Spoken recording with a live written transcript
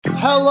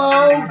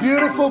Hello,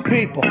 beautiful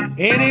people.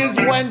 It is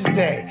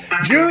Wednesday,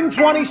 June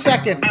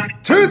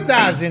 22nd,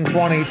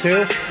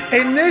 2022,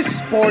 and this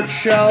sports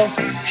show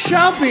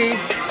shall be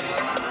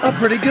a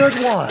pretty good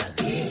one.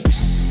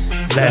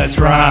 Let's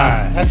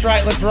ride. That's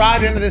right. Let's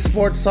ride into this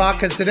sports talk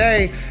because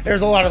today there's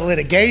a lot of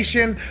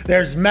litigation.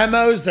 There's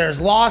memos. There's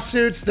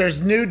lawsuits.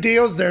 There's new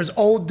deals. There's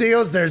old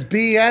deals. There's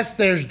BS.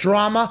 There's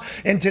drama.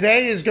 And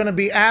today is going to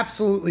be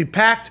absolutely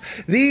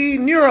packed. The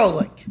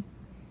Neuralink,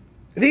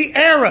 the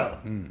Arrow.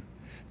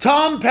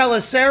 Tom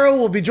Pelissero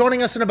will be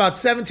joining us in about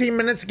 17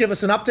 minutes to give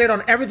us an update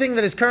on everything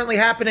that is currently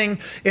happening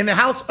in the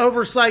House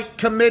Oversight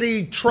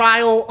Committee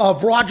trial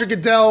of Roger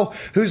Goodell,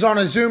 who's on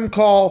a Zoom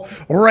call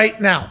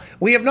right now.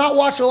 We have not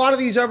watched a lot of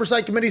these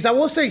oversight committees. I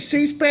will say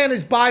C-SPAN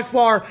is by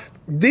far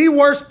the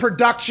worst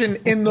production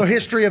in the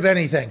history of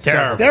anything.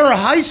 Terrible. There are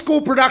high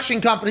school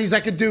production companies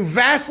that could do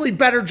vastly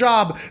better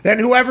job than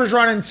whoever's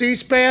running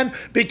C-SPAN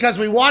because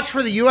we watched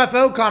for the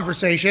UFO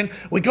conversation.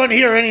 We couldn't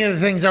hear any of the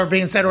things that were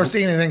being said or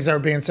see any of the things that were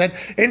being said.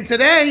 And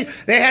today,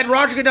 they had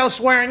Roger Goodell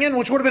swearing in,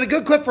 which would have been a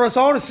good clip for us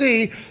all to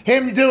see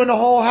him doing the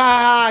whole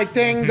hi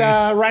thing,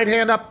 the right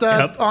hand up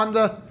on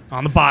the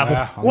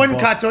Bible. Wouldn't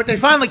cut to it. They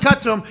finally cut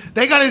to him.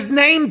 They got his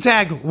name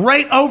tag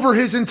right over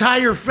his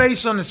entire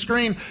face on the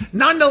screen.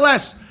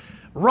 Nonetheless,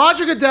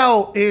 Roger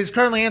Goodell is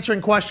currently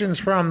answering questions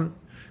from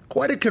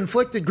quite a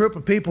conflicted group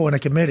of people in a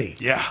committee.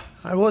 Yeah.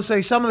 I will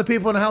say some of the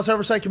people in the House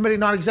Oversight Committee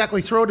not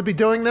exactly thrilled to be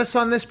doing this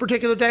on this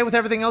particular day with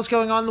everything else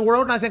going on in the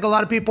world. And I think a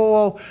lot of people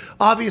will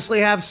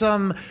obviously have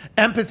some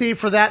empathy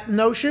for that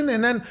notion.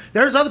 And then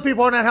there's other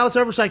people in that House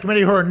Oversight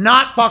Committee who are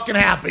not fucking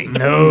happy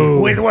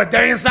with what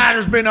Dan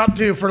Snyder's been up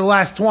to for the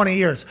last 20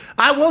 years.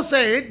 I will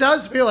say it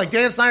does feel like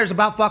Dan Snyder's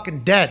about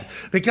fucking dead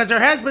because there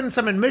has been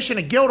some admission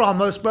of guilt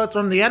almost both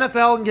from the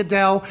NFL and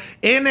Goodell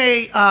in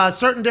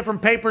certain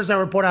different papers that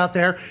were put out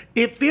there.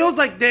 It feels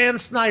like Dan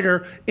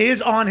Snyder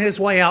is on his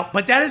way out.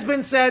 But that has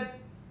been said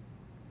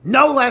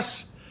no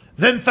less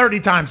than 30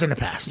 times in the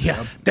past.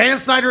 Yeah. Dan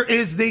Snyder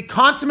is the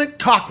consummate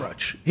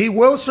cockroach. He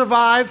will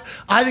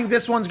survive. I think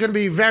this one's going to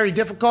be very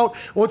difficult.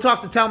 We'll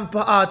talk to Tom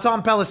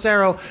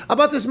Pelissero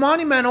about this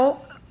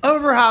monumental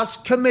Oversight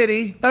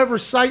Committee.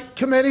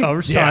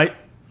 Oversight.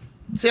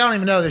 See, I don't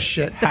even know this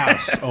shit.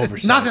 House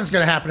Oversight. Nothing's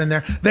going to happen in there.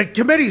 The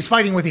committee's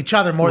fighting with each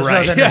other more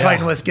so than they're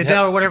fighting with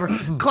Goodell or whatever.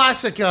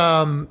 Classic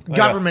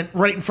government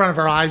right in front of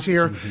our eyes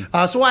here.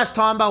 So we'll ask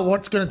Tom about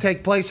what's going to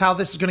take place, how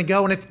this is going to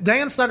go. And if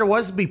Dan Snyder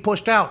was to be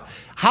pushed out,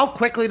 how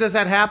quickly does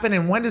that happen?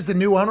 And when does the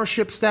new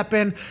ownership step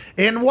in?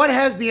 And what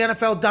has the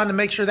NFL done to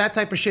make sure that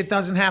type of shit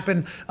doesn't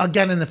happen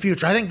again in the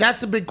future? I think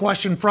that's the big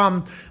question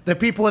from the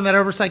people in that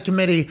Oversight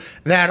Committee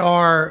that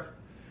are,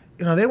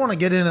 they want to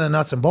get into the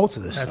nuts and bolts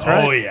of this stuff.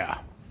 Right. Oh, yeah.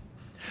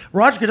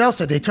 Roger Goodell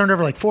said they turned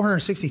over like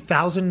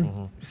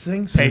 460,000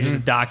 things. Pages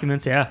of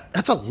documents, yeah.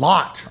 That's a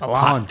lot. A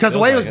lot. Because the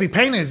way it was be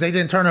painted is they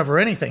didn't turn over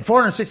anything.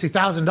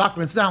 460,000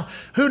 documents. Now,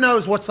 who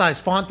knows what size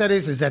font that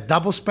is? Is that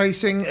double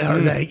spacing? Or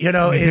they,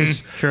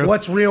 is True.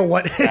 what's real,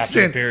 what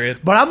isn't? Period.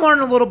 But I'm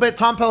learning a little bit.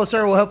 Tom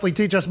Pelissero will hopefully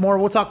teach us more.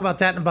 We'll talk about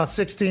that in about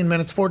 16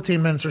 minutes,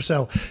 14 minutes or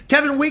so.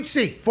 Kevin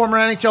Weeksy, former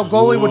NHL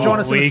goalie, will join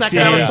us in the second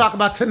hour to talk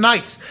about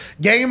tonight's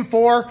Game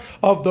 4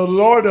 of the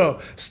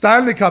Lordo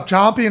Stanley Cup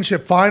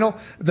Championship Final.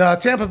 The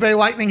Tampa Bay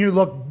Lightning, who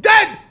looked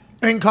dead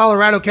in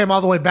Colorado, came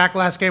all the way back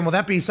last game. Will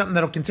that be something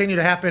that'll continue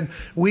to happen?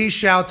 We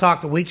shall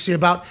talk to Weeksy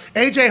about.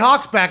 AJ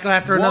Hawk's back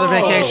after another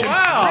vacation.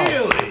 Wow.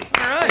 Really? All right.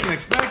 I didn't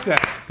expect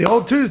that. The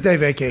old Tuesday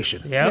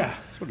vacation. Yep. Yeah,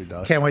 that's what he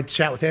does. Can't wait to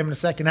chat with him in the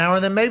second hour.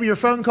 And then maybe your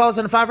phone calls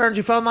on the 5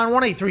 Energy phone line,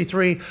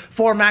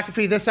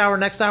 1-833-4-McAfee this hour,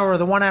 next hour, or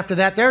the one after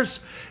that.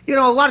 There's, a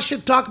lot of shit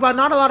to talk about.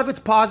 Not a lot of it's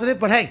positive,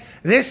 but hey,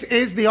 this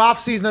is the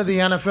offseason of the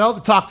NFL.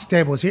 The Talks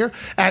Table is here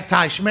at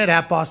Ty Schmidt,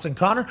 at Boston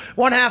Connor.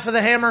 One half of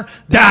the Hammer,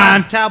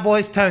 Don.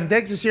 Cowboys. Tone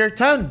Diggs is here.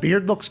 Tone,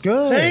 beard looks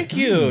good. Thank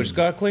you. Just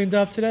got cleaned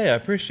up today. I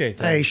appreciate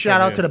that. Hey, shout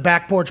out to the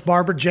back porch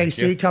barber,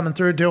 JC, coming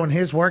through, doing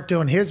his work,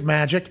 doing his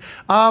magic.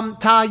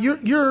 Ty,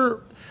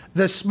 you're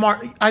the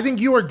smart. I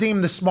think you are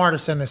deemed the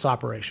smartest in this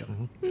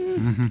operation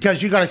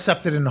because you got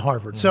accepted into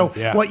Harvard. So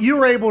what you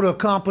were able to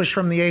accomplish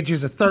from the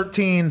ages of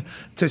 13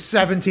 to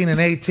 17 and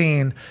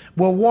 18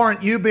 will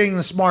warrant you being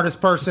the smartest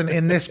person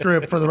in this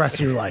group for the rest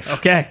of your life.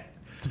 Okay.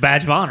 It's a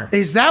badge of honor.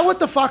 Is that what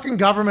the fucking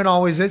government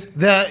always is?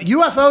 The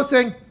UFO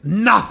thing?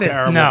 Nothing.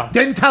 Terrible. No.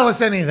 Didn't tell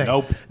us anything.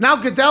 Nope. Now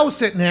Goodell's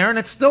sitting there, and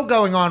it's still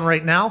going on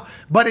right now,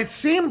 but it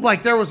seemed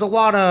like there was a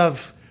lot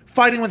of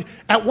fighting with.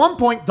 At one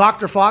point,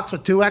 Dr. Fox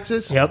with 2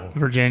 X's. Yep.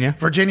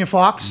 Virginia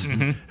Fox,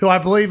 who I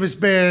believe has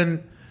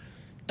been.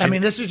 I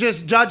mean, this is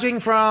just judging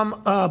from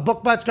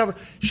BookButt's cover.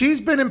 She's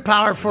been in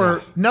power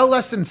for no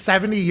less than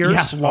 70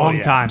 years. Yeah,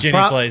 long time. Ginny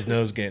plays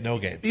no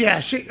games. Yeah,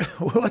 she.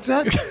 What's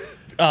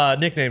that?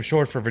 Nickname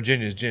short for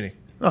Virginia is Ginny.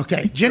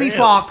 Okay, Ginny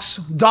Fox,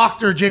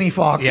 Dr. Ginny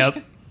Fox, Yep.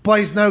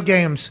 plays no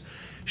games.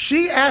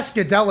 She asked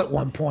Goodell at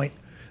one point,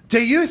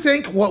 do you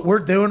think what we're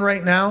doing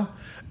right now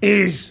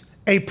is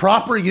a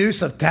proper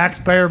use of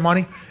taxpayer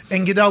money?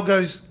 And Goodell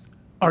goes,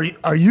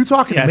 Are you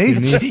talking to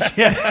me?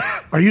 Yeah.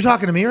 Are you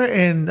talking to me?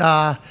 And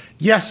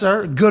yes,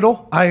 sir,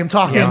 Goodall. I am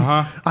talking.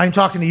 I am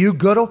talking to you,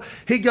 Goodall.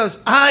 He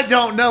goes, I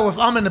don't know if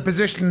I'm in a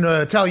position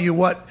to tell you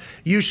what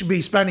you should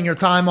be spending your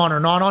time on or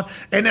not on.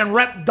 And then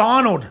Rep.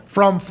 Donald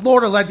from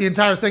Florida led the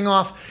entire thing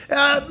off.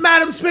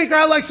 Madam Speaker,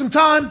 I'd like some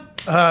time.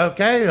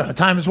 Okay,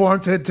 time is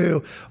warranted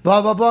to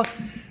blah, blah, blah.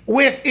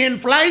 With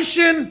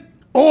inflation,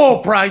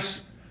 oil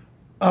price,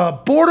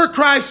 border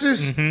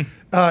crisis,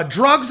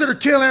 drugs that are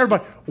killing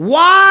everybody.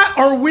 Why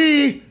are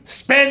we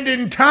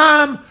spending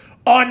time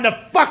on the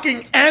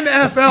fucking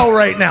NFL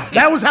right now?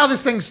 That was how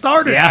this thing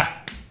started. Yeah.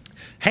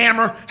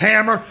 Hammer.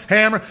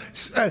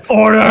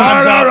 Order.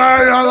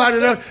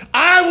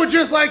 I would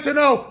just like to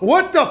know,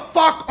 what the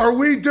fuck are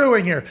we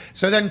doing here?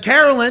 So then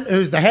Carolyn,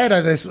 who's the head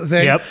of this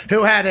thing,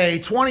 who had a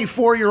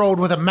 24-year-old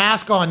with a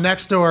mask on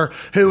next to her,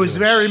 who was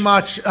very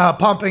much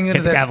pumping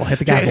into this. Hit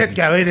the gavel.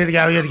 Hit the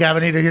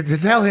gavel. I need to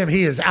tell him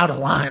he is out of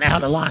line.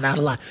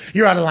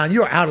 You're out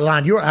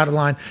of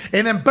line.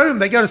 And then boom,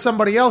 they go to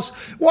somebody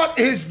else. What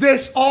is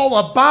this all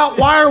about?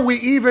 Why are we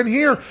even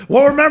here?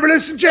 Well, remember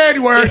this in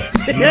January.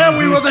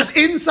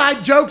 There's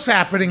inside jokes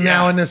happening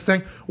now in this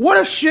thing. What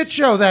a shit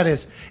show that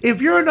is.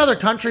 If you're another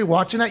country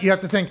watching that, you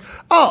have to think,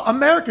 oh,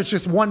 America's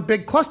just one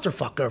big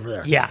clusterfuck over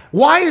there. Yeah.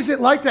 Why is it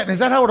like that? And is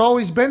that how it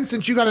always been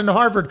since you got into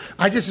Harvard?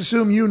 I just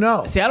assume you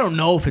know. See, I don't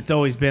know if it's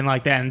always been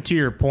like that. And to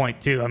your point,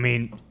 too, I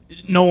mean,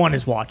 no one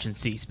is watching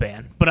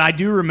C-SPAN. But I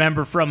do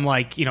remember from,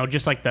 like, you know,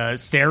 just like the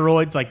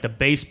steroids, like the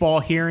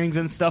baseball hearings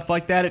and stuff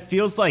like that, it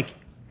feels like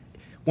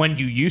when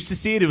you used to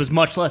see it, it was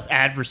much less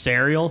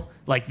adversarial.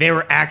 Like, they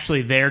were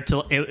actually there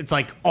till it's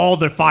like all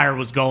the fire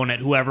was going at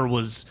whoever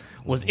was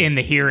in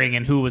the hearing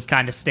and who was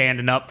kind of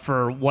standing up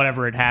for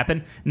whatever had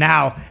happened.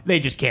 Now they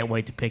just can't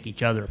wait to pick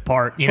each other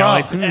apart. You know,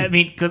 I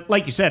mean, 'cause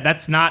like you said,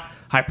 that's not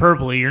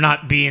hyperbole. You're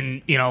not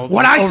being, you know,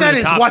 what I said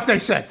is what they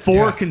said.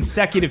 Four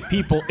consecutive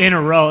people in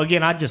a row.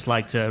 Again, I'd just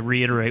like to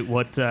reiterate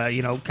what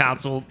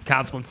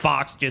Councilman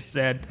Fox just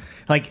said.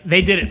 Like,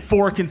 they did it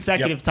 4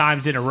 consecutive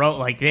times in a row.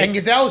 Like, and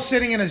Goodell's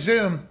sitting in a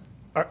Zoom.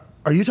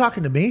 Are you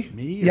talking to me?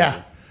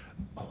 Yeah.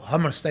 Oh, I'm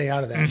going to stay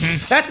out of that.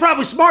 That's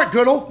probably smart,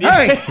 Goodall.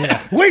 Hey,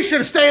 we should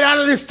have stayed out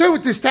of this too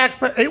with this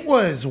taxpayer. It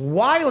was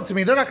wild to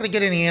me. They're not going to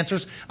get any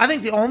answers. I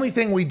think the only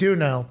thing we do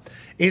know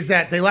is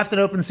that they left an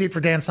open seat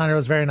for Dan Snyder. It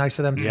was very nice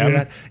of them to do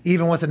that,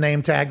 even with a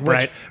name tag,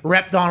 which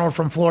Rep. Donald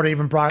from Florida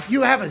even brought up.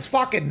 You have his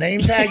fucking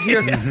name tag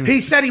here? He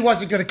said he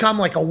wasn't going to come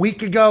like a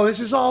week ago. This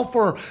is all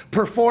for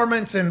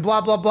performance and blah,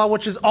 blah, blah,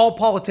 which is all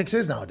politics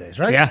is nowadays,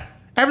 right? Yeah.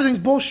 Everything's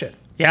bullshit.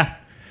 Yeah.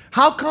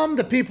 How come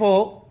the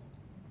people,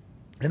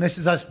 and this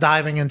is us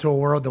diving into a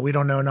world that we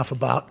don't know enough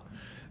about,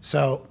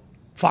 so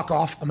fuck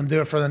off. I'm going to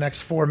do it for the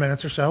next 4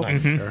 minutes or so.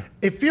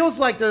 It feels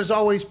like there's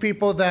always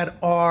people that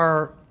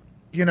are,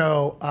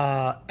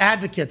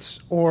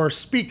 advocates or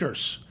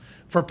speakers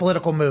for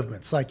political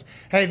movements. Like,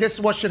 hey, this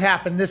is what should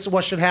happen. This is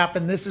what should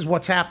happen. This is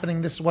what's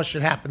happening. This is what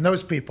should happen.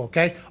 Those people,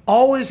 okay,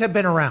 always have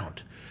been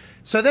around.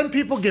 So then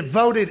people get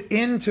voted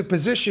into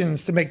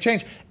positions to make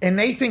change, and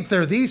they think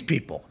they're these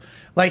people.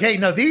 Like, hey,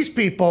 no, these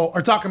people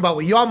are talking about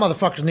what y'all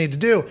motherfuckers need to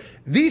do.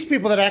 These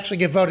people that actually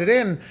get voted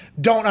in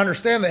don't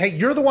understand that, hey,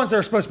 you're the ones that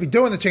are supposed to be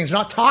doing the change,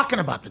 not talking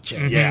about the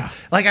change. Yeah.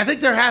 Like, I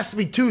think there has to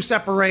be 2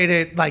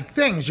 separated, like,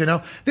 things,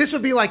 This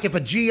would be like if a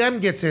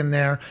GM gets in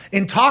there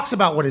and talks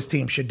about what his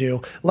team should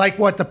do, like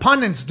what the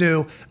pundits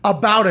do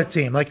about a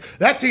team. Like,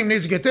 that team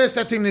needs to get this,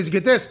 that team needs to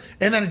get this.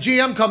 And then a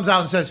GM comes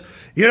out and says,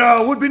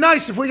 it would be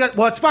nice if we got,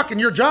 well, it's fucking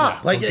your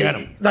job.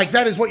 Yeah, like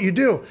that is what you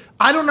do.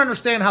 I don't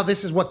understand how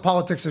this is what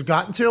politics has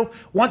gotten to.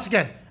 Once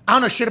again, I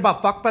don't know shit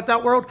about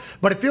that world,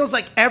 but it feels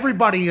like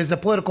everybody is a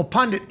political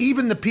pundit,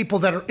 even the people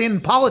that are in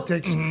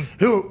politics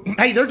who,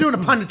 hey, they're doing a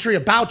punditry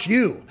about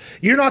you.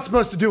 You're not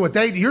supposed to do what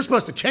they do. You're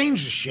supposed to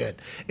change the shit.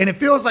 And it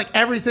feels like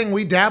everything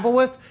we dabble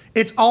with,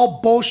 it's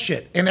all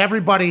bullshit. And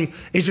everybody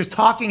is just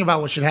talking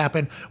about what should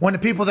happen when the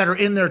people that are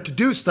in there to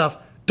do stuff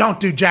don't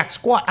do jack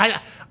squat.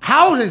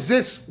 How is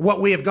this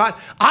what we have got?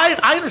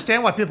 I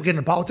understand why people get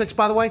into politics,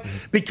 by the way,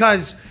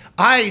 because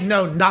I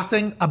know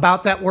nothing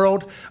about that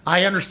world.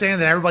 I understand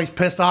that everybody's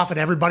pissed off at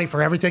everybody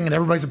for everything and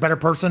everybody's a better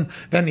person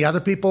than the other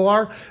people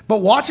are.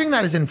 But watching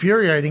that is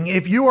infuriating.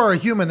 If you are a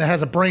human that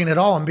has a brain at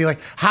all and be like,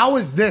 how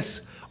is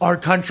this our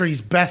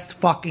country's best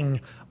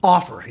fucking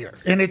offer here?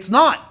 And it's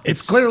not.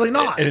 It's clearly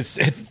not.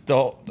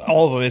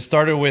 All of them. It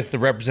started with the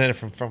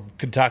representative from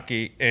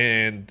Kentucky,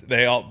 and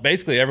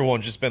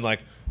everyone's just been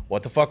like,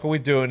 what the fuck are we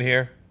doing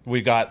here?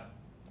 We got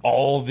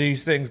all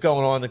these things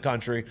going on in the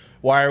country.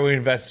 Why are we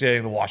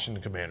investigating the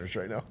Washington Commanders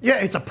right now?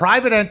 Yeah, it's a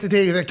private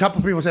entity. A couple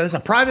of people say it's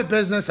a private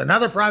business,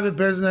 another private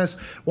business.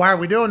 Why are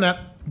we doing that?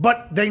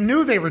 But they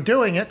knew they were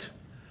doing it.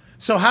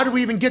 So how do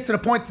we even get to the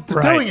point that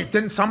they're doing it?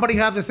 Didn't somebody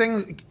have the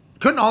thing?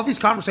 Couldn't all these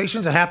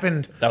conversations have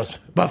happened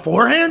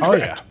beforehand? Oh,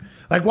 yeah.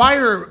 Like, why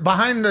are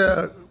behind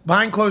the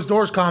behind closed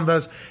doors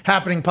combos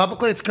happening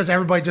publicly, it's because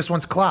everybody just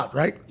wants clout,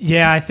 right?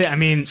 Yeah, I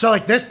mean, So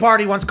like this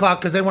party wants clout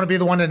because they want to be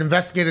the one that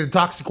investigated the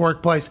toxic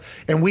workplace,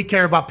 and we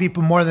care about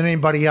people more than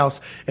anybody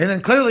else. And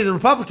then clearly the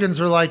Republicans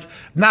are like,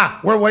 nah,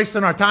 we're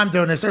wasting our time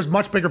doing this. There's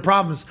much bigger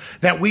problems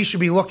that we should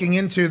be looking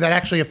into that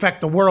actually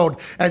affect the world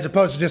as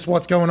opposed to just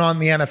what's going on in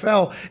the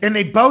NFL. And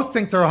they both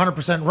think they're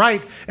 100%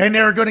 right, and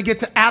they're going to get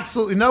to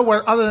absolutely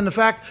nowhere other than the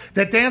fact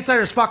that Dan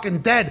Snyder's fucking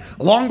dead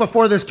long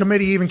before this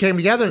committee even came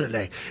together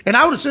today. And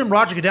I would assume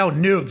Roger Goodell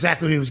knew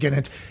exactly what he was getting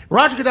into.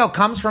 Roger Goodell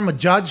comes from a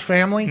judge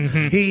family.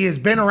 Mm-hmm. He has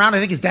been around. I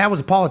think his dad was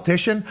a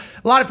politician.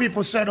 A lot of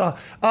people said,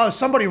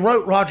 somebody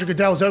wrote Roger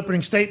Goodell's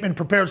opening statement,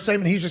 prepared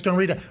statement. He's just going to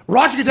read it.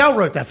 Roger Goodell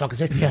wrote that fucking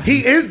statement. Yeah.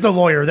 He is the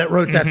lawyer that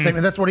wrote that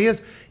statement. That's what he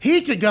is.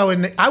 He could go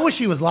in. I wish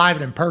he was live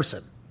and in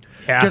person.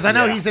 Because I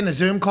know he's in a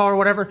Zoom call or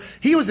whatever.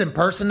 He was in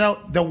person, though.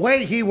 The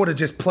way he would have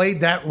just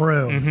played that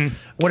room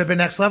would have been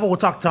next level. We'll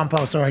talk to Tom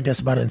Pelissero, I guess,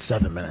 about it in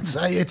 7 minutes.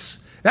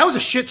 That was a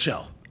shit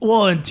show.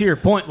 Well, and to your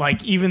point,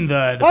 like even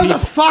that was a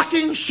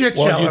fucking shit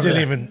show.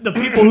 The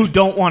people who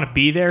don't want to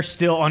be there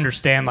still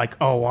understand, like,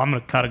 oh, well, I'm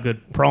going to cut a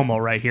good promo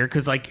right here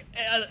because, like,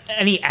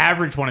 any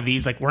average one of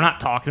these, like, we're not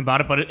talking about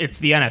it, but it's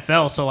the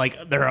NFL, so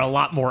like there are a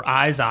lot more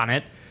eyes on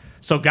it.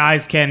 So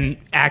guys can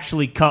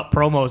actually cut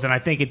promos, and I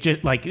think it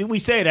just, like we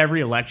say it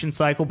every election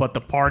cycle, but the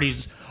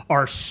parties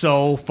are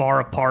so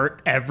far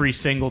apart every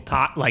single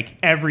time. Like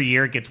every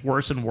year it gets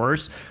worse and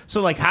worse.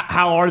 So like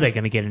how are they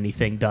going to get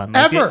anything done?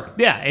 Like Ever.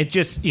 It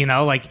just,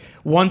 like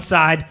one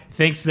side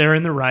thinks they're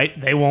in the right,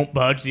 they won't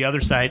budge. The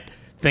other side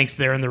thinks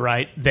they're in the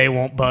right, they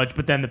won't budge.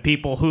 But then the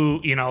people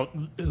who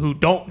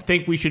don't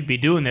think we should be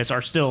doing this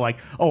are still like,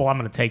 oh, I'm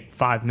going to take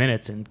 5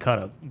 minutes and cut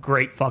a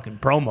great fucking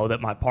promo that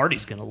my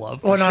party's going to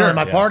love. Well, not only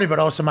my party, but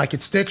also my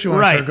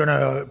constituents are going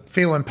to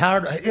feel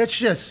empowered. It's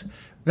just,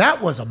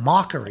 that was a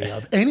mockery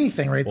of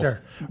anything right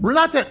there.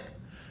 Not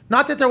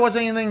that there was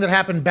anything that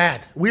happened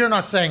bad. We are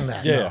not saying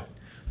that. Yeah. No.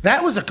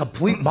 That was a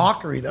complete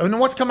mockery, though. And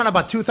what's coming out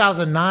about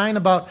 2009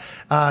 about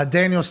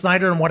Daniel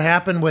Snyder and what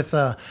happened with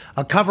a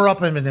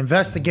cover-up of an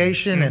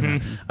investigation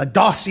and a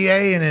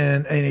dossier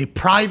and a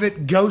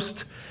private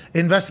ghost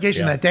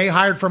investigation that they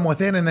hired from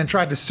within and then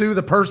tried to sue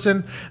the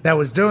person that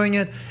was doing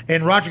it.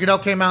 And Roger Goodell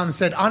came out and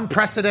said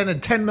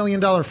unprecedented $10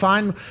 million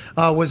fine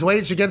was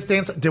waged against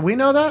Dan Snyder. Did we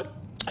know that?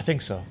 I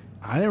think so.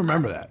 I didn't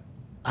remember that.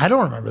 I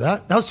don't remember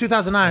that. That was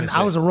 2009.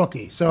 I was a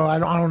rookie, so I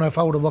don't know if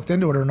I would have looked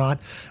into it or not.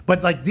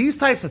 But like these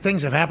types of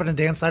things have happened to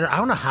Dan Snyder. I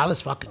don't know how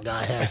this fucking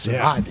guy has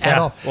survived at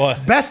all. Well,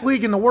 best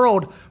league in the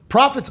world.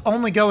 Profits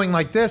only going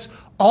like this.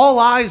 All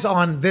eyes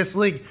on this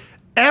league.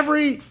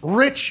 Every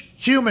rich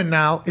human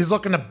now is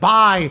looking to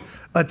buy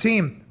a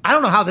team. I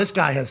don't know how this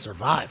guy has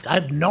survived. I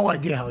have no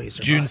idea how he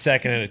survived. June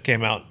 2nd, it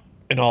came out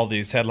in all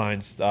these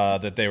headlines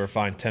that they were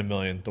fined $10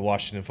 million. The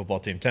Washington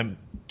football team,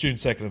 June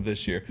 2nd of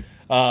this year.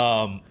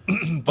 So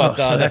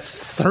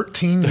that's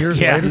 13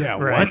 years later. Yeah,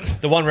 right.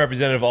 what? The one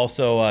representative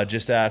also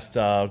just asked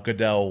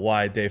Goodell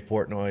why Dave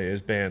Portnoy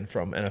is banned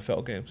from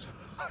NFL games.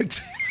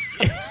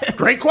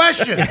 Great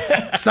question.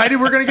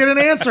 Excited we're going to get an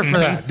answer for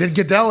that. Did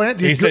Goodell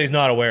answer? He said he's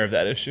not aware of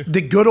that issue.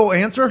 Did Goodell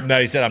answer? No,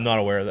 he said, I'm not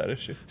aware of that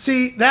issue.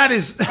 See, that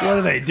is... What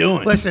are they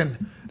doing?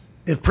 Listen,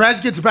 if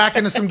Prez gets back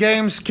into some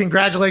games,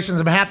 congratulations.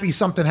 I'm happy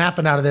something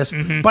happened out of this.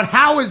 But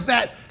how is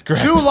that...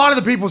 Correct. To a lot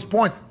of the people's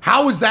points,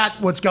 how is that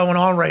what's going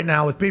on right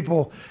now with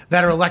people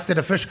that are elected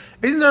officials?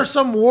 Isn't there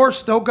some war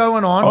still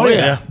going on? Oh,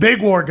 yeah.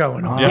 Big war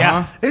going on.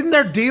 Yeah. Isn't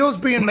there deals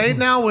being made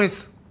now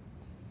with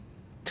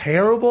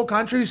terrible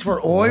countries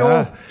for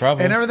oil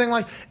probably. and everything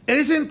like?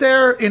 Isn't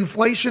there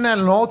inflation at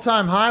an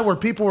all-time high where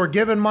people were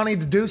given money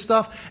to do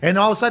stuff and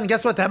all of a sudden,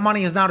 guess what? That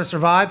money is now to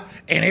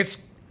survive and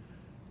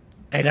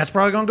that's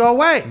probably going to go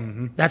away.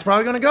 That's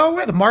probably going to go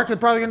away. The market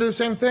probably going to do the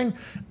same thing.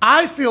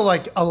 I feel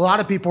like a lot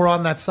of people are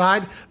on that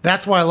side.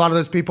 That's why a lot of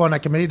those people on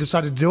that committee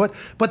decided to do it.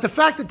 But the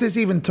fact that this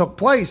even took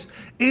place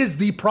is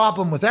the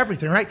problem with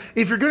everything, right?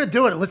 If you're going to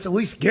do it, let's at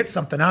least get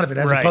something out of it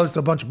as opposed to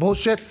a bunch of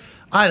bullshit.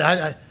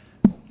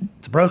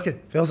 It's broken.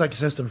 Feels like the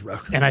system's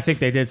broken. And I think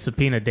they did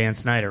subpoena Dan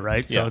Snyder,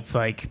 right? So it's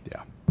like,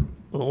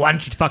 well, why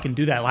didn't you fucking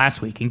do that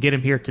last week and get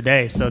him here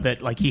today so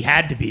that like he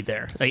had to be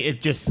there? Like it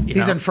just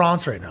He's in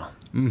France right now.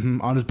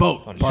 On his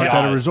boat. On his Parked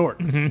yacht. at a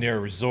resort. Near a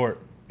resort.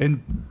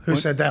 And Who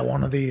said that?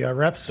 One of the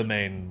reps? The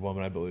main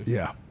woman, I believe.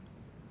 yeah.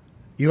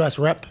 U.S.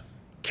 Rep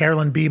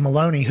Carolyn B.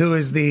 Maloney, who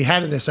is the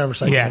head of this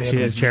oversight committee.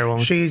 she is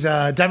chairwoman. She's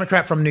a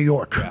Democrat from New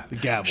York. Yeah, the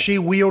gavel. She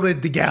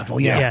wielded the gavel,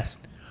 Yes.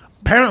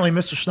 Apparently,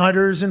 Mr.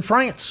 Snyder is in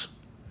France,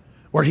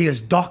 where he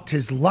has docked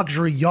his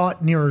luxury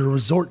yacht near a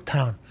resort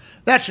town.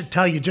 That should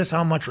tell you just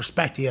how much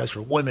respect he has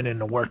for women in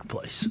the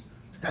workplace.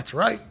 That's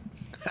right.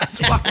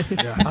 That's why.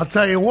 I'll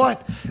tell you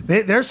what.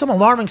 There's some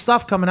alarming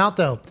stuff coming out,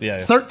 though.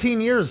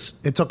 13 years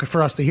it took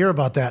for us to hear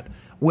about that,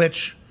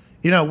 which,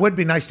 it would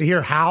be nice to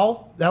hear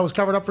how that was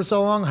covered up for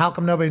so long. How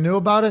come nobody knew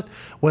about it?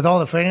 With all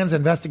the fans,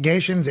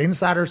 investigations,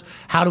 insiders,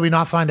 how do we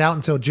not find out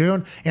until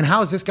June? And how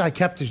has this guy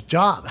kept his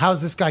job? How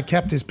has this guy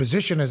kept his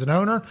position as an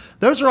owner?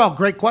 Those are all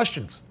great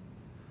questions.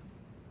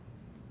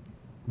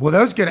 Well,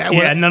 those get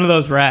Yeah, none of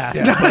those were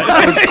asked. those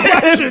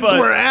questions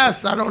were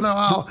asked. I don't know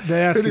how.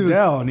 They asked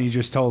Goodell, and he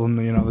just told them,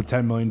 the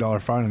 $10 million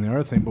fine and the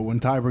other thing. But when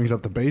Ty brings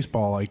up the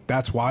baseball, like,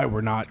 that's why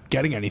we're not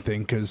getting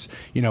anything. Because,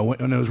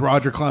 when it was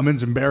Roger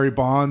Clemens and Barry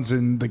Bonds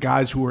and the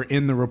guys who were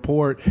in the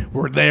report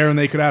were there and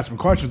they could ask them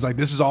questions. Like,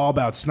 this is all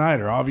about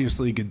Snyder.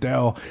 Obviously,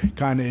 Goodell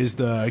kind of is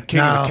the king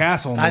of the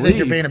castle in the I think league.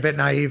 you're being a bit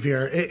naive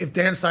here. If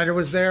Dan Snyder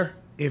was there,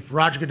 if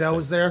Roger Goodell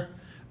was there,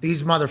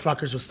 these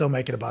motherfuckers will still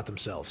make it about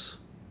themselves.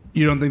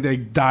 You don't think they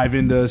dive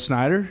into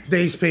Snyder?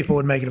 These people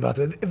would make it about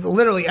them.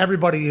 Literally,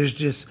 everybody is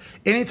just.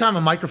 Anytime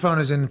a microphone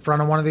is in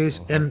front of one of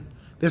these, and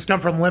this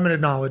comes from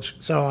limited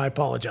knowledge, so I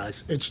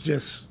apologize. It's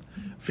just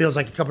feels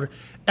like a couple.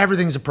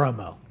 Everything's a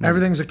promo.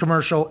 Everything's a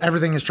commercial.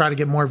 Everything is trying to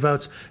get more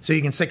votes so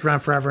you can stick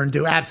around forever and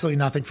do absolutely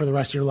nothing for the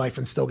rest of your life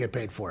and still get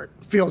paid for it.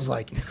 Feels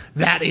like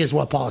that is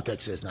what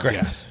politics is now.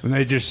 Yes. And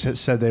they just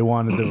said they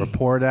wanted the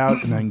report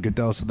out, and then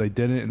Goodell said they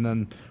didn't, and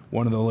then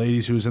one of the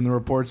ladies who was in the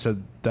report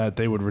said that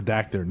they would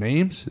redact their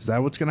names. Is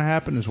that what's going to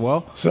happen as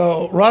well?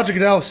 So Roger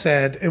Goodell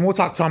said, and we'll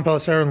talk Tom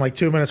Pelissero in like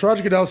 2 minutes.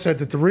 Roger Goodell said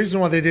that the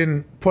reason why they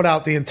didn't put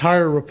out the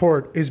entire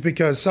report is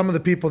because some of the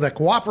people that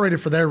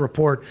cooperated for their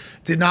report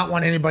did not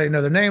want anybody to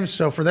know their names.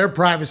 So for their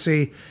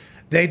privacy,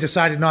 they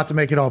decided not to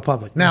make it all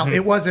public. Now,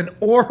 it was an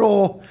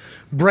oral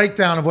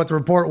breakdown of what the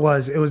report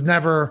was. It was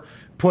never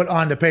put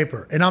onto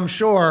paper. And I'm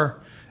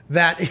sure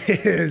that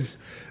is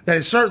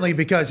certainly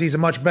because he's a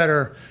much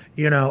better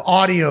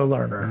audio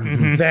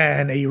learner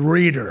than a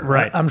reader.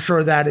 Right. I'm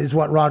sure that is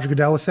what Roger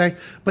Goodell would say.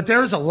 But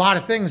there's a lot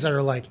of things that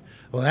are like,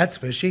 well, that's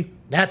fishy.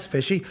 That's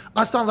fishy.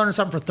 Us not learning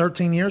something for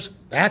 13 years,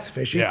 that's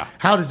fishy. Yeah.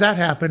 How does that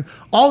happen?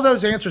 All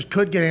those answers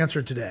could get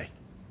answered today.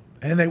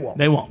 And they won't.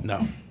 They won't.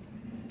 No.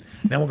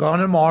 Then we'll go on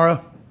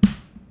tomorrow.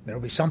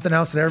 There'll be something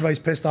else that everybody's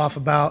pissed off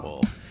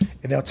about.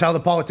 And they'll tell the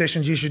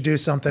politicians you should do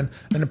something.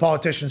 And the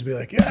politicians will be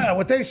like, yeah,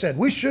 what they said,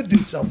 we should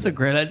do something. That's a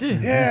great idea.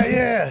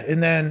 Yeah.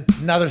 And then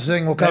another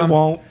thing will come. They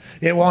won't.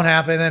 It won't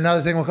happen. And then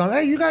another thing will come.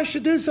 Hey, you guys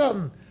should do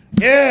something.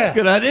 Yeah.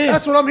 Good idea.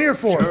 That's what I'm here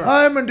for. Sure.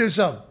 I'm going to do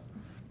something.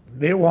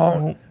 It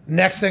won't.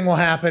 Next thing will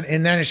happen.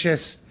 And then it's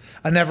just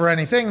a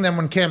never-ending thing. And then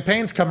when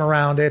campaigns come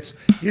around, it's,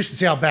 you should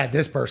see how bad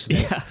this person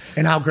is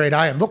and how great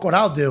I am. Look what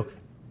I'll do.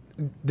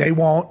 They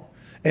won't.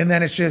 And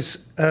then it's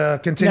just a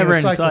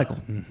continuous Never-ending cycle.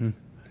 cycle.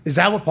 Is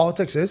that what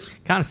politics is?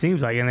 Kind of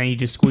seems like, and then you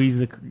just squeeze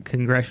the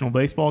congressional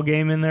baseball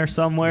game in there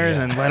somewhere,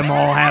 and then let them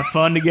all have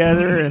fun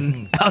together.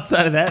 And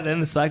outside of that, then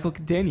the cycle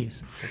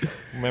continues.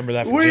 Remember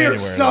that for We January. are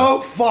so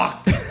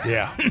fucked.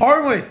 Yeah.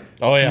 Aren't we?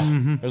 Oh,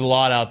 yeah. There's a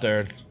lot out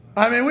there.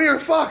 I mean, we are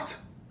fucked.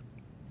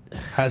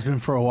 Has been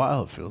for a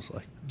while, it feels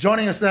like.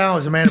 Joining us now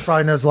is a man who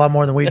probably knows a lot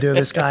more than we do.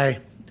 This guy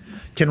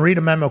can read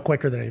a memo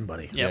quicker than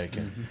anybody. Yeah, you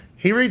can.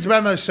 He reads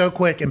memos so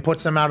quick and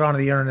puts them out onto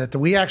the internet that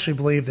we actually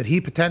believe that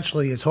he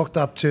potentially is hooked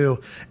up to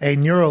a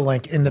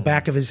Neuralink in the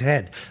back of his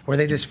head where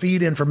they just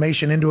feed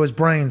information into his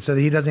brain so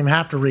that he doesn't even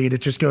have to read. It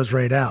just goes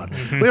right out.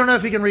 We don't know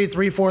if he can read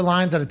 3-4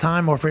 lines at a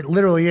time or if it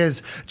literally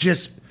is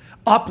just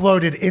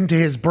uploaded into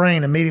his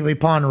brain immediately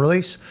upon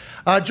release.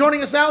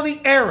 Joining us now,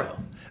 the arrow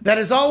that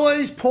is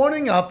always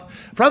pointing up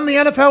from the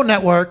NFL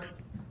Network,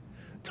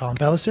 Tom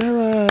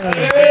Pelissero.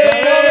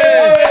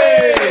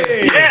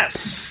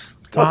 Yes.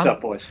 What's Tom?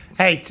 up, boys?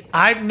 Hey,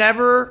 I've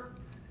never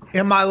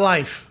in my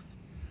life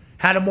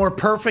had a more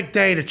perfect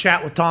day to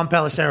chat with Tom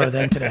Pelissero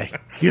than today.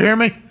 You hear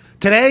me?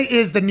 Today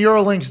is the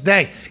Neuralink's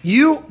day.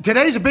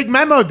 Today's a big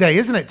memo day,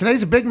 isn't it?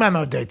 Today's a big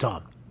memo day,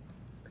 Tom.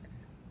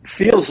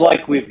 Feels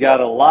like we've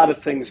got a lot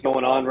of things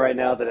going on right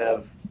now that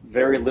have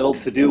very little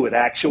to do with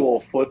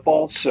actual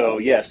football. So,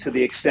 yes, to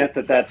the extent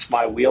that that's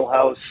my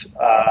wheelhouse,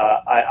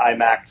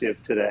 I'm active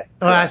today.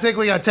 I think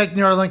we got to take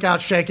Neuralink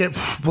out, shake it,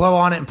 blow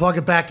on it, and plug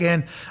it back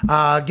in.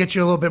 Get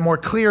you a little bit more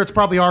clear. It's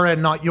probably our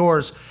end, not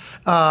yours.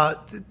 Can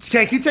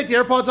you take the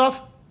AirPods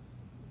off?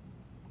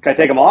 Can I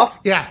take them off?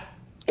 Yeah.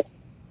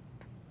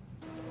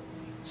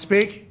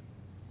 Speak.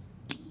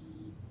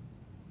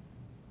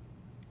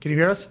 Can you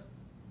hear us?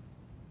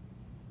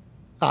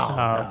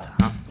 Oh,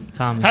 no.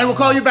 Tom. Hey, we'll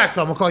call you back,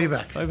 Tom. We'll call you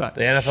back. What about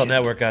The NFL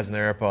Network has in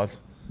their AirPods.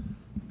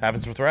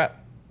 Happens with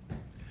rap.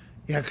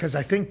 Yeah, because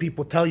I think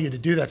people tell you to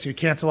do that so you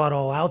cancel out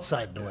all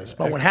outside noise.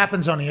 But what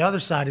happens on the other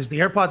side is the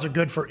AirPods are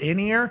good for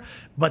in-ear,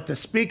 but the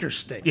speaker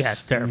stinks. Yeah,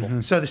 it's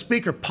terrible. So the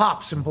speaker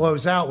pops and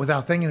blows out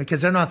without thinking it,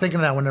 because they're not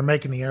thinking that when they're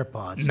making the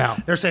AirPods. No.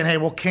 They're saying, hey,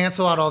 we'll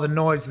cancel out all the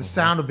noise. The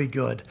sound will be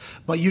good.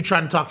 But you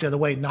trying to talk the other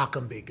way, not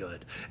going to be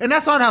good. And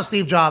that's not how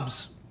Steve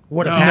Jobs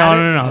would have had it.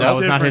 No. That It's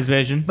was not different. his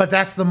vision. But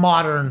that's the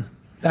modern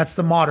Apple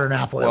that we're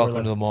Welcome to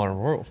the living. modern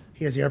world.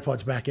 He has the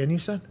AirPods back in, you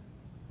said?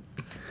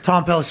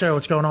 Tom Pelissero,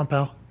 what's going on,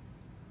 pal?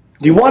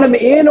 Do you want them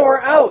in or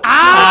out?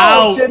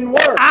 Out! No, it didn't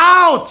work.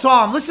 Out,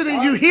 Tom. Listen to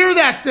you hear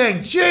that thing.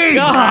 Jeez.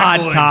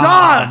 God,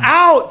 Tom.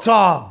 Out,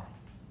 Tom.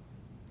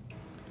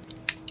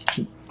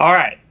 All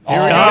right.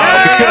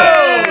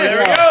 There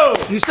we go.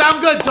 You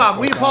sound good, Tom.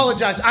 We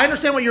apologize. I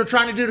understand what you're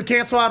trying to do to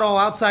cancel out all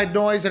outside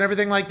noise and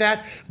everything like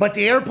that, but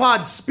the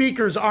AirPods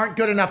speakers aren't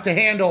good enough to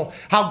handle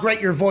how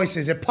great your voice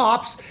is. It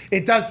pops,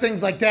 it does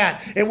things like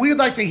that. And we would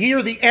like to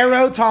hear the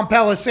arrow, Tom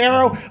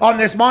Pelissero, on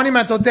this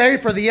monumental day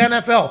for the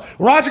NFL.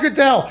 Roger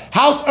Goodell,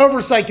 House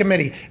Oversight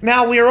Committee.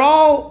 Now, we're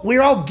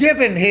all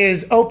given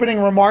his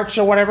opening remarks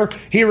or whatever.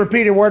 He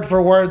repeated word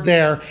for word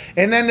there.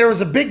 And then there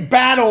was a big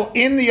battle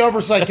in the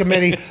Oversight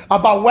Committee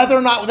about whether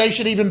or not they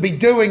should even be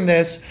doing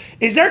this.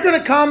 Is there going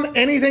to come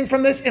anything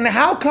from this? And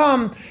how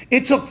come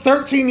it took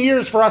 13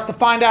 years for us to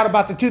find out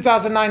about the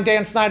 2009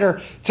 Dan Snyder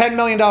 $10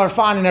 million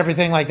fine and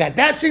everything like that?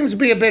 That seems to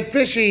be a bit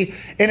fishy.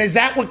 And is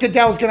that what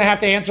Goodell's going to have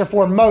to answer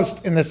for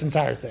most in this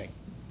entire thing?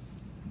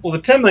 Well, the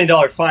 $10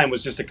 million fine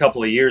was just a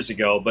couple of years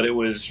ago, but it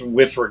was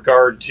with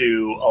regard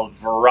to a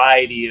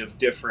variety of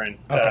different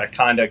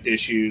conduct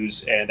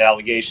issues and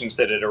allegations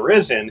that had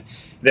arisen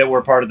that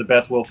were part of the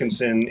Beth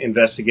Wilkinson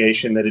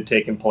investigation that had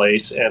taken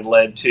place and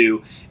led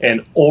to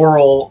an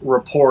oral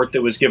report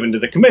that was given to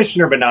the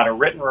commissioner, but not a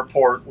written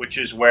report, which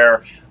is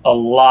where a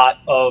lot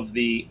of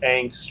the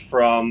angst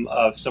from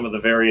some of the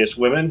various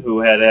women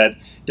who had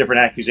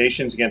different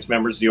accusations against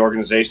members of the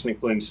organization,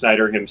 including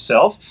Snyder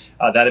himself,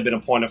 that had been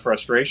a point of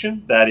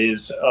frustration. That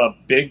is a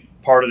big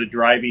part of the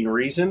driving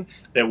reason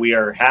that we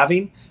are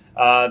having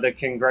the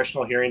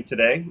congressional hearing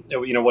today.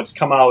 You know, what's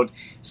come out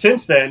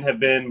since then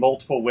have been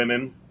multiple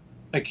women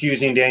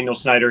accusing Daniel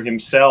Snyder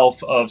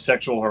himself of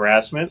sexual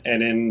harassment.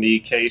 And in the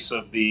case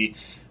of the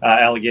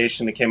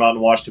allegation that came out in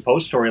the Washington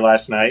Post story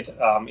last night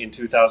in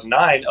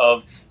 2009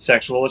 of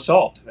sexual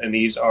assault. And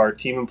these are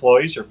team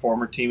employees or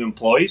former team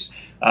employees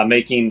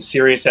making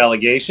serious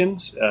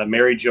allegations.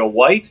 Mary Jo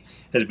White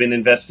has been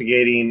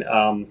investigating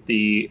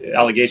the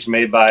allegation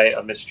made by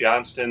Ms.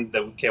 Johnston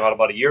that came out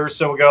about a year or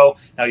so ago.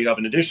 Now you have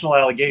an additional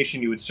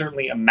allegation. You would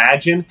certainly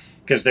imagine,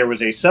 because there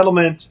was a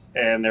settlement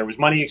and there was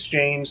money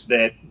exchanged,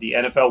 that the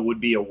NFL would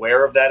be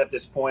aware of that at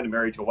this point, and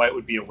Mary Jo White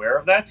would be aware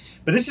of that.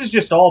 But this is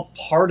just all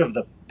part of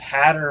the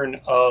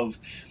pattern of,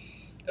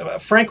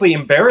 frankly,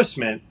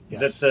 embarrassment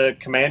that the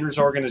Commanders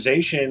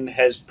organization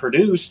has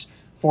produced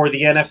for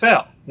the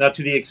NFL. Now,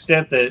 to the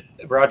extent that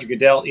Roger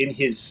Goodell, in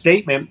his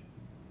statement,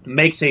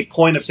 makes a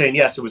point of saying,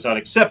 yes, it was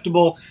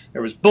unacceptable,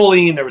 there was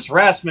bullying, there was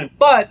harassment,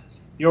 but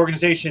the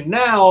organization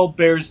now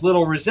bears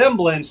little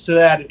resemblance to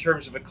that in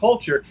terms of a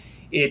culture,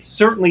 it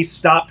certainly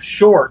stops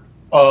short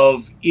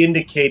of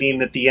indicating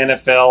that the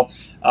NFL,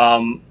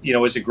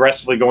 is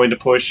aggressively going to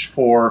push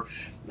for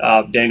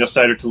Daniel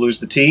Snyder to lose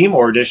the team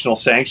or additional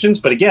sanctions.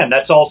 But again,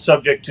 that's all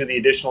subject to the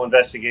additional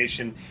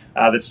investigation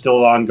that's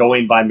still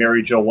ongoing by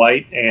Mary Jo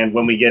White. And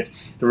when we get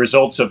the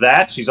results of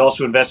that, she's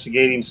also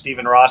investigating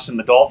Stephen Ross and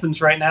the Dolphins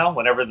right now.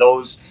 Whenever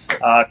those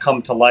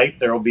come to light,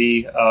 there will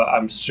be,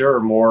 I'm sure,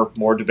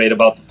 more debate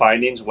about the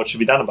findings and what should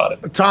be done about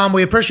it. Tom,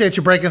 we appreciate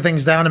you breaking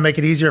things down to make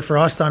it easier for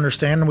us to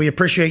understand. And we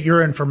appreciate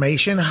your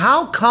information.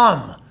 How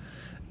come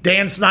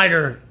Dan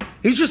Snyder,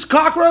 he's just a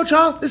cockroach,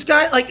 huh? This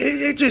guy,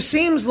 it just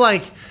seems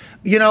like,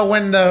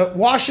 when the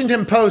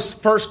Washington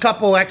Post first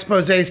couple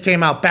exposés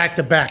came out back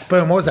to back,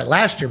 boom, what was that,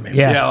 last year maybe?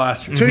 Yeah,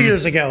 last year. 2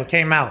 years ago it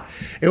came out.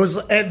 It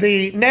was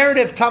the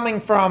narrative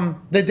coming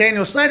from the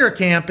Daniel Snyder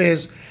camp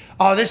is,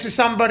 oh, this is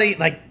somebody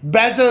like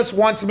Bezos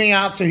wants me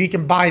out so he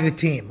can buy the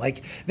team.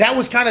 Like that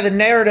was kind of the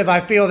narrative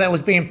I feel that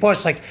was being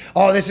pushed. Like,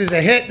 oh, this is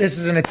a hit. This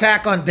is an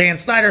attack on Dan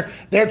Snyder.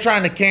 They're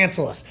trying to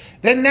cancel us.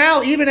 Then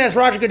now, even as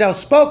Roger Goodell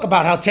spoke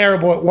about how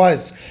terrible it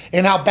was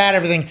and how bad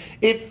everything,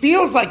 it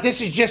feels like this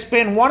has just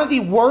been one of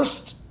the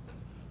worst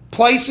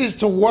places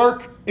to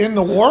work in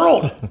the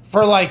world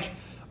for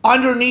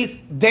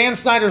underneath Dan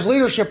Snyder's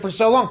leadership for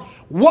so long.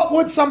 What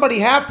would somebody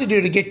have to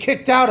do to get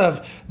kicked out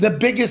of the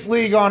biggest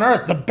league on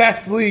earth, the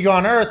best league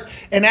on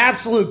earth, an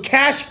absolute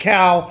cash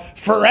cow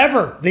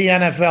forever, the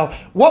NFL?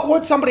 What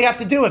would somebody have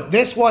to do if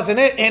this wasn't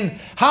it? And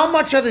how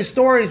much of the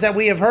stories that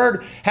we have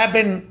heard have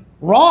been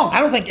wrong? I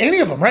don't think any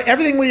of them, right?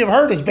 Everything we have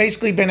heard has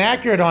basically been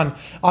accurate on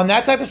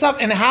that type of stuff.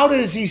 And how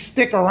does he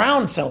stick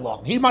around so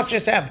long? He must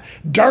just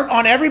have dirt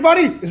on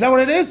everybody? Is that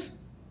what it is?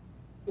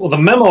 Well, the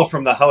memo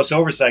from the House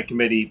Oversight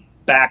Committee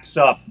backs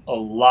up a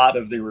lot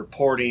of the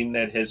reporting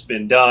that has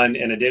been done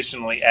and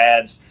additionally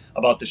adds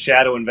about the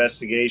shadow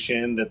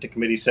investigation that the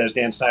committee says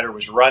Dan Snyder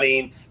was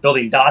running,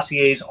 building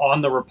dossiers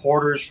on the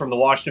reporters from the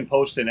Washington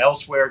Post and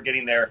elsewhere,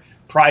 getting their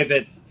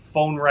private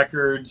phone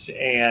records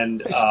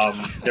and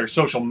their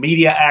social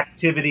media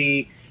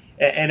activity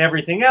and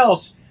everything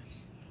else.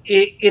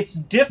 It's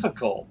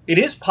difficult. It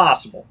is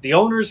possible. The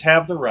owners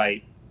have the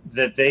right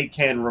that they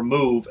can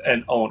remove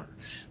an owner.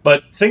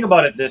 But think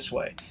about it this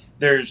way.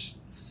 There's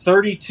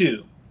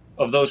 32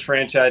 of those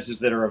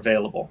franchises that are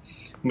available,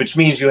 which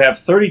means you have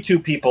 32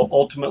 people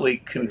ultimately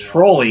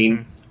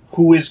controlling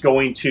who is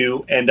going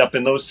to end up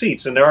in those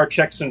seats. And there are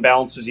checks and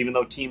balances. Even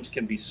though teams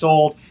can be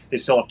sold, they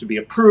still have to be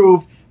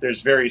approved.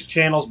 There's various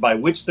channels by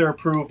which they're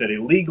approved at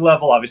a league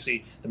level.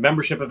 Obviously, the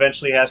membership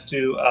eventually has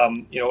to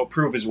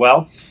approve as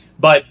well.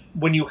 But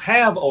when you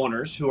have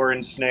owners who are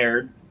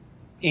ensnared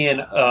in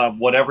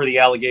whatever the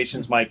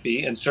allegations might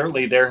be. And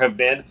certainly there have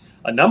been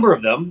a number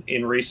of them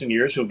in recent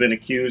years who have been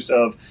accused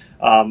of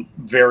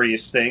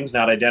various things,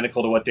 not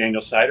identical to what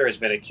Daniel Snyder has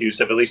been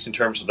accused of, at least in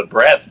terms of the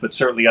breadth, but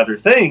certainly other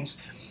things.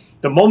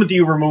 The moment that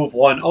you remove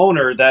one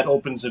owner, that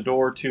opens the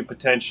door to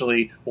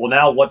potentially, well,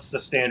 now what's the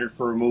standard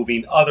for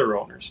removing other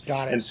owners?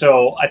 Got it. And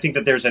so I think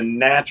that there's a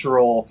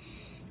natural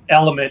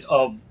element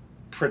of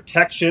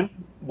protection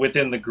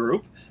within the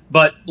group.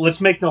 But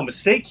let's make no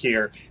mistake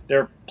here, there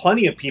are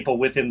plenty of people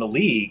within the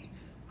league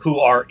who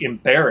are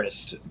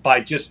embarrassed by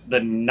just the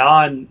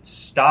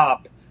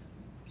non-stop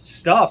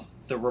stuff,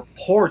 the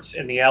reports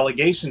and the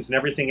allegations and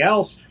everything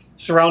else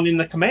surrounding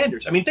the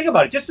Commanders. I mean, think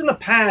about it. Just in the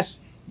past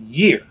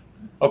year,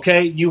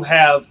 okay, you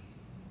have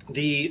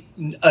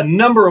a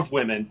number of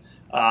women,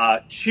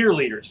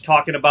 cheerleaders,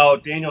 talking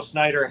about Daniel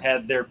Snyder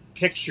had their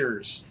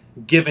pictures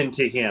given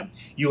to him.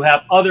 You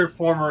have other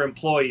former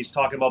employees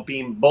talking about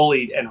being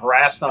bullied and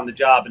harassed on the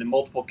job, and in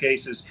multiple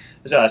cases,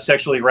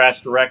 sexually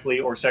harassed directly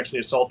or sexually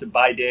assaulted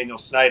by Daniel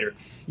Snyder.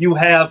 You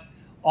have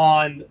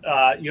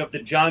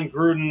the John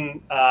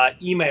Gruden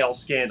email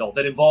scandal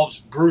that involves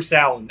Bruce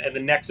Allen and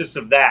the nexus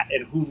of that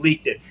and who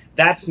leaked it.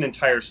 That's an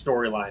entire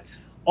storyline.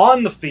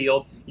 On the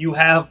field, you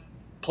have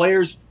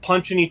players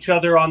punching each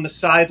other on the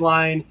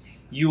sideline.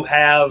 You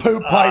have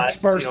poop pipes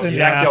bursting.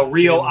 Jack Del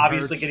Rio Jalen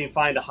obviously Hurts getting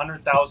fined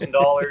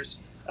 $100,000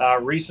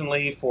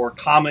 recently for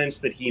comments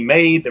that he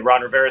made that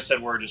Ron Rivera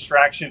said were a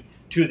distraction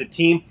to the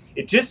team.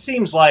 It just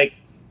seems like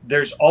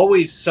there's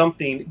always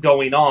something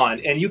going on.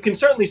 And you can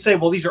certainly say,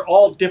 well, these are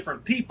all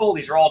different people.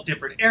 These are all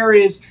different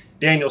areas.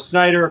 Daniel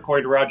Snyder,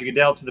 according to Roger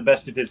Goodell, to the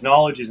best of his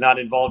knowledge, is not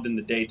involved in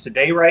the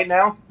day-to-day right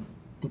now.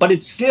 But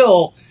it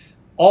still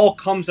all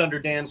comes under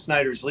Dan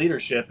Snyder's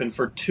leadership. And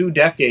for 2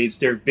 decades,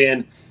 there have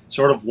been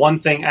sort of one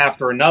thing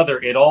after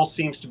another. It all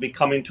seems to be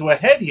coming to a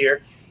head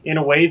here in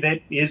a way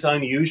that is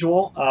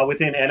unusual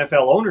within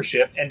NFL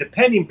ownership, and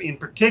depending in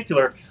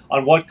particular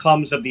on what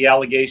comes of the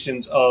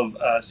allegations of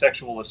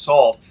sexual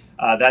assault,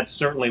 that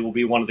certainly will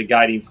be one of the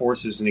guiding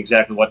forces in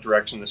exactly what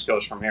direction this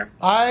goes from here.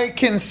 I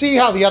can see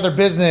how the other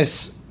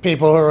business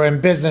people who are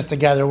in business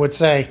together would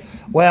say,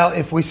 well,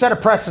 if we set a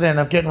precedent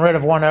of getting rid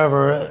of one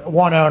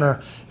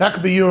owner, that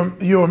could be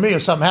you or me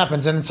if something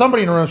happens. And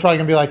somebody in the room is probably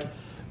going to be like,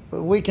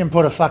 we can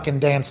put a fucking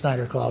Dan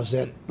Snyder clause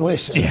that,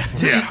 listen,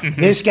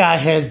 this guy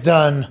has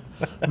done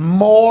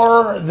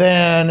more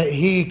than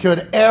he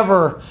could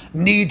ever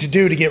need to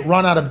do to get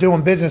run out of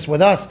doing business with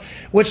us,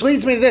 which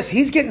leads me to this.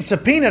 He's getting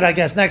subpoenaed, I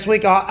guess, next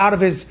week out of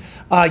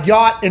his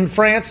yacht in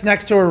France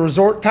next to a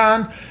resort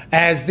town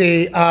as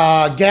the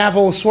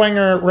gavel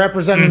swinger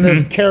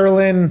representative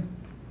Carolyn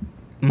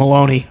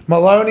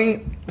Maloney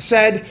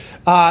said.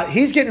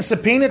 He's getting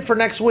subpoenaed for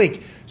next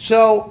week.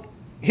 So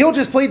he'll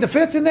just plead the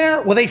fifth in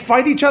there? Will they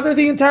fight each other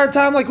the entire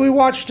time like we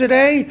watched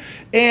today?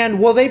 And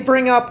will they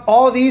bring up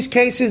all of these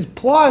cases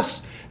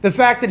plus the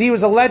fact that he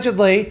was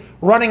allegedly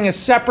running a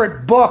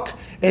separate book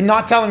and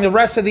not telling the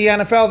rest of the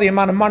NFL the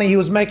amount of money he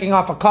was making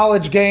off of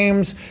college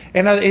games?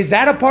 And is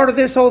that a part of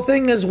this whole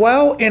thing as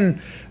well? And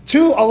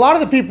to a lot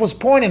of the people's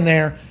point in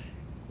there,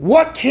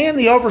 what can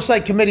the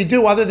Oversight Committee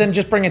do other than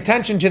just bring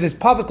attention to this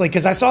publicly?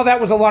 Because I saw that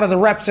was a lot of the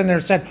reps in there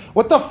said,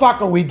 what the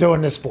fuck are we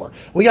doing this for?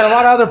 We got a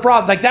lot of other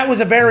problems. Like, that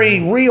was a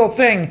very real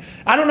thing.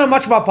 I don't know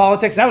much about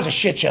politics. That was a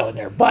shit show in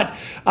there. But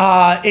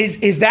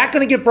is that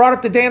going to get brought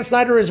up to Dan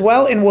Snyder as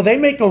well? And will they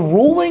make a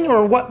ruling?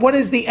 Or what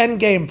is the end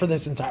game for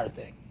this entire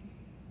thing?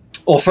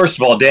 Well, first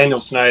of all, Daniel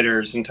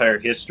Snyder's entire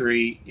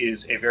history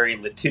is a very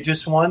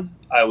litigious one.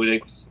 I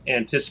would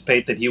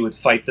anticipate that he would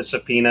fight the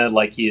subpoena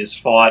like he has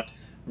fought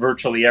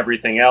virtually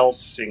everything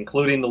else,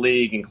 including the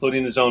league,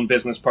 including his own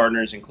business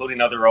partners,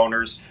 including other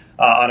owners,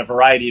 on a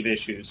variety of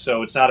issues.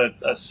 So it's not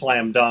a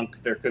slam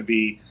dunk. There could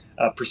be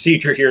a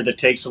procedure here that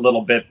takes a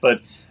little bit,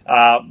 but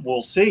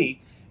we'll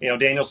see.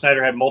 Daniel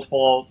Snyder had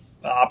multiple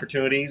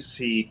opportunities.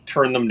 He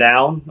turned them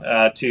down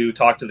to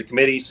talk to the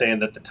committee, saying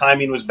that the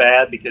timing was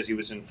bad because he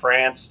was in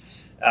France,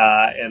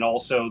 and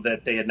also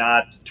that they had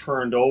not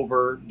turned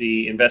over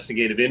the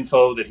investigative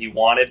info that he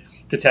wanted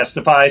to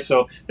testify.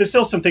 So there's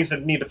still some things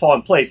that need to fall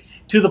in place.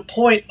 To the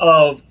point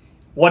of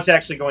what's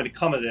actually going to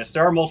come of this,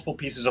 there are multiple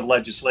pieces of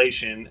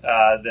legislation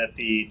that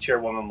the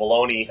Chairwoman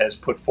Maloney has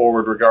put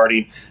forward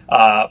regarding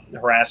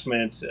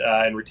harassment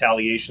and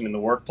retaliation in the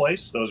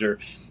workplace. Those are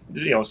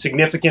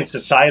significant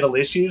societal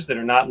issues that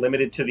are not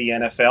limited to the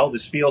NFL.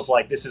 This feels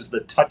like this is the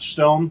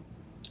touchstone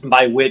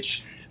by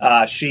which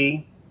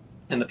she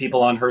and the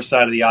people on her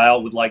side of the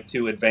aisle would like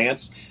to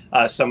advance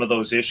some of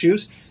those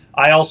issues.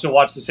 I also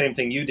watched the same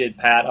thing you did,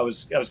 Pat. I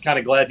was kind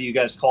of glad that you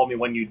guys called me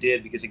when you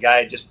did, because a guy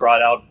had just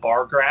brought out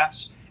bar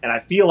graphs. And I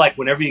feel like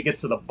whenever you get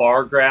to the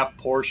bar graph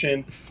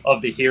portion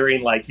of the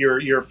hearing, like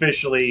you're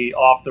officially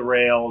off the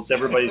rails.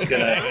 Everybody's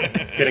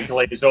gonna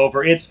glaze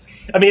over.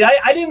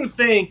 I didn't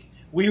think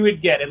we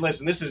would get, and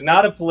listen, this is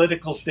not a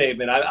political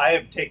statement. I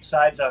have take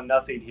sides on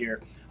nothing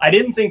here. I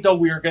didn't think, though,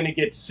 we were going to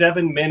get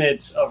 7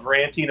 minutes of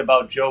ranting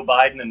about Joe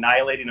Biden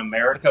annihilating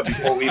America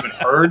before we even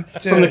heard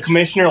from the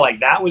commissioner.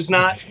 Like, that was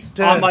not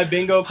on my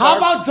bingo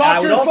card. How about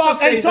Dr. Fauci?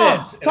 Hey,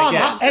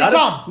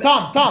 Tom.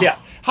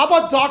 How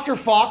about Dr.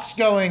 Fox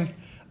going,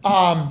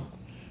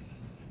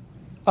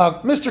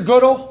 Mr.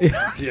 Goodall?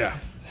 Yeah.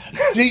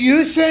 Do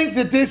you think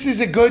that this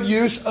is a good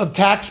use of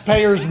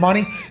taxpayers'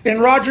 money?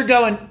 And Roger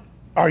going,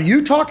 are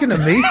you talking to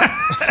me?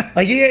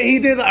 Like he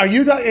did. Are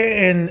you?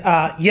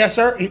 Yes,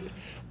 sir.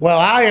 Well,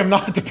 I am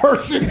not the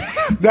person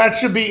that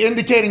should be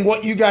indicating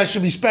what you guys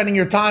should be spending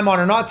your time on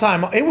or not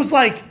time on. It was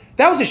like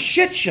that was a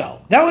shit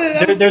show.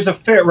 There's a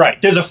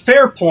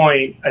fair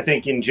point, I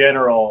think, in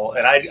general,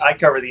 and I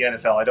cover the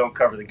NFL. I don't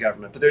cover the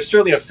government, but there's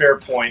certainly a fair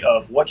point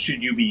of what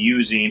should you be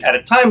using at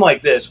a time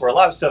like this, where a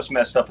lot of stuff's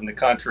messed up in the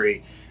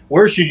country.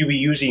 Where should you be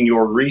using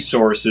your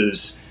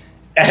resources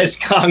as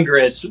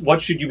Congress?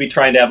 What should you be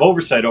trying to have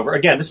oversight over?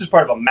 Again, this is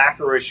part of a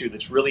macro issue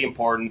that's really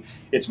important.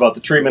 It's about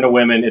the treatment of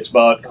women. It's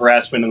about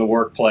harassment in the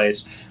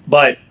workplace.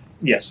 But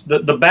yes,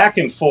 the back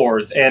and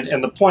forth,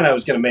 and the point I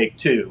was going to make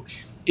too,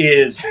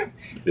 is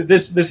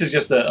this is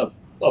just a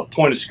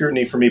point of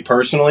scrutiny for me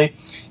personally.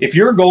 If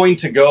you're going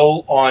to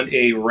go on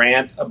a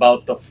rant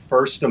about the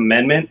First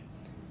Amendment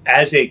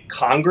as a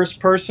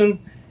congressperson,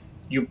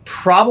 you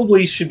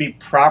probably should be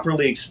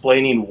properly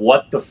explaining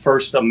what the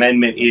First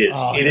Amendment is.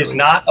 It is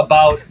not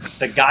about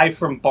the guy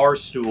from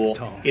Barstool.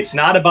 It's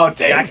not about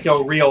Jack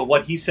Del Rio.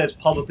 What he says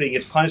publicly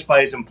gets punished by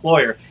his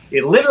employer.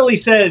 It literally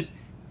says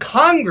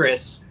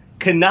Congress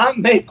cannot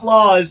make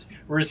laws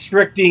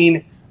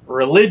restricting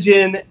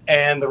religion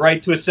and the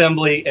right to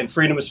assembly and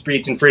freedom of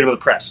speech and freedom of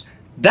the press.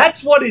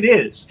 That's what it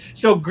is.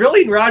 So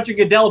grilling Roger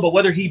Goodell about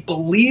whether he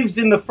believes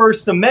in the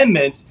First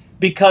Amendment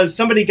because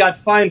somebody got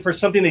fined for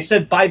something they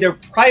said by their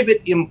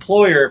private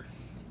employer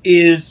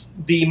is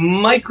the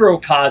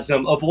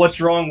microcosm of what's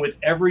wrong with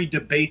every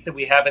debate that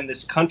we have in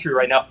this country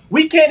right now.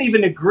 We can't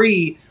even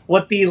agree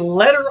what the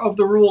letter of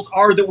the rules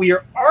are that we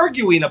are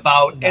arguing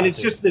about, and it's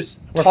just this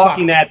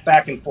talking at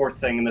back and forth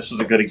thing, and this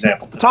was a good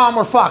example. Tom,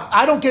 we're fucked.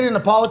 I don't get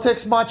into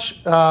politics much.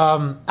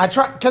 I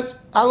try because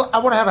I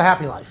want to have a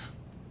happy life,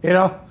 you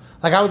know?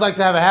 Like, I would like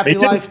to have a happy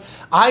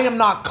life. I am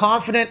not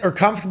confident or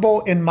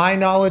comfortable in my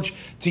knowledge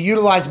to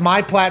utilize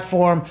my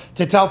platform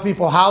to tell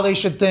people how they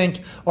should think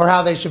or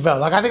how they should vote.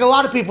 Like, I think a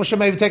lot of people should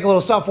maybe take a little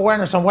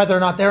self-awareness on whether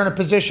or not they're in a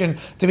position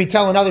to be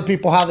telling other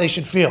people how they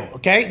should feel,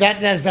 okay?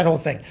 That is that whole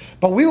thing.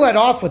 But we let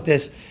off with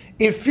this.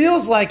 It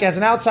feels like, as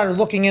an outsider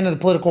looking into the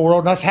political world,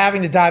 and us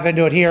having to dive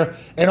into it here,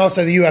 and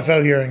also the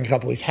UFO hearing in a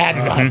couple weeks, had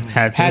to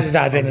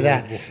dive into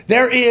that.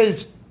 There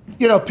is...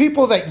 You know,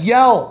 people that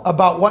yell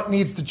about what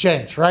needs to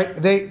change, right?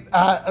 They,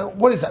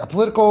 what is that? A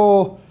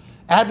political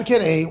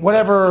advocate, a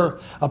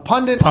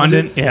pundit,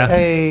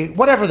 a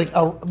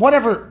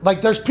whatever.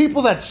 Like, there's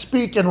people that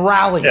speak and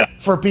rally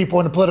for people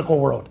in the political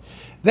world.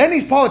 Then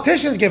these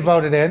politicians get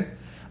voted in,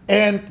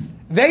 and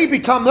they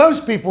become those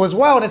people as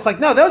well. And it's like,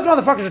 no, those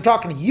motherfuckers are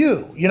talking to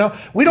you. You know,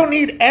 we don't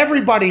need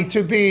everybody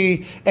to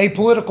be a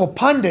political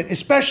pundit,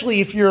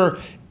 especially if you're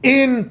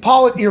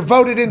you're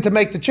voted in to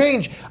make the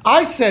change.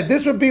 I said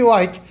this would be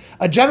like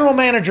a general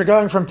manager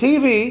going from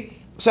TV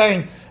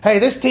saying, hey,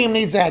 this team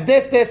needs to add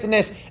this, this, and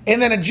this,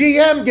 and then a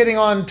GM getting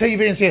on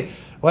TV and saying,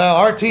 well,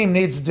 our team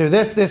needs to do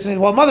this, this,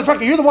 and well,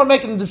 motherfucker, you're the one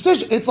making the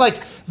decision. It's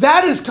like,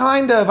 that is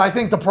kind of, I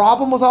think, the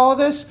problem with all of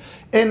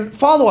this. And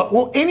follow up,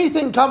 will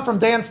anything come from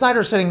Dan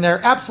Snyder sitting there?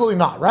 Absolutely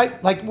not,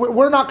 right? Like,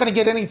 we're not going to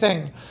get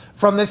anything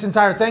from this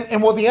entire thing.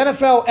 And will the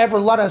NFL ever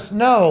let us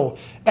know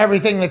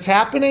everything that's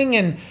happening?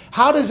 And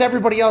how does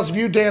everybody else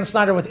view Dan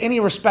Snyder with any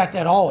respect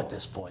at all at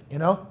this point, you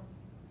know?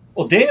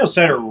 Well, Daniel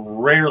Snyder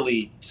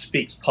rarely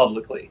speaks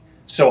publicly.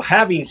 So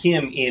having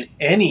him in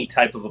any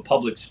type of a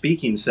public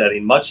speaking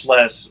setting, much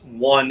less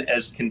one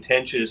as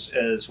contentious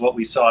as what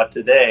we saw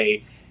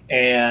today,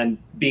 and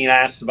being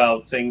asked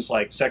about things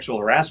like sexual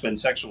harassment and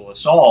sexual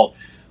assault,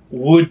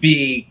 would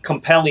be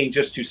compelling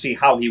just to see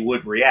how he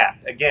would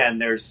react. Again,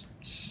 there's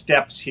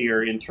steps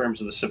here in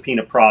terms of the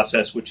subpoena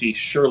process, which he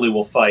surely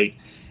will fight,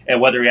 and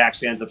whether he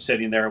actually ends up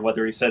sitting there, or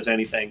whether he says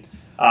anything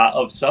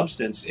of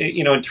substance.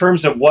 You know, in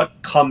terms of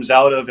what comes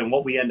out of and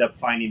what we end up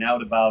finding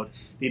out about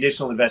the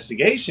additional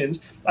investigations,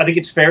 I think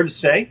it's fair to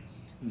say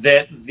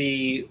that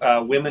the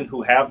women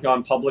who have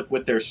gone public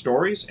with their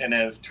stories and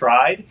have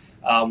tried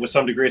with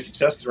some degree of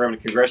success, because we're having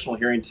a congressional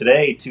hearing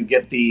today to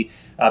get the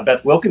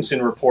Beth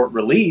Wilkinson report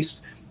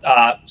released,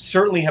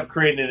 certainly have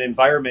created an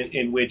environment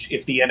in which,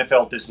 if the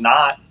NFL does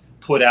not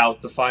put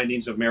out the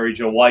findings of Mary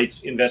Jo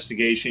White's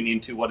investigation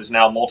into what is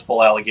now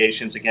multiple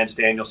allegations against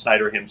Daniel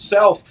Snyder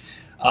himself,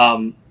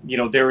 you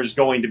know, there is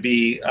going to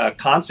be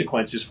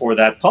consequences for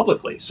that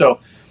publicly. So,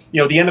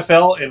 you know, the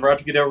NFL, and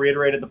Roger Goodell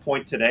reiterated the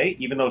point today,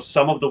 even though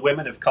some of the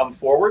women have come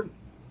forward,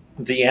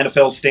 the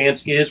NFL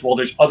stance is, well,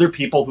 there's other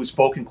people who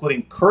spoke,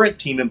 including current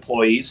team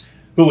employees,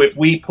 who, if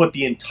we put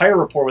the entire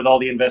report with all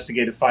the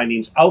investigative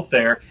findings out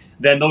there,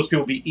 then those people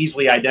will be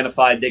easily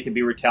identified. They can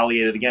be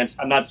retaliated against.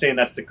 I'm not saying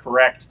that's the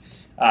correct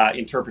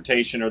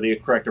interpretation or the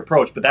correct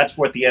approach, but that's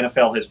what the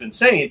NFL has been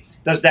saying.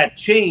 Does that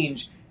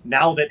change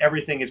now that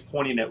everything is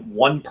pointing at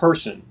one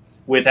person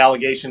with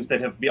allegations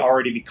that have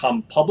already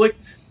become public?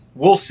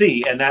 We'll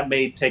see, and that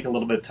may take a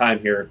little bit of time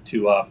here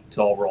to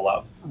all roll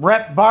out.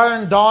 Rep.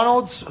 Byron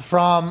Donalds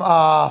from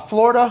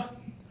Florida,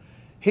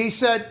 He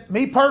said,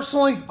 me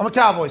personally, I'm a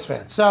Cowboys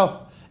fan.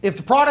 So if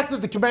the product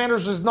of the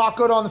Commanders is not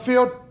good on the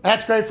field,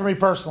 that's great for me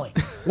personally.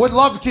 Would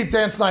love to keep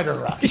Dan Snyder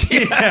around.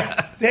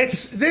 Yeah.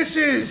 This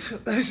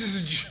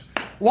is.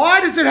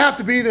 Why does it have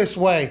to be this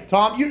way,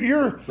 Tom?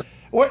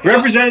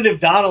 Representative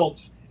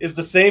Donalds is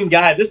the same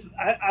guy.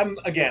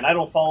 I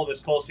don't follow this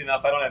closely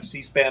enough. I don't have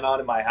C-SPAN on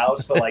in my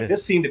house, but like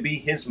this seemed to be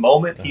his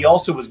moment. He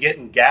also was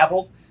getting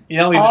gavelled. He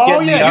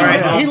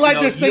was he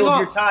led this thing yield up.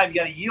 Your time. You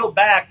got to yield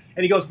back.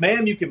 And he goes,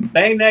 ma'am, you can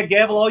bang that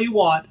gavel all you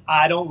want.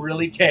 I don't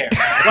really care.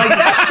 Like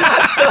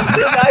that's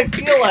something I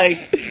feel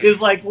like is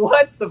like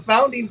what the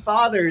founding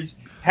fathers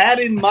had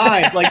in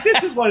mind. Like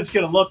this is what it's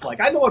going to look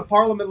like. I know what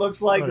Parliament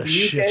looks like in the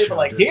UK, but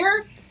like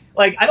here,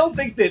 like I don't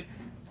think that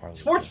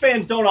sports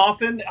fans don't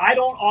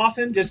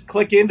often just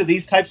click into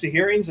these types of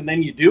hearings, and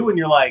then you do, and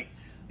you're like,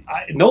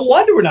 no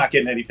wonder we're not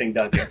getting anything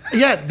done here.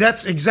 Yeah,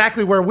 that's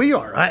exactly where we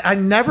are. I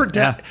never did.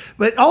 Yeah.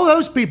 But all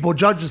those people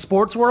judge the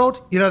sports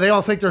world. They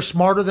all think they're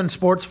smarter than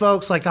sports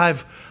folks. Like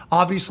I've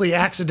obviously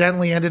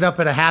accidentally ended up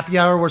at a happy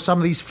hour where some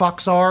of these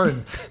fucks are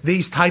and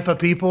these type of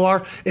people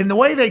are. And the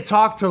way they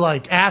talk to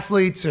like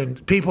athletes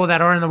and people that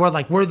are in the world,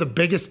 like we're the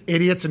biggest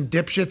idiots and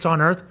dipshits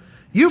on earth.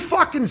 You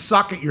fucking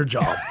suck at your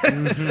job.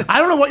 I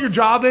don't know what your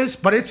job is,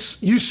 but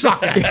you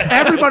suck at it.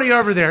 Everybody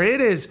over there,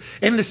 it is.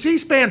 And the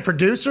C-SPAN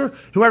producer,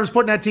 whoever's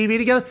putting that TV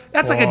together,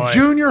 that's like a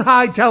junior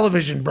high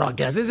television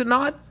broadcast, is it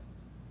not?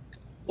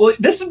 Well,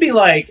 this would be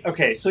like,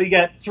 okay, so you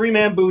got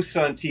 3-man booths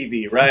on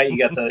TV, right? You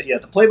got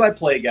the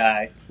play-by-play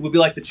guy, who would be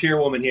like the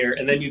chairwoman here,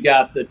 and then you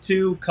got the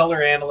 2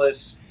 color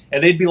analysts,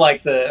 and they'd be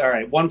like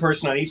one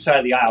person on each side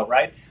of the aisle,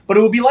 right? But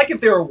it would be like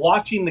if they were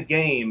watching the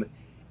game,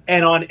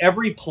 and on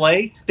every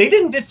play, they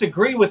didn't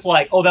disagree with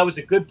like, oh, that was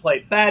a good play,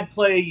 bad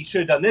play, you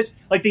should have done this.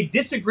 Like they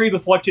disagreed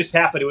with what just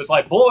happened. It was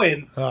like, boy,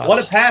 and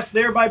what a pass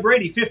there by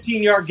Brady,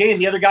 15-yard gain.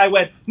 The other guy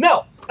went,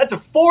 no, that's a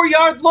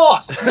 4-yard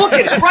loss. Look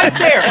at it right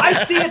there.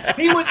 I see it.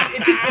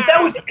 If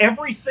that was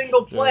every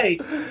single play,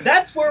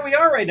 that's where we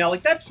are right now.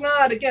 Like that's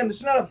not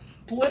a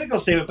political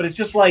statement, but it's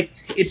just like,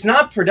 it's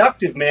not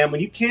productive, man,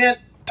 when you can't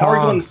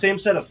argue on the same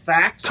set of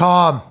facts.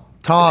 Tom.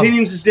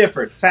 Opinions is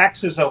different.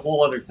 Facts is a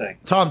whole other thing.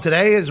 Tom,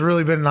 today has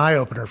really been an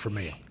eye-opener for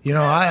me.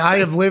 I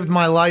have lived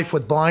my life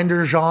with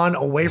blinders on,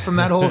 away from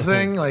that whole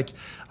thing. Like,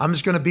 I'm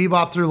just going to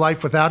bebop through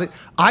life without it.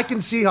 I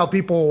can see how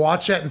people will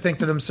watch that and think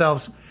to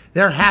themselves,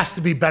 there has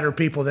to be better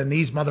people than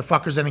these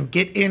motherfuckers and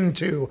get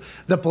into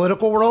the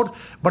political world.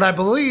 But I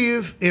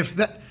believe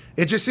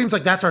it just seems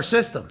like that's our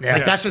system. Yeah.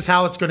 Like, that's just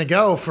how it's going to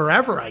go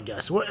forever, I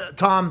guess.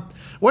 Tom,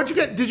 where'd you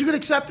get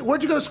accepted?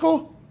 Where'd you go to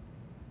school?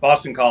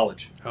 Boston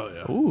College. Oh,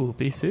 yeah. Ooh,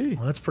 BC.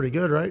 Well, that's pretty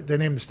good, right? They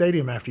named the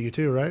stadium after you,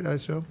 too, right, I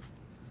assume?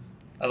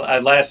 I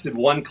lasted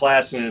one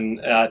class in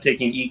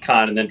taking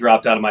econ and then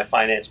dropped out of my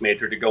finance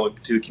major to go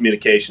to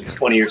communications.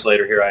 20 years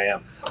later, here I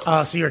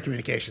am. So you're a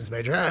communications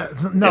major.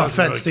 No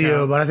offense to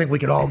you, but I think we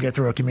could all get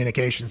through a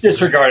communications.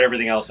 Disregard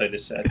everything else I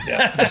just said.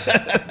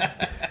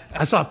 Yeah.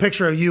 I saw a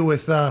picture of you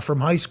with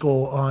from high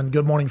school on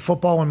Good Morning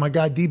Football when my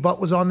guy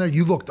D-Butt was on there.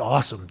 You looked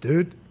awesome,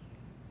 dude.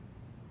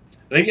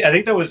 I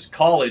think that was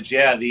college,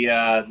 yeah.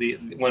 The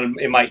when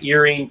in my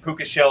earring,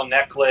 puka shell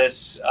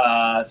necklace,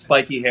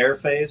 spiky hair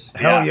phase.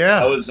 Hell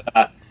yeah.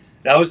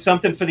 That was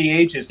something for the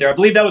ages there. I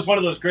believe that was one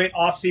of those great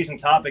off-season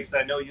topics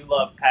that I know you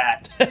love,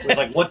 Pat. It was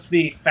like, what's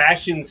the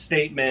fashion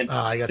statement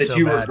that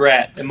you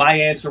regret? And my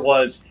answer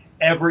was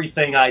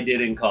everything I did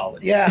in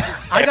college. Yeah,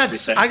 I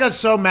got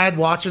so mad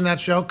watching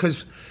that show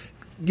because,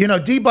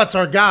 D-Butt's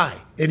our guy,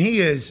 and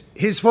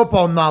his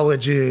football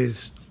knowledge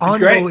is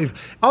unbelievable.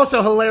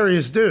 Also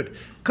hilarious dude.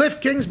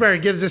 Cliff Kingsbury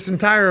gives this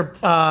entire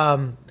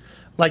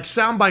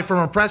soundbite from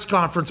a press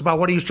conference about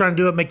what he was trying to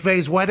do at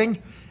McVay's wedding,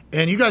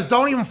 and you guys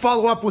don't even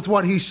follow up with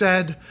what he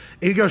said.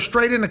 You go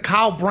straight into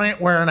Kyle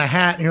Brandt wearing a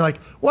hat, and you're like,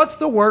 what's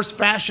the worst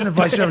fashion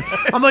advice ever?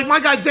 I'm like,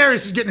 my guy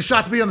Darius is getting a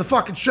shot to be on the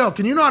fucking show.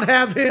 Can you not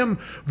have him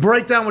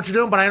break down what you're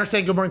doing? But I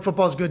understand Good Morning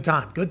Football is a good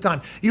time. Good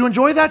time. You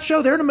enjoy that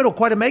show? They're in the middle of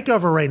quite a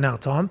makeover right now,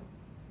 Tom.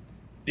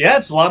 Yeah,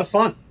 it's a lot of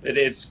fun.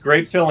 It's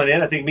great filling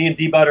in. I think me and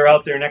D-Butt are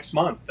out there next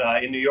month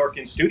in New York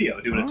in studio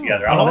doing it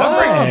together. I don't know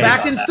about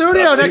back in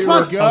studio next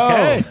month.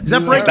 Okay. Is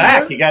that breaking?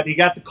 Back. He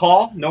got the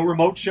call. No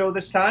remote show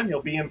this time.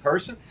 He'll be in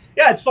person.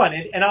 Yeah, it's fun.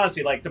 And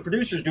honestly, like the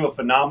producers do a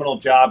phenomenal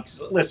job.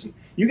 Because listen,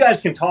 you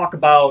guys can talk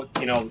about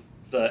the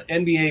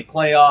NBA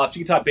playoffs.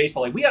 You can talk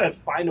baseball. Like we got to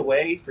find a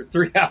way for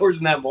 3 hours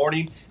in that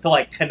morning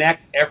to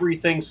connect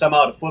everything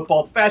somehow to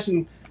football. The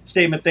fashion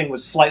statement thing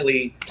was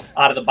slightly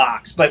out of the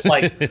box, but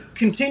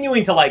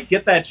continuing to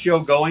get that show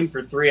going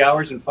for 3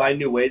 hours and find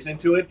new ways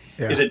into it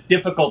is a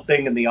difficult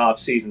thing in the off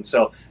season.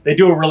 So they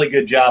do a really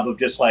good job of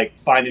just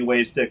finding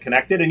ways to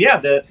connect it.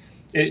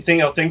 And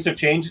things have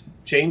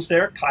changed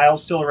there.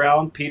 Kyle's still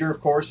around. Peter,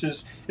 of course,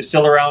 is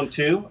still around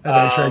too.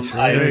 I've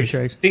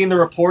seen the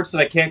reports that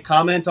I can't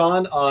comment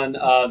on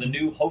the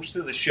new host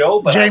of the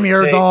show, but Jamie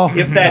Erdahl.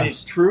 If that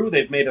is true,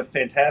 they've made a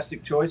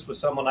fantastic choice with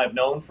someone I've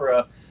known for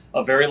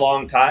a very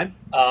long time.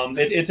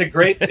 It's a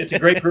great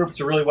group. It's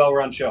a really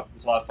well-run show.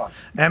 It's a lot of fun.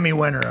 Emmy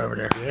winner over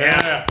there.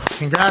 Yeah.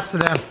 Congrats to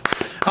them.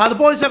 The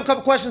boys have a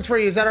couple questions for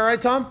you. Is that all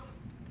right, Tom?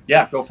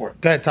 Yeah, go for it.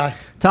 Go ahead, Ty.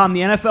 Tom, the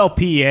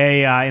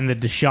NFLPA in the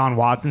Deshaun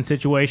Watson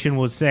situation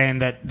was saying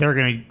that they're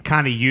going to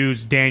kind of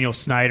use Daniel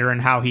Snyder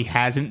and how he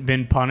hasn't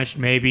been punished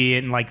maybe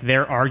in like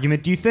their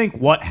argument. Do you think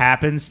what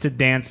happens to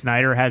Dan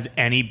Snyder has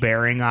any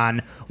bearing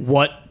on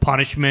what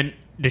punishment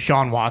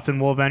Deshaun Watson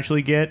will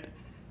eventually get?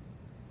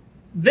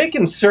 They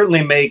can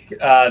certainly make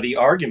the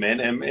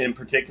argument, and in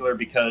particular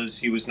because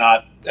he was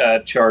not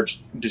charged.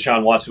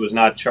 Deshaun Watson was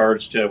not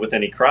charged with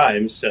any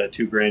crimes.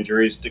 Two grand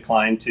juries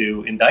declined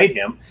to indict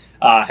him.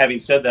 Having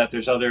said that,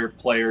 there's other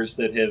players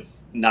that have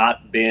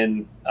not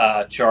been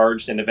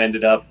charged and have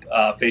ended up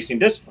facing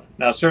discipline.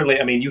 Now,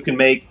 certainly, I mean, you can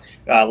make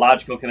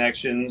logical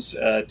connections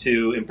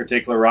to, in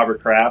particular,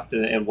 Robert Kraft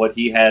and what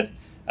he had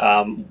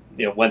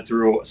went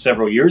through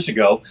several years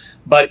ago,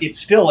 but it's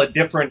still a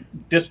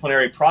different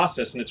disciplinary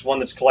process, and it's one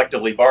that's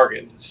collectively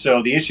bargained.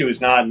 So the issue is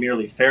not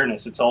merely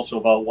fairness; it's also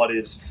about what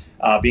is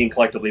being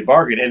collectively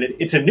bargained, and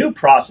it's a new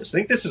process. I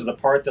think this is the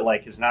part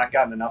that has not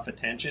gotten enough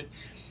attention.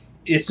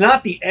 It's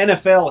not the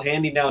NFL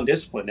handing down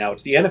discipline now;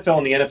 it's the NFL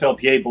and the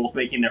NFLPA both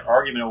making their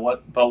argument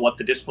about what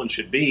the discipline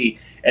should be,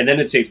 and then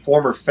it's a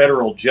former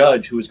federal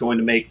judge who is going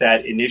to make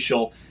that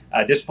initial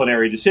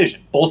disciplinary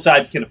decision. Both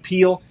sides can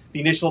appeal the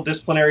initial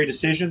disciplinary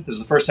decision. This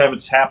is the first time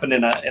it's happened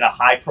in a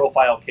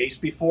high-profile case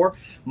before.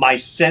 My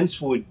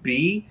sense would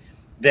be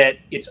that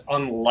it's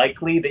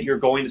unlikely that you're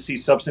going to see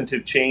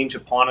substantive change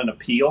upon an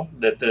appeal,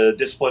 that the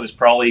discipline is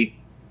probably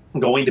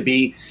going to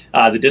be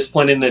the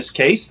discipline in this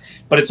case.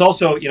 But it's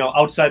also,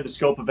 outside the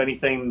scope of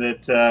anything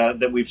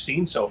that we've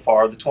seen so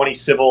far. The 20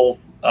 civil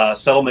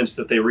settlements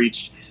that they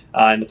reached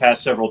in the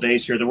past several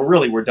days here that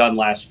were done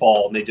last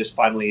fall, and they just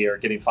finally are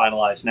getting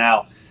finalized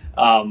now.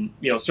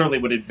 Certainly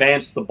would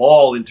advance the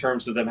ball in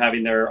terms of them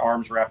having their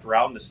arms wrapped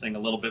around this thing a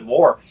little bit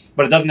more,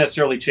 but it doesn't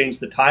necessarily change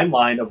the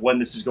timeline of when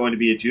this is going to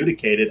be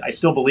adjudicated. I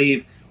still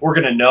believe we're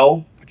going to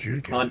know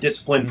on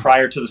discipline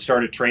prior to the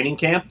start of training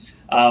camp.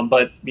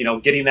 But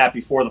getting that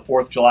before the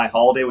 4th of July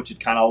holiday, which had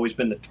kind of always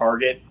been the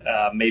target,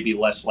 may be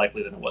less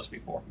likely than it was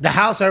before. The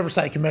House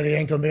Oversight Committee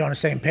ain't going to be on the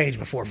same page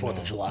before 4th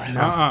of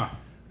July.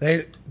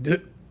 They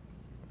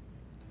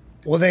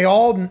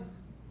all.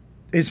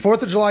 Is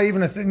 4th of July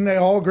even a thing they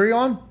all agree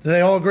on? Do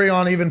they all agree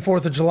on even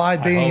 4th of July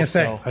being a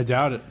thing? So. I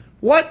doubt it.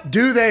 What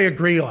do they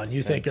agree on,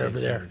 you think, over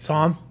there?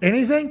 Tom,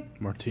 anything?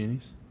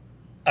 Martinis?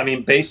 I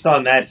mean, based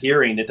on that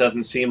hearing, it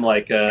doesn't seem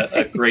like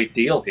a great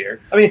deal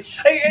here. I mean,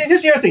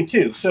 here's the other thing,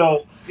 too.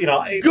 So,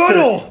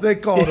 Goodall, they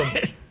called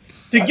him.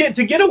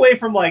 to get away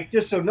from,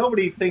 just so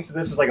nobody thinks that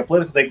this is like a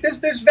political thing,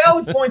 there's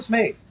valid points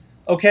made,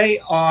 okay,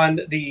 on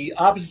the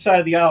opposite side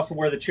of the aisle from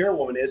where the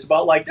chairwoman is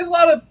about, there's a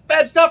lot of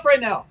bad stuff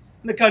right now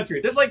in the country.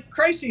 There's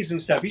crises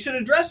and stuff. You should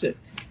address it.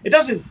 It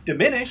doesn't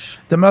diminish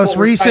the most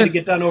what recent we're trying to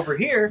get done over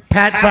here.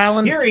 Pat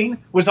Fallon hearing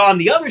was on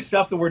the other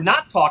stuff that we're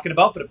not talking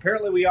about, but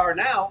apparently we are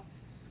now.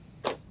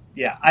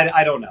 Yeah,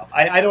 I don't know.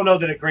 I don't know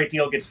that a great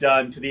deal gets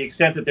done to the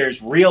extent that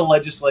there's real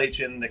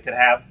legislation that could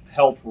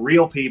help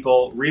real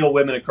people, real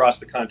women across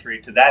the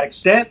country. To that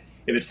extent,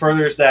 if it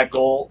furthers that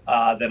goal,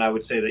 then I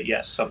would say that,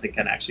 yes, something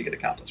can actually get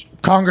accomplished.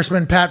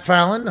 Congressman Pat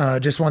Fallon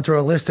just went through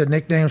a list of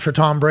nicknames for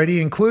Tom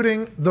Brady,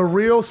 including the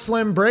real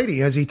Slim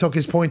Brady, as he took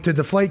his point to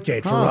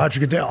Deflategate for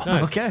Roger Goodell.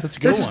 Nice. Okay, that's a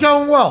good. This is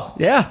going well.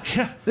 Yeah.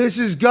 This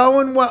is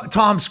going well.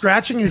 Tom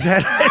scratching his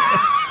head.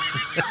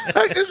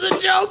 This is a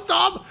joke,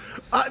 Tom.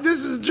 This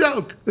is a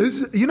joke.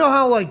 You know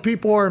how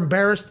people are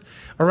embarrassed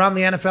around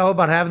the NFL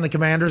about having the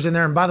Commanders in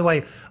there? And by the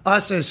way,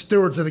 us as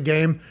stewards of the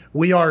game,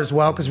 we are as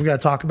well, because we got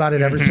to talk about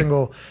it every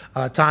single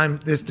time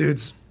this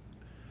dude's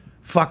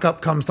fuck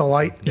up comes to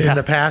light in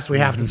the past. We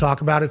have to talk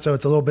about it, so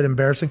it's a little bit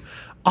embarrassing.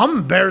 I'm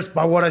embarrassed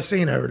by what I've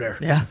seen over there.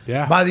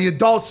 Yeah. By the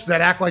adults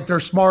that act like they're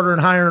smarter and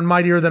higher and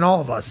mightier than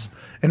all of us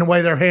in the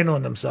way they're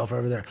handling themselves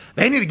over there.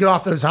 They need to get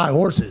off those high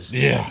horses.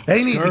 Yeah.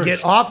 They need to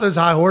get off those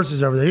high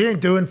horses over there. You ain't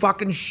doing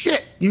fucking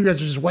shit. You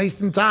guys are just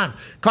wasting time.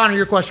 Connor,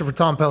 your question for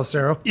Tom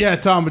Pelissero. Yeah,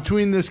 Tom,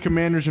 between this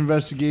Commanders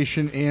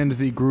investigation and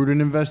the Gruden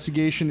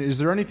investigation, is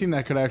there anything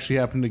that could actually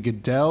happen to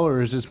Goodell,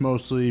 or is this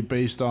mostly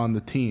based on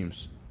the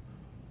teams?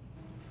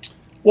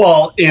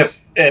 Well,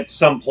 if at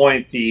some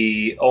point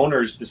the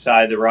owners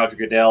decide that Roger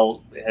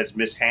Goodell has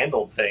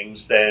mishandled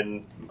things,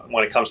 then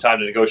when it comes time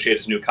to negotiate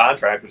his new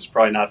contract, which is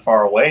probably not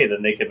far away,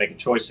 then they could make a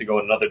choice to go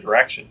in another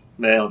direction.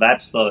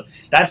 That's the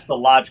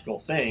logical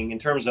thing. In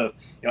terms of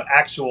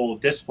actual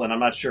discipline, I'm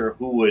not sure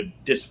who would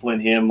discipline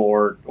him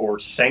or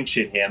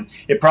sanction him.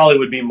 It probably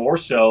would be more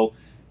so,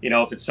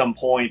 if at some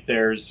point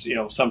there's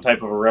some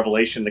type of a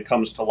revelation that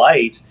comes to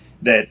light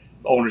that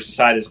owners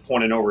decide is a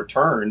point of no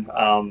return,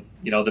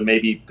 then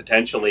maybe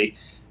potentially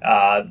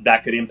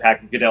that could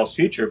impact Goodell's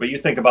future. But you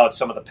think about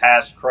some of the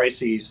past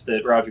crises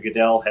that Roger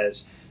Goodell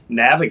has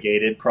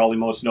navigated, probably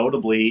most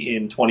notably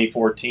in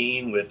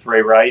 2014 with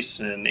Ray Rice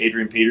and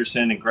Adrian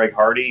Peterson and Greg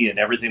Hardy and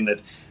everything that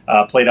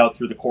played out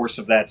through the course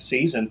of that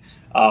season.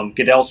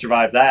 Goodell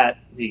survived that.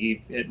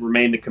 He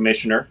remained the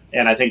commissioner.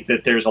 And I think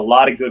that there's a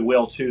lot of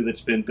goodwill, too,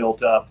 that's been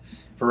built up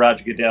for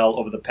Roger Goodell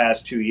over the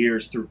past 2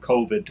 years through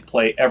COVID to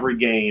play every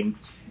game,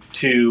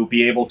 to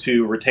be able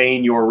to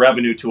retain your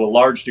revenue to a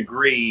large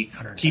degree,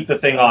 keep the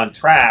thing on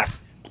track.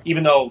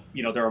 even though,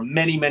 there are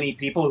many, many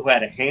people who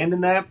had a hand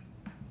in that,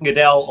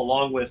 Goodell,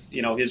 along with,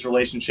 his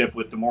relationship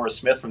with DeMaurice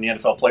Smith from the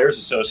NFL Players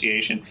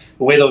Association,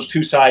 the way those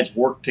two sides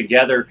worked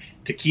together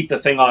to keep the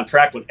thing on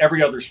track when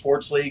every other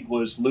sports league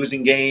was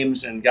losing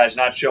games and guys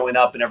not showing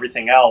up and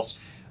everything else.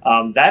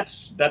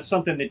 That's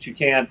something that you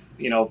can't,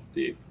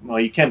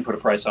 you can put a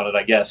price on it,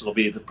 I guess. It'll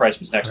be the price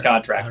of his next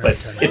contract.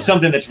 But it's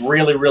something that's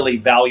really, really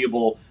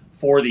valuable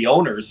for the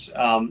owners.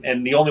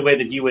 And the only way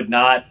that he would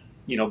not,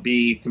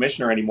 be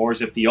commissioner anymore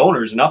is if the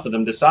owners, enough of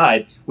them,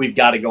 decide we've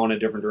got to go in a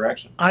different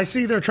direction. I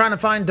see they're trying to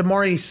find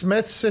DeMaurice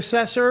Smith's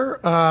successor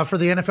for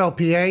the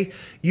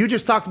NFLPA. You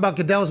just talked about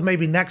Goodell's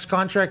maybe next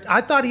contract.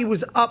 I thought he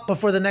was up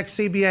before the next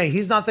CBA.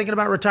 He's not thinking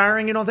about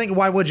retiring, you don't think?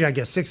 Why would you, I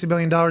guess? $60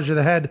 million, you're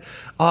the head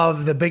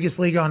of the biggest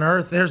league on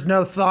earth. There's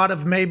no thought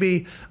of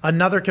maybe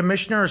another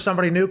commissioner or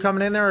somebody new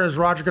coming in there, or is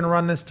Roger going to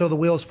run this till the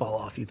wheels fall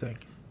off, you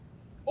think?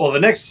 Well, the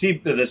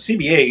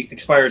CBA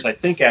expires, I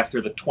think,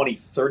 after the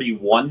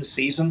 2031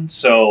 season.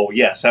 So,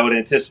 yes, I would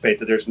anticipate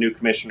that there's a new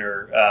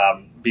commissioner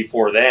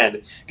before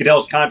then.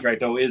 Goodell's contract,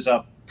 though, is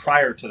up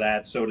prior to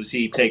that. So, does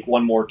he take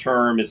one more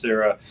term? Is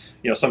there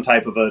some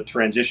type of a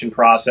transition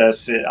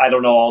process? I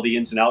don't know all the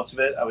ins and outs of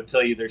it. I would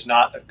tell you there's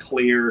not a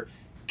clear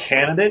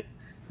candidate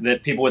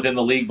that people within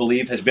the league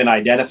believe has been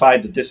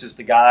identified, that this is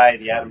the guy,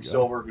 the Adam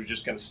Silver, who's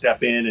just going to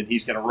step in and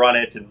he's going to run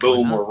it and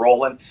boom, we're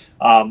rolling.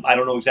 I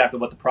don't know exactly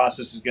what the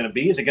process is going to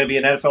be. Is it going to be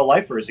an NFL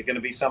lifer? Is it going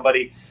to be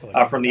somebody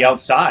from the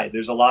outside?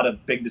 There's a lot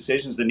of big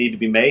decisions that need to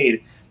be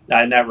made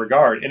in that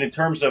regard. And in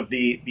terms of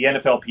the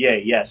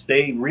NFLPA, yes,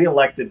 they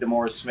reelected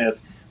DeMaurice Smith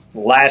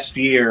last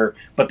year,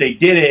 but they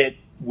did it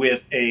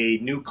with a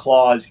new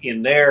clause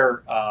in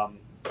their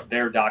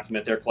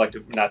document, their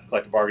not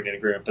collective bargaining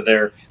agreement, but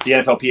the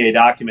NFLPA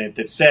document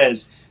that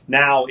says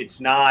now it's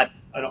not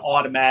an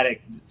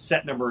automatic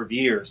set number of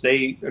years.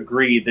 They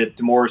agreed that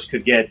DeMaurice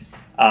could get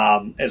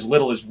as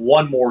little as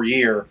one more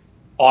year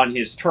on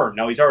his term.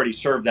 Now, he's already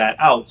served that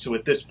out, so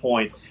at this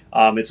point,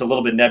 it's a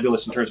little bit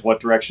nebulous in terms of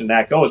what direction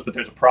that goes, but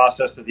there's a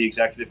process that the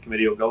executive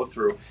committee will go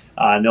through,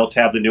 and they'll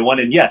tab the new one.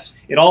 And yes,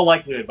 in all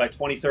likelihood, by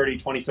 2030,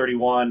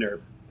 2031,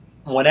 or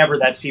whenever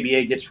that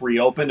CBA gets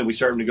reopened and we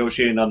start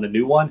negotiating on the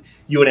new one,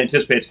 you would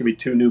anticipate it's going to be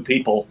two new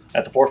people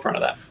at the forefront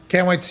of that.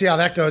 Can't wait to see how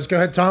that goes. Go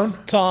ahead, Tom.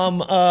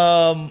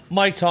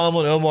 Mike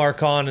Tomlin, Omar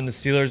Khan, and the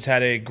Steelers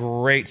had a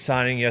great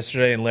signing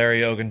yesterday in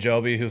Larry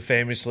Ogunjobi, who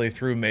famously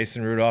threw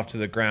Mason Rudolph to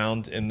the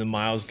ground in the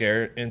Myles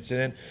Garrett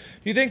incident.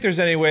 Do you think there's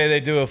any way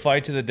they do a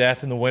fight to the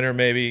death and the winner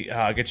maybe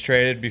gets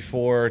traded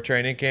before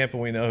training camp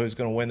and we know who's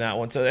going to win that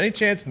one? So any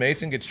chance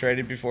Mason gets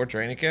traded before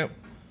training camp?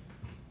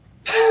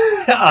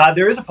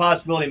 There is a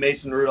possibility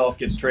Mason Rudolph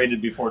gets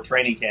traded before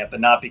training camp, but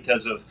not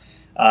because of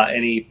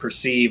any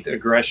perceived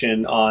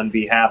aggression on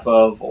behalf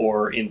of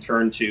or in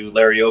turn to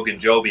Larry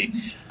Ogunjobi.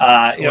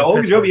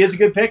 Ogunjobi is a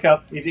good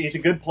pickup. He's a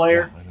good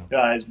player.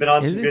 He's been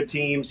on some good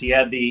teams. He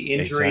had the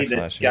injury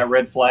that got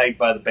red flagged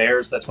by the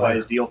Bears. That's why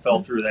his deal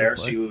fell through there.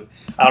 So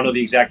I don't know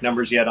the exact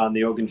numbers yet on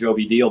the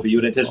Ogunjobi deal, but you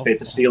would anticipate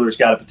the Steelers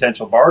got a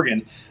potential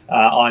bargain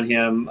on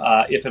him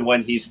if and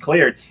when he's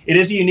cleared. It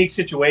is a unique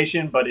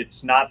situation, but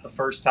it's not the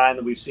first time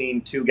that we've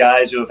seen two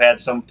guys who have had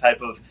some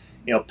type of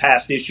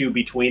past issue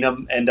between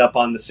them end up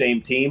on the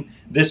same team.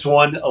 This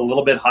one, a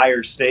little bit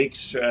higher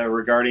stakes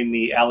regarding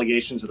the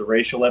allegations of the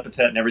racial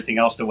epithet and everything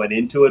else that went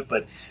into it.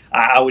 But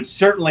I would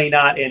certainly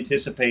not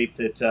anticipate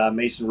that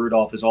Mason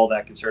Rudolph is all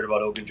that concerned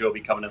about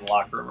Ogunjobi coming in the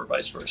locker room or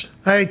vice versa.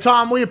 Hey,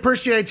 Tom, we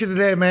appreciate you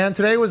today, man.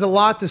 Today was a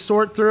lot to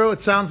sort through.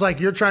 It sounds like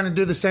you're trying to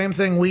do the same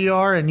thing we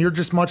are, and you're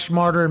just much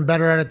smarter and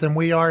better at it than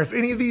we are. If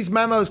any of these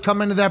memos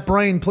come into that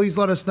brain, please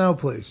let us know,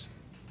 please.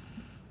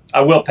 I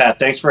will, Pat.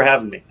 Thanks for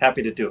having me.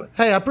 Happy to do it.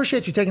 Hey, I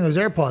appreciate you taking those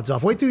AirPods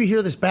off. Wait till you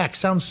hear this back.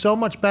 Sounds so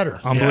much better.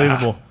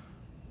 Unbelievable.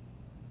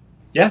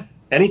 Yeah,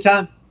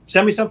 anytime.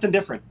 Send me something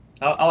different.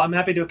 I'm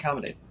happy to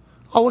accommodate.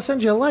 Oh, we'll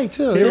send you a light,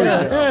 too.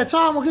 Yeah,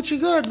 Tom, we'll get you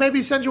good.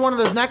 Maybe send you one of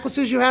those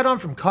necklaces you had on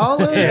from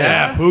college.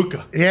 Yeah,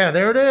 puka. Yeah,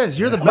 there it is.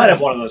 You're the best. I might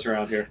have one of those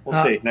around here.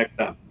 We'll see next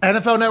time.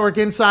 NFL Network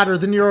insider,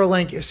 the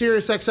Neuralink,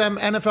 SiriusXM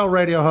NFL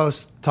radio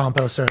host, Tom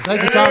Pelissero.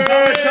 Thank you, Tom.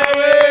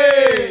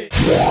 Hey,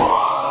 Tommy!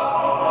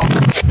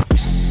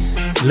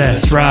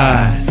 Let's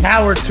ride.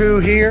 Hour 2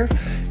 here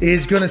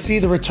is going to see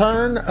the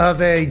return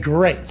of a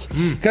great.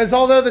 Because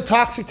although the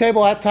Toxic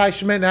Table at Ty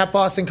Schmidt and at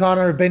Boston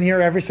Connor have been here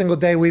every single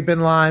day, we've been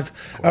live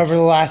over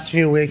the last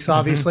few weeks,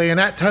 obviously. And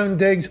at Tone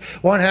Diggs,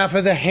 one half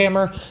of the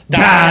Hammer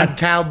Down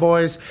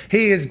Cowboys,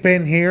 he has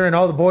been here. And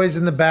all the boys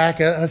in the back,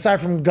 aside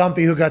from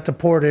Gumpy, who got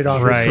deported,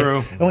 obviously.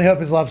 Right. And we hope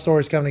his love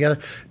stories come together.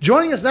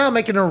 Joining us now,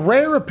 making a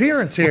rare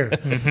appearance here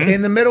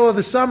in the middle of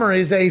the summer,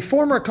 is a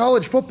former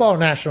college football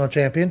national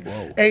champion,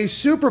 a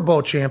Super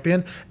Bowl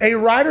champion, a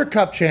Ryder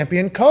Cup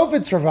champion,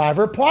 COVID survivor,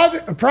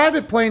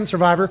 private plane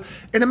survivor,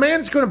 and a man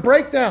that's going to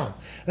break down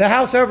the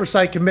House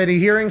Oversight Committee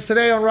hearings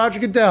today on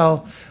Roger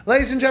Goodell.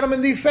 Ladies and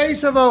gentlemen, the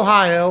face of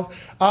Ohio.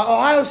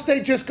 Ohio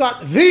State just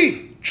got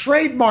the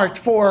trademarked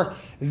for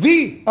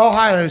the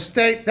Ohio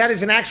State. That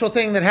is an actual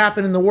thing that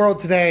happened in the world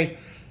today.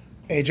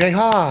 AJ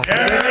Haw.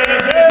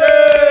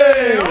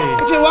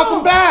 AJ,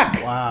 welcome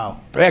back.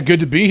 Wow. Yeah, good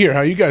to be here.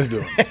 How you guys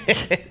doing?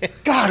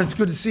 God, it's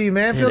good to see you,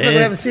 man. Feels like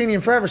we haven't seen you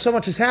in forever. So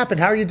much has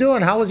happened. How are you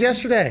doing? How was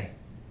yesterday?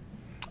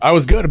 I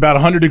was good, about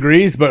 100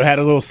 degrees, but had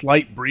a little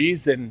slight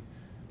breeze, and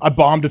I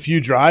bombed a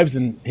few drives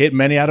and hit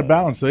many out of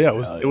bounds. So, yeah,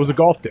 it was a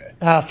golf day.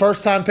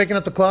 First time picking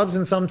up the clubs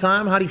in some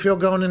time. How do you feel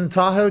going into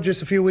Tahoe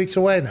just a few weeks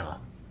away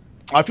now?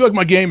 I feel like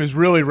my game is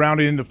really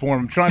rounding into form.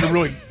 I'm trying to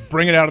really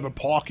bring it out of the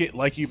pocket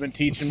like you've been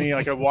teaching me,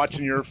 like I'm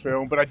watching your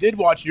film. But I did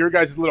watch your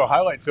guys' little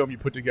highlight film you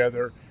put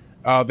together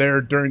there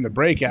during the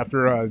break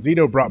after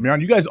Zito brought me on.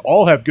 You guys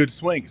all have good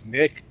swings.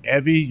 Nick,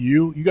 Evie,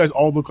 you guys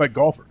all look like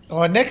golfers.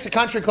 Well, Nick's a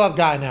country club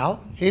guy now.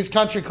 His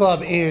country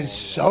club is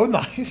so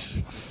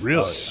nice.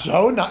 Really?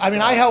 So nice. I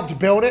mean, I helped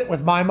build it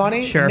with my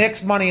money. Sure.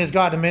 Nick's money has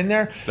gotten him in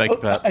there. Thank you,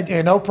 Pat.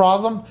 No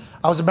problem.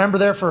 I was a member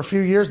there for a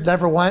few years,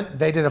 never went.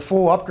 They did a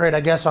full upgrade,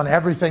 I guess, on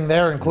everything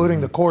there,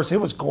 including the course.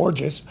 It was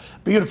gorgeous,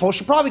 beautiful.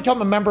 Should probably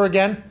become a member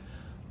again.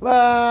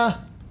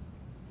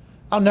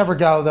 I'll never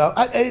go, though.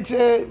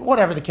 It's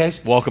whatever the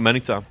case. Welcome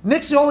anytime.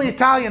 Nick's the only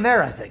Italian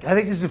there, I think. I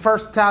think he's the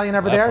first Italian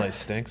ever there. That place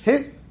stinks.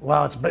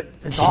 Well,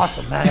 it's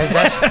awesome, man.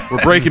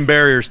 We're breaking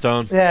barriers,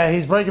 Stone. Yeah,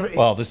 he's breaking.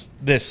 Well,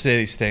 this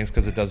city stinks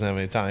because it doesn't have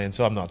any Italian,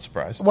 so I'm not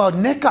surprised. Well,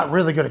 Nick got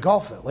really good at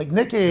golf, though. Like,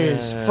 Nick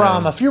is,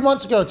 from a few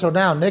months ago till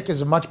now, Nick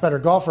is a much better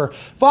golfer.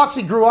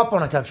 Foxy grew up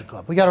on a country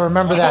club. We got to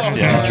remember that.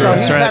 Yeah, so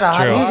true. he's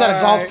had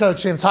a golf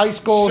coach since high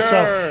school. Sure.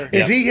 So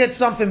if he hits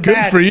something Good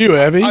bad. for you,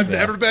 Evie. I've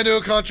never been to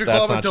a country That's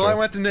club not until true. I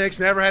went to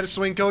Nick's. Never had a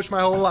swing coach my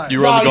whole life.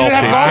 You run the No, you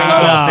golf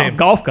didn't team. have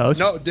golf coach? Golf coach.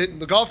 No, didn't.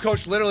 The golf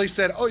coach literally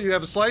said, "Oh, you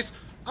have a slice?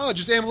 Oh,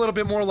 just aim a little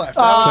bit more left."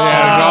 Oh,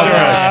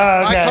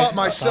 I okay. taught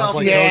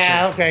myself.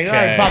 Yeah, okay. All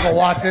right, Bubba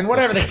Watson,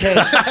 whatever the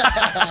case.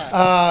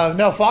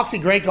 No, Foxy,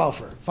 great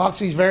golfer.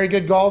 Foxy's very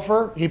good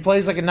golfer. He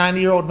plays like a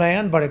 90-year-old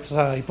man, but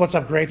he puts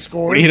up great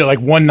scores. He hit it like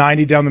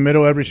 190 down the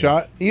middle every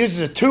shot. He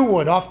uses a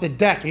 2-wood off the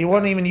deck. He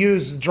wouldn't even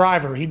use the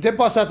driver. He did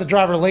bust out the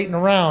driver late in the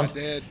round.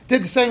 did.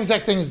 Did the same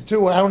exact thing as the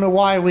 2-wood. I don't know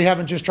why we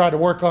haven't just tried to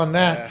work on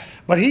that. Yeah.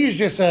 But he's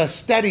just a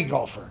steady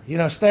golfer.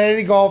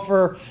 Steady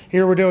golfer.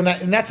 Here we're doing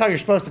that. And that's how you're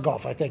supposed to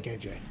golf, I think,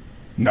 AJ.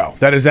 No,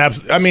 that is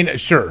absolutely. I mean,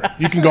 sure,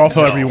 you can golf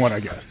however you want, I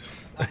guess.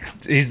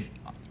 He's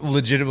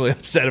legitimately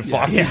upset at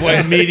Foxy's way.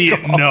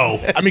 Immediate no.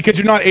 I mean, because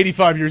you're not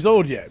 85 years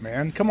old yet,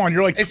 man. Come on,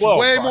 you're like 12. It's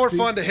way more Foxy.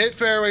 fun to hit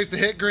fairways, to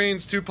hit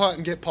greens, two putt,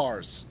 and get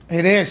pars.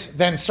 It is.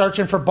 Then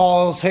searching for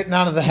balls, hitting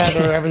out of the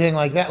heather, everything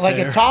like that. Like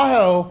at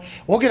Tahoe,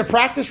 we'll get a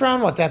practice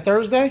round, that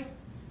Thursday?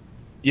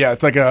 Yeah,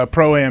 it's like a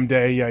pro-am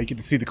day. Yeah, you get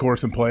to see the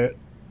course and play it.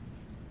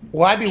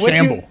 Will I be with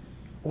you? Shamble.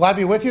 Will I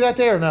be with you that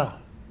day or no?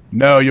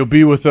 No, you'll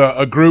be with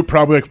a group,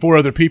 probably like 4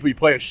 other people. You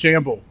play a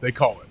shamble, they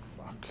call it.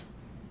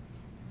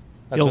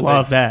 You'll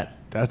love that.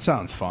 That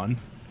sounds fun.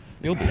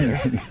 You'll be there.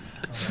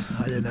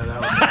 I didn't know that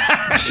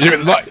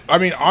was I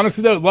mean,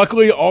 honestly, though,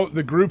 luckily, all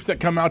the groups that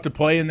come out to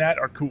play in that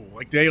are cool.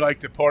 Like, they like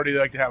to party, they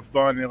like to have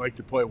fun, they like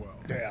to play well.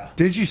 Yeah.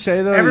 Did you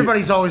say, though?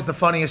 Everybody's always the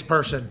funniest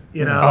person,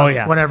 Oh,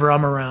 yeah. whenever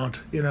I'm around,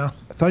 I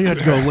thought you had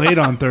to go late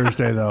on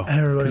Thursday, though.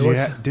 Everybody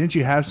wants- Didn't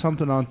you have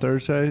something on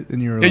Thursday?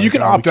 And you were you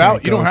can opt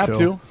out. You don't have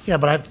to. Yeah,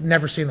 but I've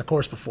never seen the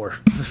course before.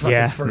 The fucking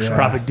Yeah, first round.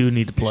 probably do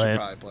need to play it.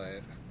 Probably play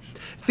it.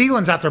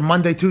 Thielen's out there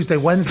Monday, Tuesday,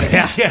 Wednesday.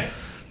 Yeah.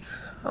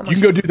 You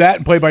can go do that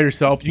and play by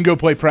yourself. You can go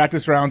play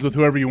practice rounds with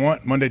whoever you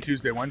want Monday,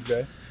 Tuesday,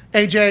 Wednesday.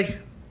 AJ,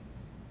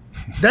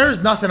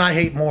 there's nothing I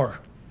hate more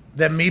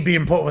than me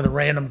being put with a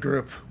random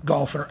group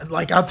golfing.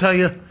 Like, I'll tell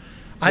you,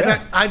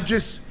 I've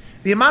just,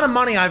 the amount of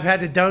money I've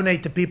had to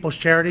donate to people's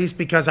charities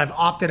because I've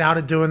opted out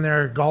of doing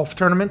their golf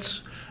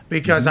tournaments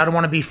because I don't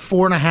want to be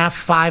 4.5,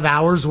 5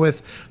 hours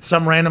with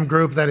some random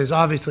group that is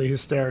obviously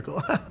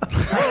hysterical.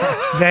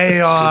 They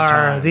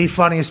are the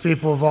funniest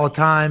people of all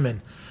time,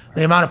 and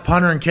the amount of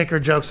punter and kicker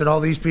jokes that all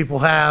these people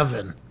have,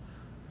 and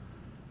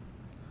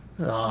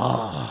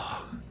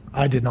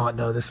I did not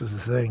know this was a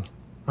thing.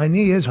 My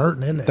knee is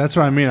hurting, isn't it? That's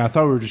what I mean. I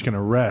thought we were just going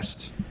to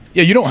rest.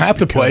 Yeah, you don't have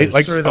to play.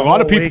 Like, Through a the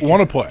lot of whole people week.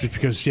 want to play. Just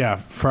because,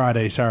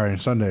 Friday, Saturday,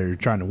 and Sunday, you're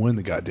trying to win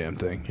the goddamn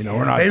thing.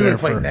 We're not Maybe there we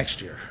play for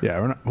next year. Yeah,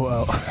 we're not.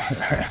 Well,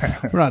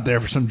 we're not there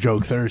for some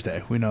joke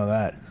Thursday. We know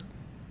that.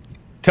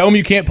 Tell them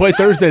you can't play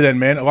Thursday then,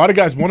 man. A lot of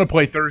guys want to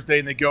play Thursday,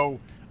 and they go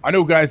 – I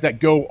know guys that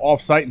go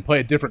off-site and play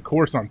a different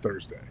course on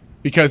Thursday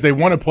because they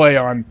want to play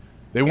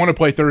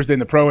Thursday in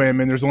the Pro-Am,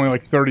 and there's only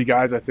like 30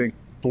 guys, I think,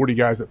 40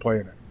 guys that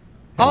play in it.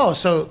 Oh,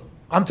 so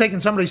I'm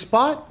taking somebody's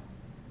spot?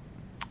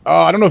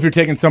 I don't know if you're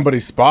taking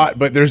somebody's spot,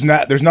 but there's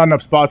not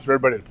enough spots for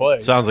everybody to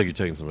play. Sounds like you're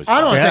taking somebody's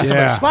I don't want to take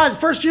somebody's Yeah. spot.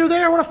 First year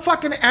there, what a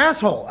fucking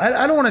asshole.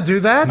 I don't want to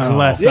do that.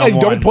 Unless Yeah,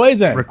 someone don't play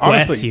then.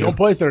 requests Honestly, you. don't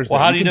play Thursday.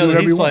 Well, how do you can know that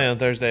whatever he's you want. playing on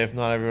Thursday if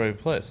not everybody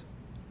plays?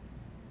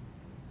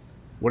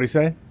 What do you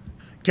say?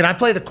 Can I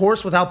play the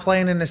course without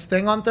playing in this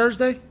thing on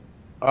Thursday?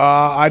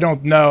 I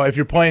don't know. If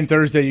you're playing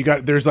Thursday,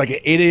 there's like an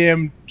 8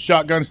 a.m.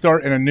 shotgun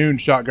start and a noon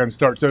shotgun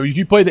start. So if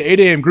you play the 8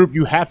 a.m. group,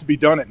 you have to be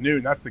done at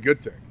noon. That's the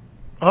good thing.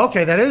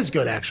 Okay, that is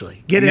good,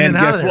 actually. Get in And and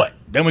then out guess of there. what?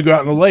 Then we go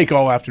out in the lake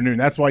all afternoon.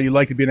 That's why you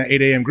like to be in an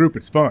 8 a.m. group.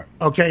 It's fun.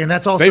 Okay, and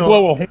that's also... They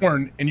blow a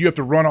horn, and you have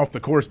to run off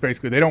the course,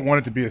 basically. They don't want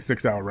it to be a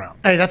 6-hour round.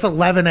 Hey, that's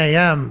 11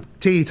 a.m.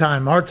 tee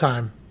time, our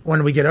time,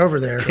 when we get over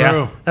there.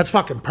 True. That's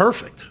fucking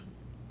perfect.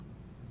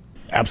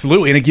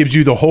 Absolutely, and it gives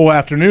you the whole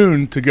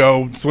afternoon to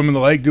go swim in the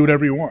lake, do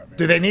whatever you want.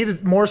 Do they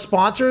need more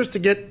sponsors to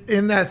get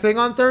in that thing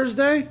on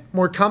Thursday?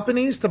 More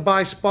companies to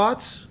buy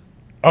spots?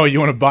 Oh, you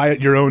want to buy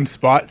your own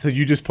spot so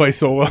you just play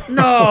solo?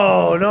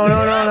 No. What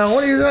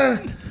are you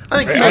doing?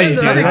 I think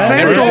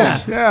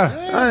FanDuel.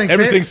 Yeah.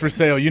 Everything's for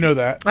sale. You know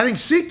that. I think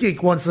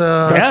SeatGeek wants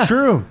That's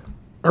true.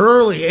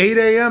 early 8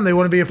 a.m. They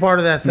want to be a part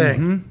of that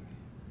thing.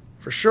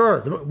 For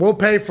sure. We'll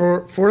pay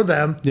for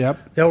them.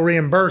 Yep. They'll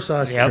reimburse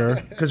us. Sure.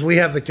 Because we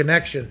have the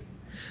connection.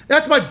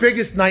 That's my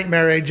biggest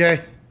nightmare,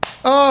 AJ.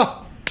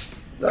 Oh.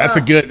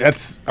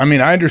 I mean,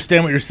 I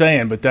understand what you're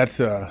saying, but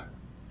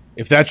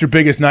if that's your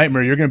biggest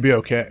nightmare, you're going to be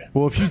okay.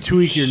 Well, if you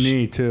tweak your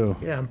knee too.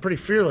 Yeah, I'm a pretty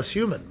fearless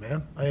human,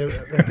 man. I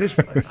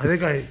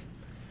think I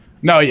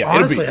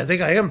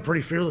am a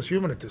pretty fearless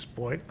human at this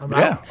point.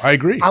 I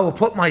agree. I will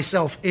put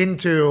myself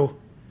into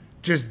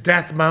just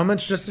death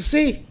moments just to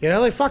see.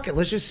 Like, fuck it.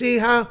 Let's just see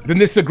how. Then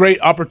this is a great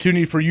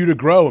opportunity for you to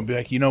grow and be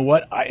like, you know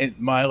what?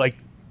 My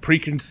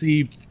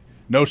preconceived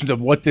notions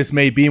of what this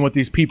may be and what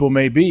these people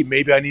may be,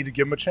 maybe I need to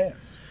give them a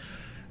chance.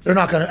 They're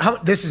not going to.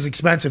 This is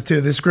expensive, too.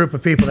 This group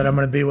of people that I'm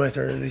going to be with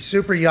are these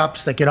super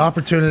yups that get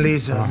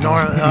opportunities.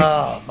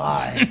 Oh,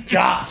 my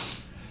God.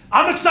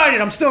 I'm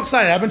excited. I'm still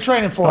excited. I've been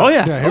training for it. Oh,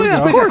 yeah.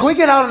 Can we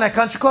get out on that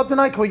country club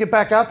tonight? Can we get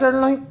back out there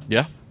tonight?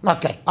 Yeah.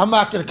 Okay, I'm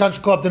back to the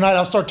country club tonight.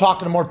 I'll start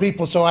talking to more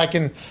people so I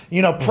can,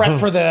 prep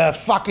for the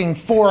fucking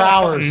 4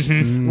 hours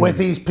with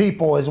these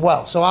people as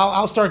well. So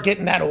I'll start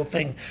getting that whole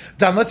thing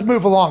done. Let's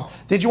move along.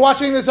 Did you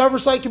watch any of this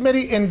Oversight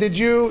Committee? And did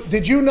you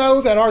know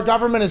that our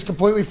government is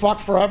completely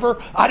fucked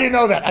forever? I didn't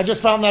know that. I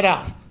just found that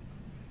out.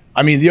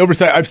 I mean, the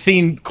Oversight, I've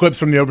seen clips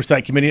from the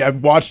Oversight Committee.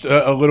 I've watched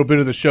a little bit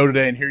of the show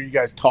today and hear you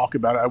guys talk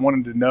about it. I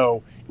wanted to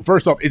know,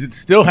 first off, is it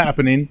still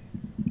happening?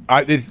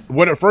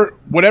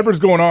 Whatever's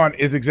going on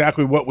is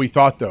exactly what we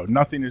thought, though.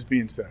 Nothing is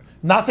being said.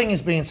 Nothing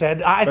is being said.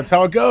 That's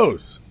how it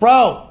goes.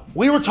 Bro,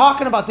 we were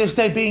talking about this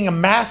day being a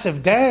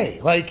massive day.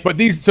 But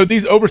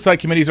these Oversight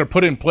Committees are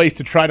put in place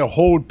to try to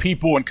hold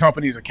people and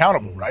companies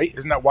accountable, right?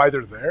 Isn't that why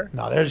they're there?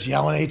 No, they're just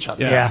yelling at each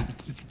other. Yeah.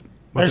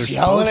 They're just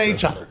yelling at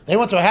each other. They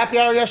went to a happy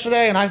hour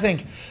yesterday, and I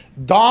think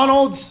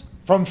Donald's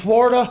from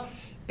Florida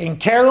and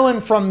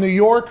Carolyn from New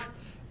York,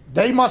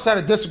 they must have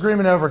had a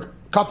disagreement over a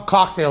couple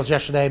cocktails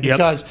yesterday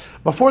because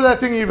before that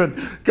thing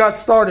even got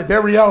started, they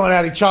were yelling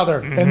at each other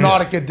and not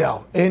at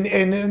Goodell. And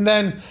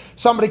then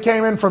somebody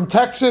came in from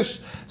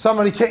Texas.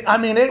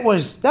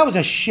 That was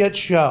a shit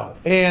show.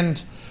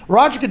 And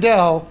Roger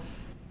Goodell,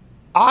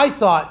 I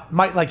thought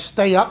might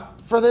stay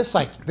up for this.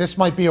 This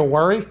might be a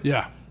worry.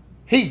 Yeah.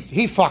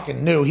 He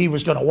fucking knew he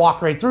was going to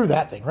walk right through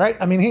that thing, right?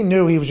 I mean, he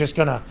knew he was just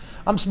going to,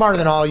 I'm smarter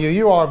than all you.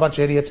 You all are a bunch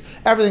of idiots.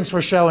 Everything's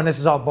for show, and this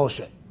is all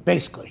bullshit,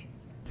 basically.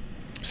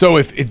 So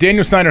if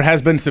Daniel Snyder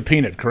has been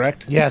subpoenaed,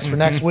 correct? Yes, for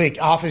next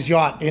week, off his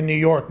yacht in New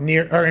York,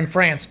 in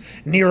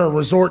France, near a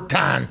resort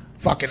town,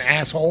 fucking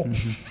asshole.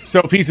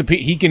 So if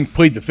he can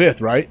plead the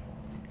fifth, right?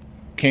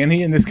 Can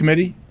he in this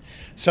committee?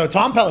 So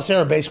Tom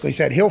Pelissero basically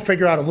said he'll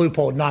figure out a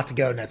loophole not to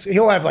go next.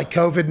 He'll have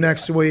COVID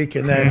next week,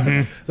 and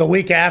then the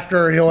week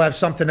after he'll have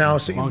something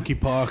else.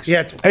 Monkeypox.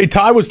 Yeah. Hey,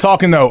 Ty was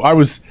talking though.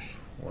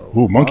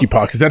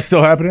 Monkeypox. Is that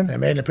still happening? They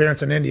made an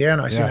appearance in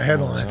Indiana. I seen a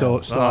headline.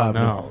 Still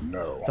happening.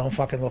 No. Don't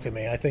fucking look at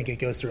me. I think it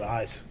goes through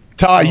eyes.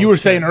 Ty, you were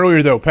saying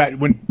earlier though, Pat.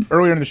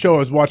 Earlier in the show, I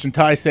was watching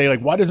Ty say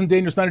why doesn't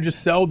Daniel Snyder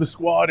just sell the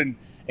squad and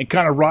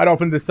kind of ride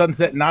off into the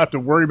sunset and not have to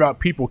worry about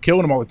people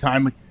killing him all the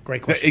time?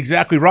 Great question.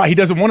 Exactly right. He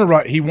doesn't want to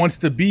ride. He wants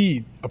to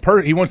be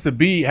he wants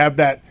to have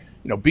that.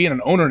 Being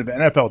an owner of an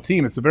NFL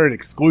team, it's a very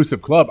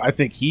exclusive club. I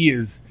think he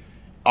is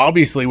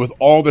obviously with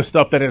all the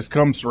stuff that has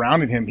come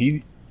surrounding him.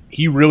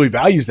 He really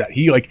values that.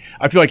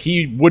 I feel like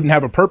he wouldn't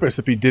have a purpose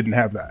if he didn't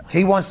have that.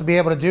 He wants to be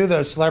able to do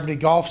those celebrity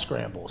golf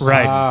scrambles.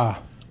 Right.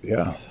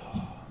 Yeah.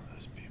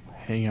 Those people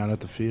hang out at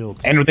the field.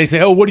 And they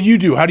say, "Oh, what do you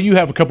do? How do you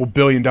have a couple $1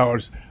 billion?"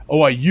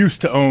 Oh, I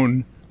used to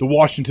own the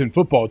Washington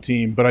football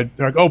team, but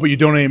they're like, "Oh, but you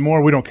don't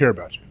anymore. We don't care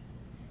about you."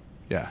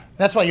 Yeah.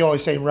 That's why you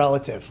always say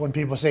relative when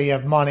people say you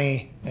have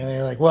money, and then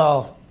you're like,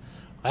 "Well,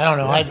 I don't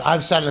know.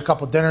 I've sat at a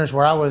couple dinners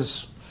where I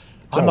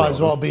might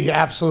as well be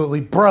absolutely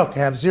broke,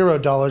 have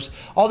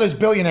 $0. All those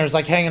billionaires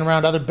hanging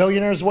around other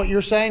billionaires, what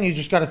you're saying, you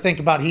just got to think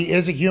about he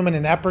is a human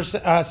in that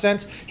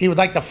sense. He would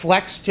like to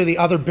flex to the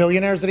other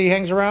billionaires that he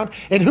hangs around.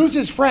 And who's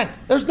his friend?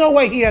 There's no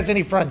way he has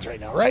any friends right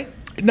now, right?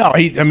 No,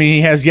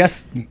 he has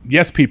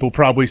yes people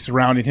probably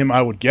surrounding him,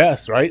 I would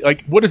guess, right?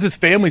 What is his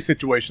family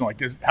situation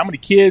like? How many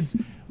kids?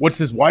 What's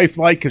his wife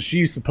like? Because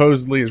she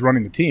supposedly is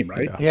running the team,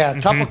 right? Yeah,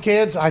 a couple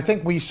kids. I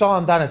think we saw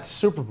him down at the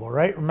Super Bowl,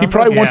 right? Remember? He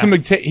probably wants them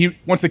he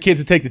wants the kids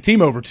to take the team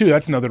over too.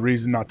 That's another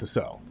reason not to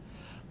sell.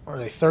 Are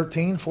they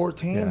 13,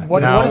 14? Yeah.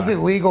 What is the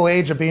legal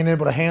age of being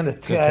able to hand an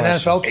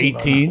NFL team?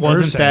 18.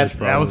 Wasn't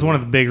that was one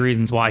of the big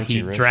reasons why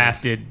he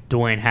drafted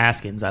Dwayne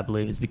Haskins, I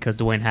believe, is because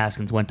Dwayne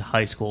Haskins went to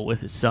high school with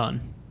his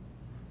son.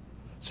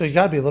 So he's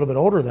got to be a little bit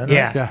older then,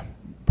 right? Yeah.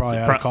 Probably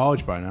out of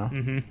college by now.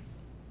 Mm-hmm.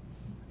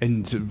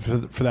 And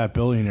for that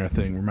billionaire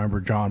thing, remember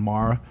John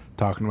Mara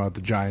talking about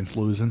the Giants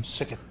losing?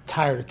 Sick and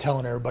tired of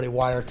telling everybody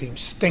why our team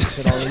stinks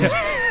at all these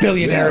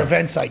billionaire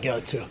events I go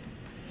to.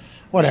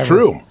 Whatever. It's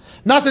true.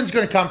 Nothing's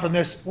going to come from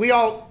this.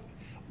 We'll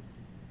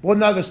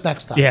know this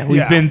next time. Yeah,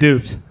 we've been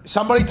duped.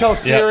 Somebody tell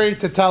Siri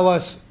to tell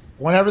us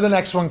whenever the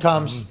next one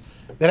comes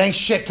that ain't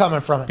shit coming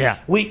from it. Yeah.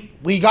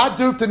 We got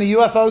duped in the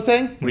UFO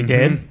thing. We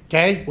did.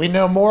 Okay? We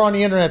know more on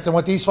the internet than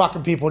what these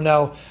fucking people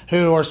know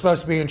who are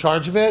supposed to be in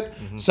charge of it.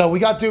 So we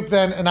got duped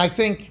then, and I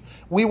think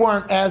we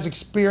weren't as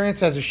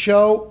experienced as a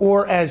show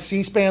or as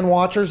C-SPAN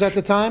watchers at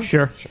the time.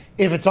 Sure.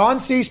 If it's on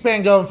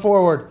C-SPAN going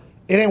forward,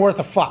 it ain't worth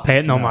a fuck. Pay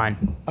it no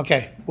mind.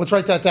 Okay, let's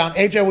write that down.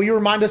 AJ, will you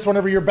remind us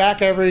whenever you're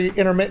back every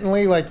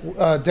intermittently, like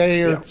a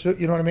day or two,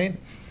 you know what I mean?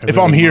 If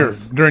I'm here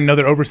during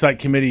another oversight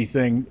committee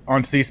thing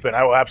on C-SPAN,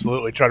 I will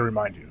absolutely try to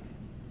remind you.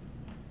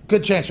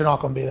 Good chance you're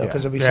not going to be there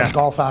because there'll be some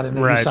golf out in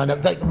there. He signed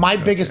up. Like, my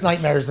biggest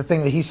nightmare is the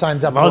thing that he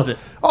signs up Loves for. it.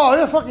 Oh,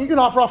 yeah, fuck, you can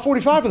offer off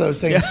 45 of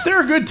those things.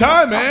 They're a good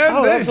time, man.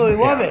 Oh, I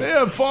absolutely love it. They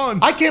have fun.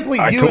 I can't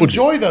believe you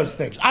enjoy those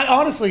things. I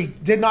honestly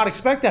did not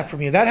expect that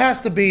from you. That has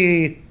to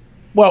be...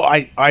 Well,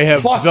 I have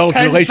Plus developed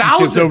 10,000.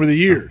 relationships over the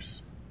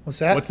years. What's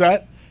that? What's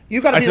that?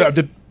 You got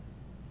to be...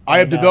 I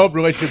have developed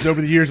relationships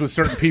over the years with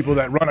certain people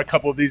that run a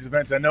couple of these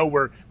events. I know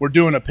we're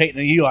doing a Peyton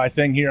and Eli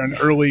thing here on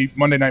early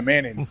Monday Night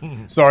Mayonnaise.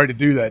 Sorry to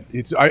do that.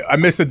 I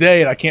miss a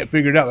day and I can't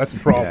figure it out. That's a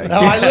problem. No,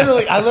 I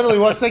literally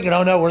was thinking,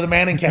 oh no, we're the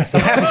Manning cast.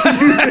 I'm happy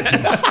you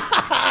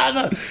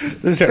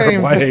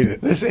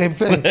did the same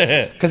thing.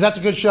 Because that's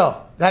a good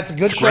show. That's a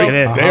good show. It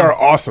is. They are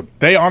awesome.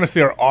 They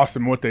honestly are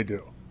awesome what they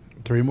do.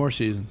 3 more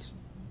seasons.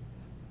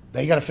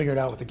 They got to figure it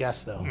out with the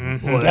guests, though.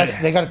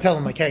 They got to tell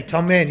them, like, hey,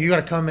 come in. You got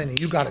to come in and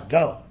you got to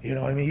go. You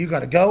know what I mean? You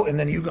got to go, and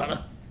then you got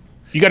to...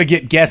 You got to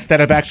get guests that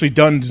have actually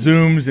done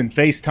Zooms and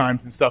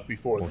FaceTimes and stuff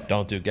before. Well,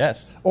 don't do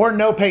guests. Or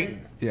no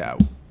Peyton. Yeah.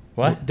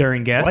 What?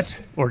 During guests?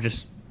 Or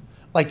just...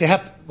 Like, they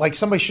have to... Like,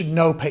 somebody should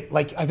know Peyton.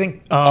 Like, I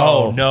think...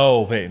 Oh,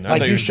 no, Peyton. I Like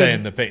thought you were should-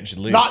 saying that Peyton should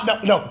leave.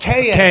 No,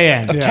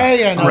 KN. KN.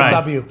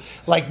 KNOW.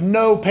 Like,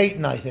 no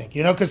Peyton, I think.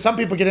 You know, because some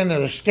people get in there,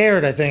 they're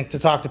scared, I think, to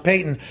talk to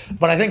Peyton.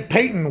 But I think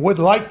Peyton would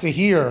like to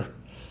hear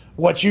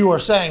what you are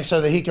saying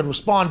so that he could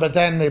respond, but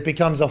then it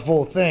becomes a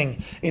full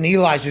thing. And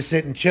Eli's just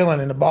sitting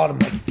chilling in the bottom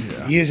like,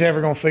 you is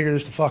ever going to figure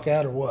this the fuck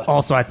out or what?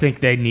 Also, I think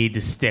they need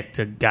to stick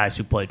to guys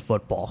who played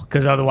football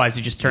because otherwise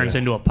it just turns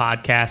into a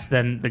podcast.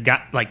 Then the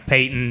guy like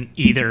Peyton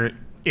either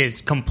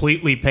is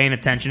completely paying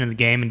attention to the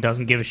game and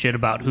doesn't give a shit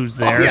about who's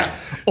there,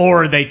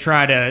 or they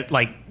try to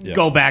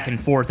go back and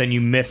forth and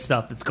you miss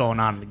stuff that's going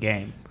on in the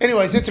game.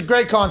 Anyways, it's a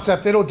great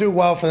concept. It'll do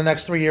well for the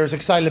next 3 years.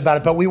 Excited about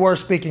it, but we were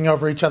speaking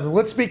over each other.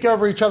 Let's speak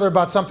over each other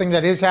about something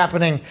that is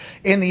happening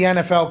in the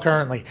NFL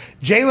currently.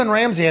 Jalen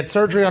Ramsey had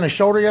surgery on his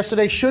shoulder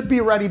yesterday. Should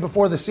be ready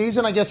before the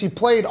season. I guess he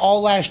played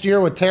all last year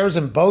with tears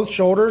in both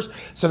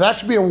shoulders, so that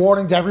should be a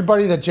warning to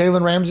everybody that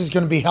Jalen Ramsey is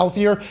going to be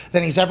healthier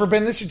than he's ever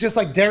been. This is just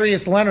like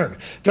Darius Leonard,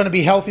 going to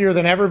be healthier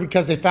than ever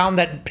because they found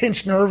that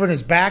pinched nerve in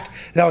his back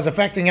that was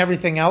affecting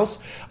everything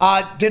else.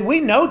 Did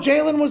we know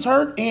Jalen was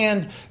hurt?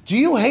 And do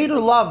you hate or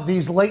love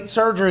these late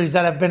surgeries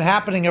that have been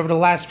happening over the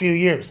last few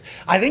years?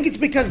 I think it's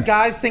because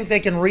guys think they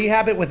can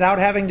rehab it without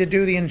having to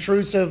do the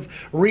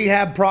intrusive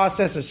rehab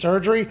process of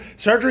surgery.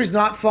 Surgery's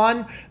not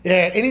fun.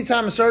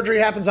 Anytime a surgery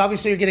happens,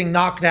 obviously you're getting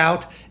knocked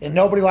out, and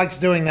nobody likes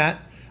doing that.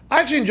 I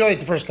actually enjoyed it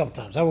the first couple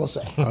times, I will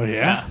say. Oh,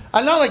 yeah?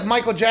 I'm not like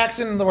Michael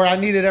Jackson where I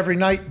need it every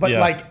night, but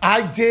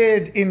I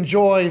did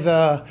enjoy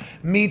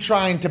me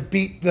trying to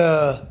beat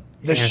the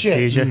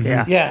shit.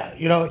 Yeah,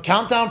 you know,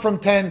 countdown from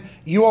 10,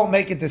 you won't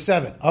make it to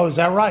 7. Oh, is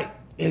that right?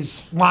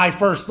 Is my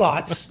first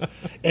thoughts.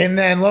 And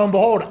then lo and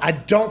behold, I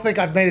don't think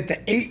I've made it to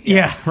 8 yet.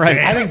 Yeah, right.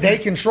 I think they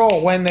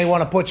control when they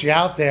want to put you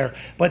out there.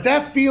 But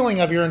that feeling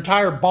of your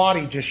entire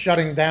body just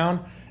shutting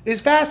down is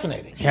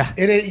fascinating. Yeah.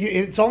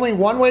 It's only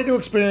one way to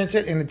experience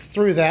it, and it's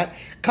through that.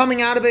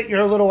 Coming out of it,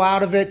 you're a little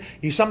out of it.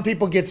 Some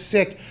people get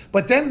sick.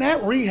 But then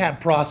that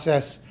rehab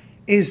process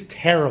is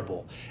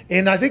terrible.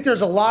 And I think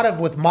there's a lot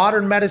of, with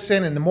modern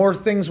medicine and the more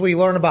things we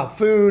learn about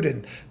food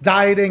and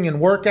dieting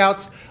and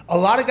workouts, a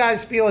lot of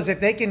guys feel as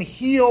if they can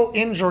heal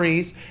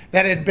injuries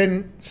that had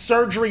been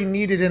surgery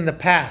needed in the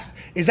past.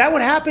 Is that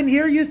what happened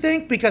here, you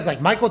think? Because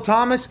like Michael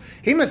Thomas,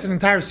 he missed an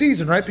entire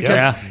season, right?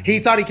 Because he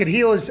thought he could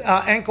heal his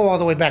ankle all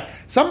the way back.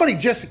 Somebody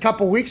just a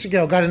couple weeks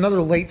ago got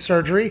another late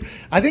surgery.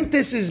 I think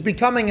this is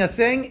becoming a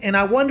thing, and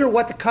I wonder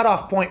what the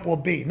cutoff point will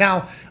be.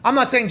 Now, I'm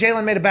not saying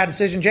Jalen made a bad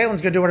decision.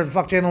 Jalen's going to do whatever the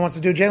fuck Jalen wants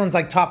to do. Jalen's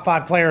like top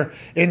 5 player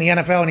in the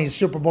NFL, and he's a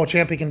Super Bowl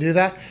champ. He can do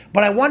that.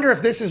 But I wonder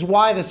if this is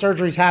why the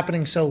surgery's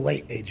happening so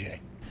late, AJ.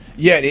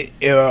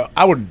 Yeah,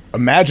 I would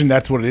imagine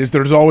that's what it is.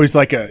 There's always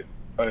like a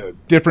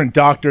different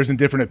doctors and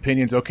different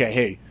opinions. Okay,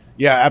 hey,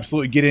 yeah,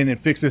 absolutely get in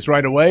and fix this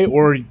right away,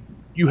 or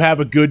you have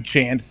a good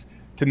chance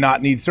to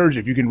not need surgery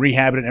if you can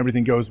rehab it and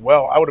everything goes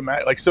well. I would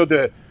imagine, so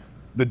the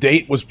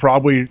date was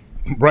probably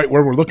right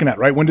where we're looking at,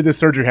 right? When did this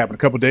surgery happen? A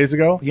couple of days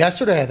ago?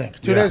 Yesterday, I think.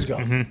 2 days ago.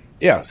 Mm-hmm.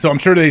 Yeah, so I'm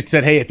sure they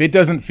said, hey, if it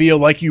doesn't feel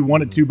like you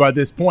want it to by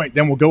this point,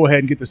 then we'll go ahead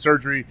and get the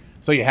surgery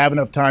so you have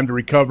enough time to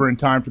recover in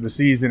time for the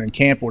season and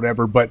camp or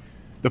whatever. But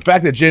the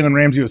fact that Jalen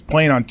Ramsey was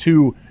playing on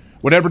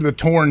whatever the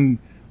torn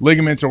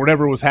ligaments or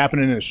whatever was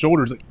happening in his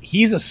shoulders,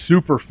 he's a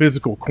super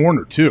physical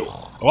corner too.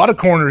 A lot of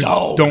corners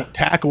don't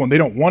tackle and they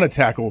don't want to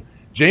tackle.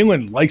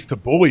 Jalen likes to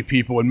bully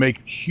people and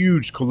make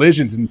huge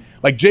collisions. And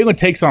like Jalen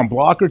takes on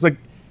blockers. Like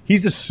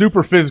he's a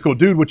super physical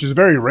dude, which is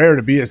very rare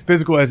to be as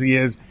physical as he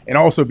is and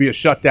also be a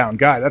shutdown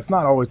guy. That's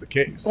not always the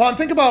case. Well, and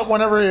think about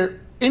whenever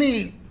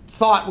any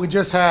thought we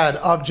just had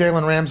of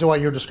Jalen Ramsey, what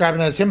you're describing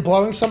that as him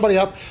blowing somebody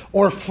up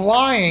or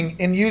flying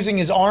and using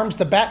his arms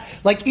to bat.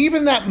 Like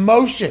even that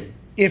motion,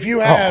 if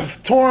you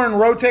have torn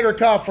rotator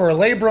cuff or a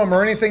labrum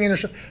or anything in your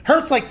shoulder,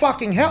 hurts like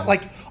fucking hell.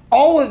 Like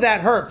all of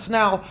that hurts.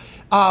 Now,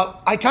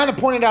 I kind of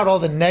pointed out all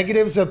the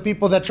negatives of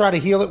people that try to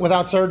heal it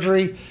without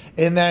surgery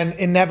and then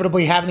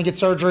inevitably having to get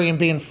surgery and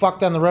being fucked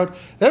down the road.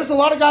 There's a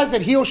lot of guys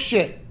that heal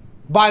shit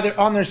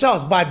on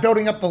themselves by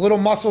building up the little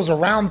muscles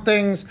around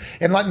things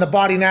and letting the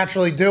body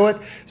naturally do it.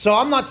 So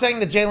I'm not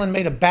saying that Jalen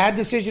made a bad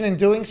decision in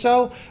doing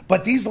so,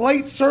 but these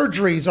late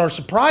surgeries are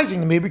surprising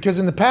to me because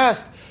in the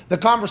past, the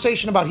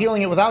conversation about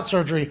healing it without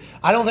surgery,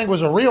 I don't think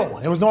was a real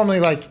one. It was normally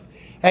like,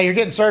 hey, you're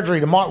getting surgery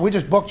tomorrow. We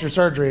just booked your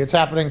surgery. It's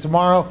happening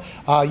tomorrow.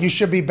 You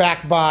should be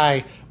back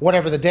by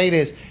whatever the date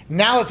is.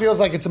 Now it feels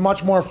like it's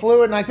much more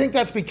fluid, and I think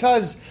that's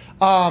because,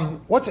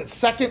 what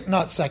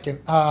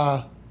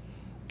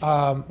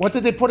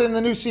did they put in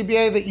the new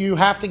CBA that you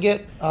have to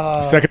get?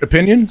 Second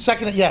opinion?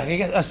 You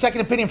get a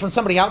second opinion from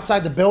somebody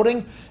outside the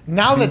building.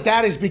 Now that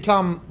has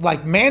become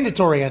like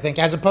mandatory, I think,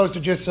 as opposed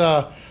to just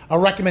a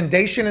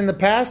recommendation in the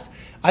past.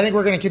 I think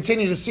we're going to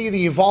continue to see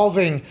the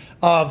evolving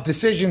of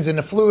decisions and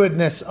the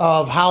fluidness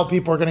of how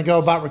people are going to go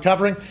about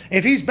recovering.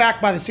 If he's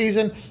back by the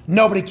season,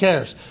 nobody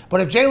cares.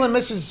 But if Jalen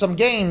misses some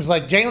games,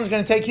 like Jalen's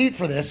going to take heat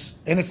for this.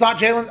 And it's not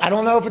Jalen. I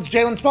don't know if it's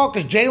Jalen's fault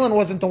because Jalen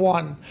wasn't the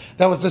one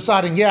that was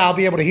deciding, I'll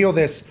be able to heal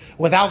this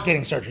without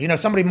getting surgery.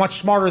 Somebody much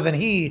smarter than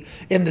he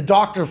in the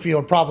doctor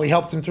field probably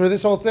helped him through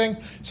this whole thing.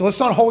 So let's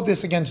not hold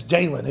this against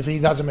Jalen if he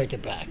doesn't make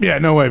it back. Yeah,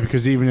 no way,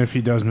 because even if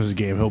he does miss a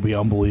game, he'll be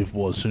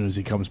unbelievable as soon as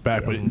he comes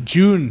back. But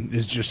June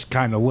is just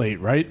kind of late,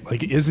 right?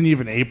 Like, isn't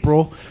even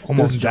April?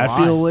 Doesn't that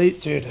feel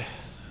late? Dude.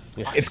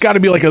 It's got to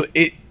be like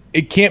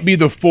it can't be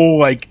the full,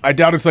 like, I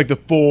doubt it's like the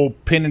full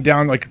pinning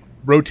down, like,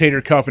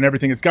 rotator cuff and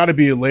everything. It's got to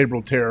be a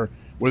labral tear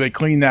where they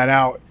clean that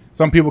out.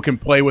 Some people can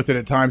play with it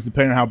at times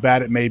depending on how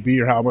bad it may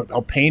be or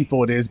how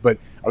painful it is. But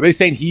are they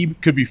saying he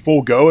could be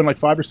full go in like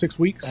 5 or 6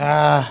 weeks? If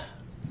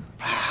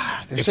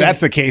that's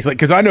the case, like,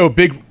 because I know a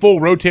big full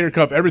rotator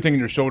cuff, everything in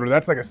your shoulder,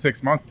 that's like a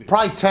 6 month deal.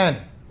 Probably 10,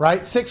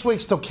 right? 6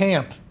 weeks till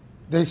camp.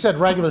 They said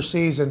regular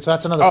season, so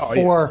that's another 4.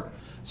 Yeah.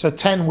 So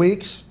 10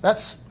 weeks.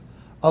 That's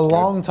a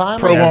long time.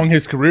 Prolong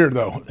his career,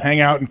 though. Hang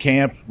out in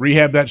camp,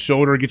 rehab that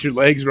shoulder, get your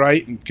legs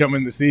right, and come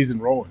in the season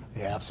rolling.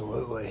 Yeah,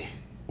 absolutely.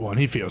 Well, and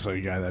he feels like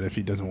a guy that if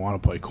he doesn't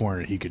want to play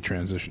corner, he could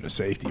transition to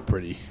safety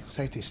pretty.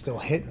 Safety's still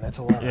hitting. That's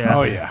a lot of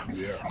Oh, yeah.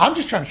 I'm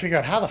just trying to figure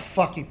out how the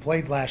fuck he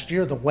played last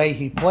year the way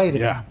he played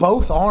it.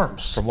 Both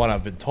arms. From what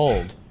I've been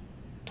told,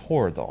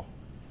 tore, though.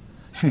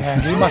 Yeah,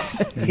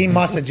 he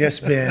must have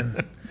just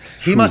been...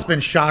 He must have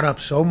been shot up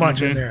so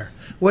much in there,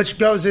 which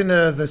goes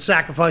into the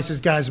sacrifices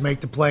guys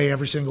make to play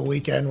every single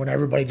weekend when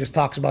everybody just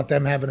talks about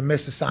them having a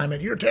missed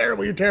assignment. You're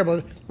terrible.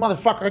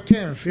 Motherfucker, I can't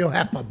even feel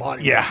half my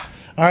body. Yeah.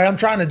 All right, I'm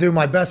trying to do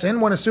my best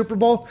and win a Super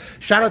Bowl.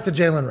 Shout out to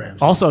Jalen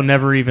Ramsey. Also,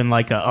 never even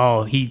like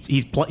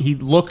he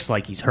looks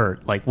like he's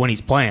hurt. Like when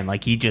he's playing,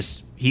 like he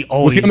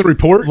always was he on the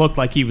report? Looked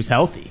like he was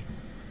healthy.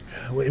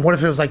 What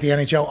if it was like the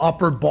NHL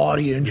upper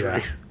body injury?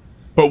 Yeah.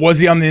 But was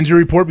he on the injury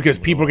report? Because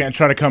people are going to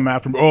try to come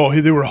after him. Oh,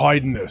 they were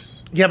hiding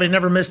this. Yeah, but he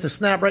never missed a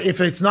snap, right? If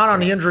it's not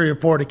on the injury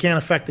report, it can't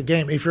affect the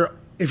game. If you're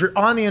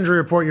on the injury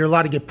report, you're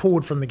allowed to get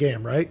pulled from the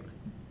game, right?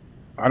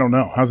 I don't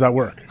know. How's that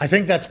work? I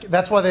think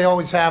that's why they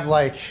always have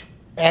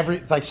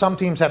some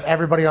teams have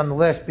everybody on the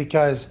list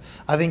because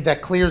I think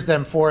that clears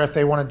them for if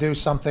they want to do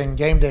something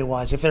game day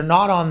wise. If they're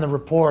not on the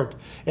report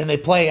and they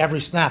play every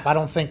snap, I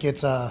don't think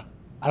it's a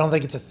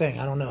thing.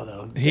 I don't know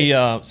though.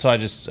 So I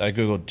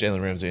googled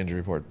Jalen Ramsey injury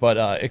report,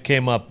 but it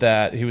came up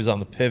that he was on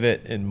the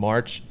pivot in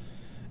March,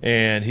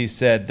 and he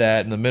said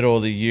that in the middle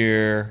of the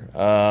year,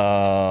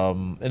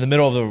 in the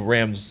middle of the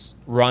Rams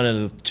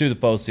run to the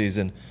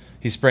postseason,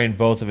 he sprained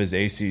both of his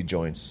AC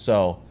joints.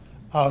 So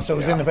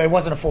it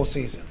wasn't a full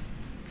season.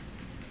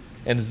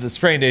 And the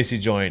sprained AC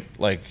joint,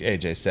 like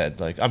AJ said,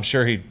 like I'm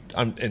sure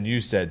and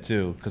you said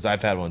too, because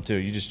I've had one too.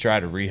 You just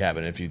try to rehab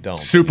it if you don't.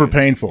 Super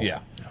painful. Yeah.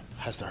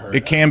 Has to hurt.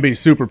 It can be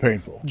super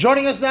painful.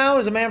 Joining us now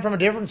is a man from a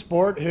different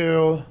sport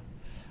who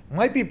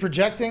might be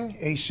projecting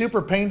a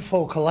super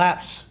painful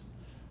collapse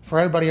for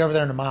everybody over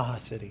there in the Mile High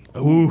City.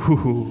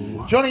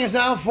 Ooh. Joining us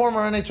now, former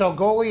NHL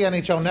goalie,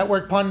 NHL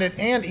Network pundit,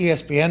 and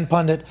ESPN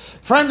pundit,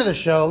 friend of the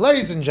show,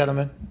 ladies and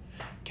gentlemen,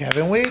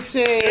 Kevin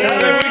Weeksy.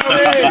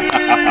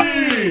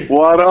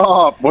 What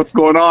up? What's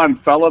going on,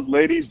 fellas,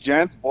 ladies,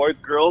 gents, boys,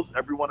 girls,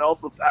 everyone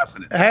else? What's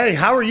happening? Hey,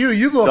 how are you?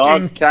 You looking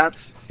dogs,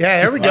 cats?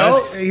 Yeah, there we go.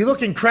 You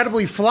look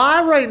incredibly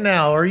fly right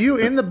now. Are you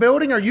in the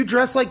building? Are you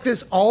dressed like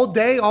this all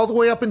day, all the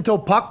way up until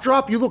puck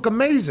drop? You look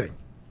amazing.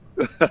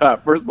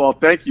 First of all,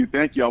 thank you.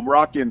 I'm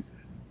rocking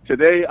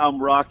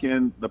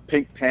the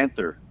Pink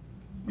Panther.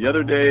 The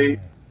other day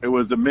it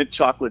was the mint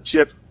chocolate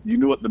chip. You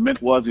knew what the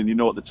mint was and you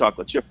know what the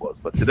chocolate chip was.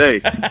 But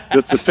today,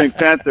 just the Pink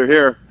Panther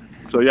here.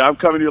 So, yeah, I'm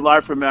coming to you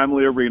live from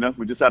Amalie Arena.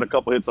 We just had a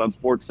couple hits on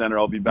Sports Center.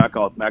 I'll be back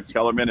on with Max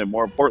Kellerman, and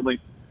more importantly,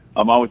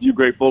 I'm on with you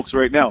great folks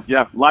right now.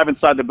 Yeah, live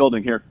inside the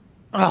building here.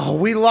 Oh,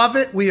 we love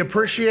it. We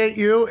appreciate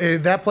you.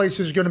 That place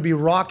is going to be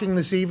rocking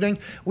this evening.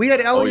 We had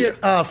Elliot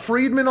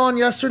Friedman on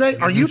yesterday.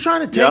 Are you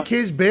trying to take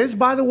his biz,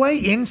 by the way?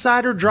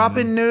 Insider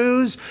dropping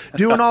news,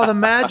 doing all the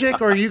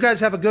magic, or you guys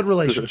have a good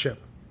relationship?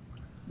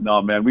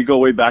 No, man, we go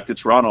way back to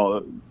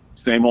Toronto,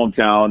 same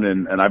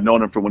hometown, and I've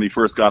known him from when he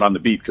first got on the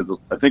beat, because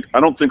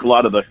I don't think a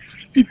lot of the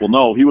people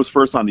know he was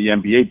first on the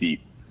NBA beat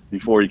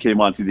before he came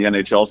onto the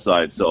NHL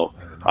side. So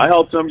I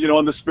helped him,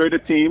 in the spirit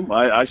of team.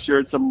 I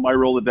shared some of my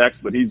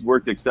Rolodex, but he's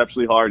worked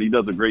exceptionally hard. He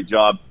does a great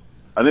job.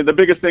 I think the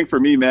biggest thing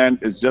for me, man,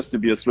 is just to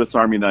be a Swiss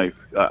Army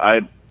knife.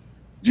 I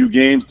do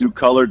games, do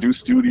color, do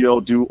studio,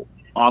 do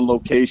on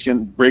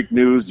location, break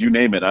news, you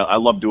name it. I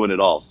love doing it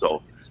all.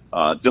 So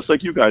just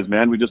like you guys,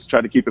 man, we just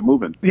try to keep it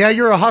moving. Yeah,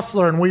 you're a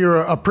hustler, and we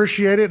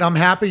appreciate it. I'm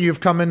happy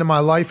you've come into my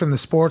life in the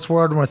sports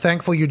world, and we're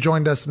thankful you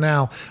joined us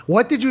now.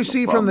 What did you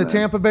see from the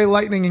Tampa Bay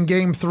Lightning in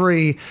Game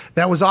 3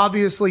 that was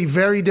obviously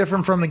very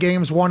different from the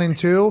Games 1 and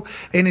 2?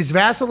 And is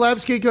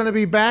Vasilevsky going to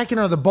be back, and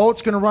are the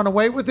Bolts going to run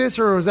away with this,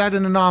 or is that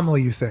an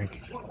anomaly, you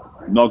think?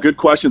 No, good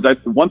questions.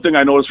 One thing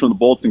I noticed from the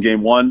Bolts in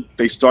Game 1,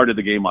 they started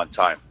the game on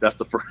time. That's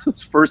the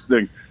first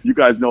thing. You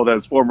guys know that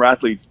as former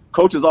athletes,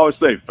 coaches always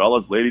say,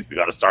 fellas, ladies, we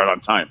got to start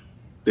on time.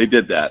 They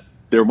did that.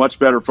 They were much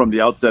better from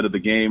the outset of the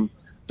game.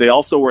 They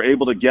also were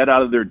able to get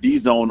out of their D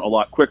zone a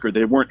lot quicker.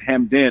 They weren't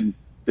hemmed in.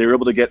 They were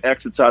able to get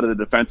exits out of the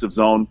defensive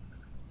zone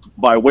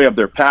by way of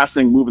their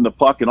passing, moving the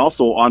puck, and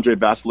also Andre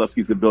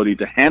Vasilevsky's ability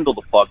to handle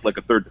the puck like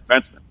a third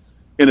defenseman.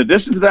 In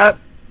addition to that,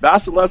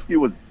 Vasilevsky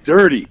was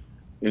dirty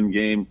in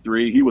Game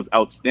 3. He was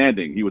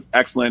outstanding. He was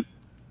excellent.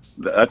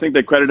 I think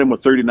they credited him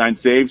with 39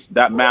 saves.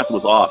 That math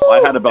was off.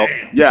 I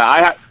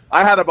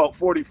had about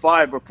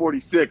 45 or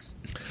 46.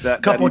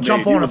 Couple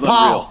jump on a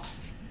pile.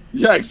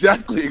 Yeah,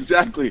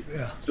 exactly.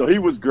 Yeah. So he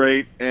was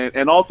great.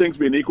 And all things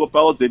being equal,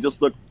 fellas, they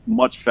just looked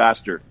much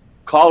faster.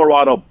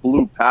 Colorado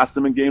blew past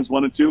them in Games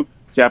 1 and 2.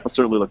 Tampa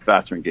certainly looked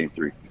faster in Game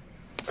 3.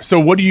 So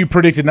what do you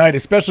predict tonight,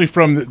 especially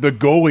from the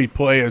goalie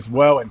play as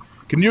well? And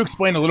can you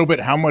explain a little bit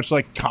how much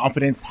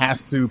confidence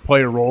has to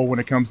play a role when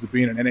it comes to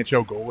being an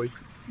NHL goalie?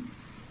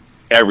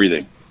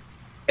 Everything,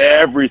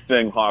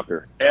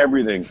 Hawker.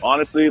 Everything.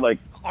 Honestly,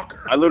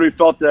 Hawker. I literally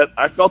felt that.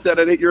 I felt that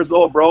at 8 years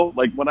old, bro.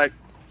 When I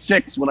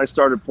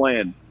started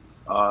playing.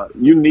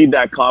 You need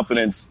that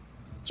confidence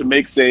to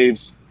make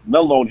saves, let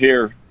alone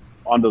here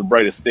on the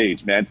brightest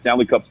stage, man.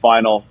 Stanley Cup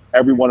final.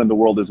 Everyone in the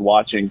world is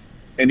watching.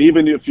 And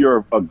even if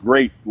you're a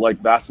great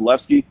like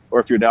Vasilevsky, or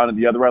if you're down at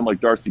the other end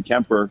like Darcy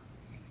Kemper,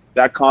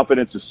 that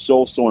confidence is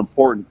so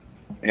important.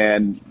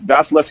 And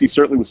Vasilevsky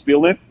certainly was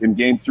feeling it in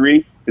Game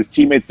 3. His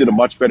teammates did a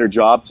much better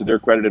job, to their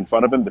credit, in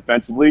front of him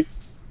defensively.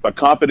 But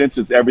confidence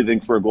is everything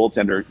for a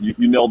goaltender.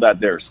 You know that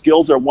there.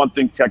 Skills are one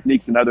thing,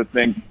 technique's another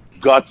thing,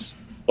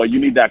 guts, but you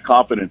need that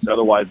confidence.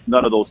 Otherwise,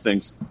 none of those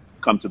things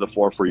come to the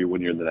fore for you when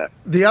you're in the net.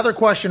 The other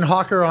question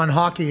Hawker on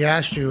Hockey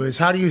asked you is,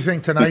 how do you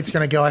think tonight's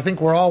going to go? I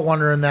think we're all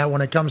wondering that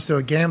when it comes to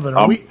a gambling.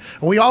 Are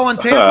we all on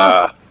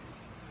Tampa?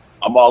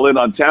 I'm all in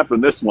on Tampa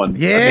in this one.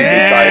 Yeah. I think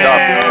they tie it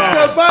up.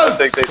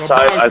 Let's go Boats.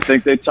 I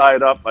think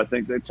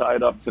they tie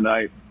it up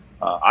tonight.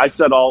 I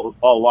said all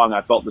along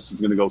I felt this was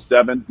going to go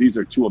 7. These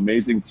are two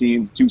amazing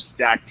teams, two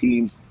stacked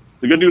teams.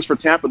 The good news for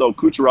Tampa, though,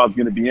 Kucherov's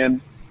going to be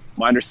in.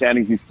 My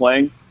understanding is he's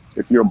playing.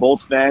 If you're a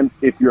Bolts fan,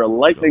 if you're a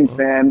Lightning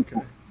fan,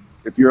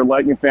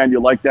 you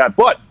like that.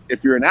 But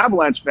if you're an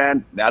Avalanche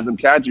fan, Nazem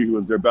Kadri, who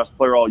was their best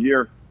player all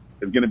year,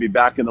 is going to be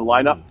back in the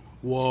lineup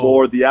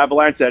for the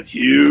Avalanche. That's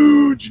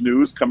huge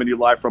news coming to you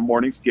live from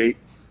Morning Skate.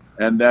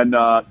 And then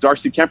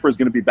Darcy Kemper is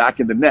going to be back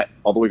in the net,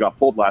 although he got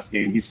pulled last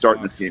game. He's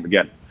starting this game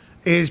again.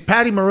 Is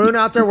Patty Maroon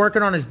out there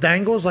working on his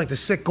dangles like the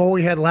sick goal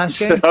he had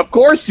last game? Of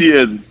course he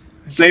is.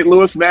 St.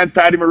 Louis man,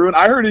 Patty Maroon.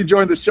 I heard he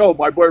joined the show.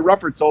 My boy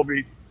Ruppert told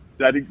me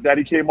that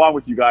he came on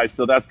with you guys,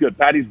 so that's good.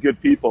 Patty's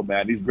good people,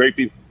 man. He's great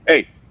people.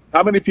 Hey,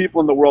 how many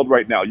people in the world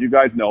right now? You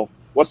guys know.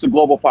 What's the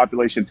global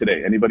population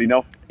today? Anybody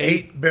know?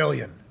 8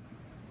 billion.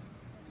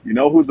 You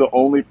know who's the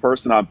only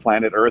person on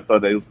planet Earth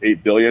of those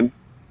 8 billion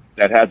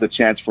that has a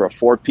chance for a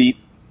 4-peat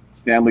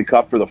Stanley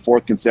Cup for the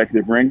 4th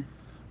consecutive ring?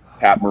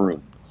 Pat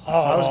Maroon. Oh,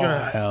 I was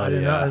gonna. I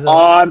didn't know.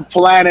 On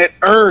planet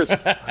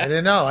Earth. I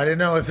didn't know. I didn't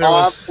know if there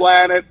was. On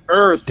planet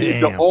Earth, he's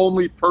the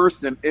only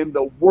person in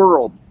the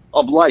world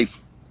of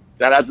life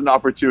that has an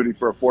opportunity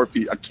for a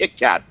 4-peat, a Kit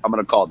Kat. I'm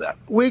going to call that.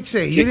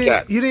 Weeksy,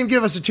 you didn't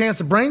give us a chance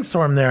to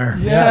brainstorm there.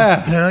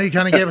 Yeah. You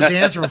kind of gave us the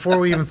answer before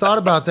we even thought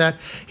about that.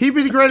 He'd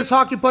be the greatest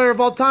hockey player of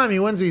all time. He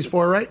wins these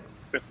 4, right?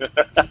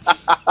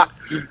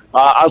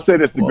 I'll say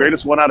this: the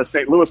greatest one out of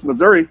St. Louis,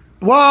 Missouri.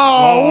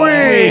 Whoa,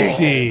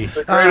 Weeksy.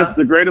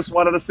 The greatest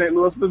one out of St.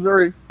 Louis,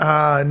 Missouri.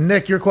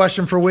 Nick, your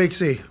question for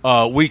Weeksy.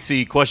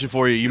 Weeksy, question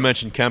for you. You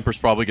mentioned Kemper's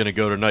probably going to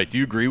go tonight. Do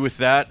you agree with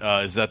that?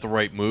 Is that the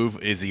right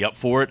move? Is he up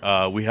for it?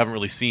 We haven't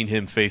really seen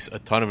him face a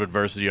ton of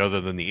adversity other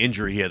than the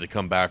injury he had to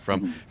come back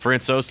from.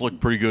 Francouz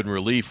looked pretty good in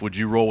relief. Would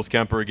you roll with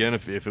Kemper again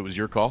if it was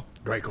your call?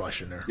 Great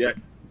question there.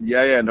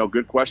 Yeah. No,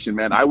 good question,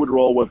 man. I would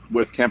roll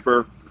with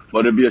Kemper.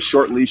 but it'd be a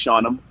short leash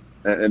on him,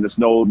 and it's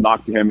no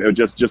knock to him. It would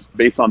just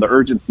based on the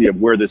urgency of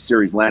where this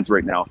series lands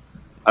right now.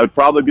 I would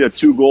probably be a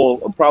two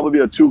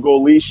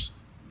goal leash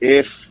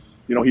if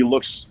he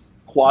looks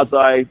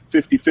quasi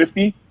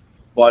 50-50.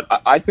 But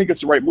I think it's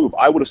the right move.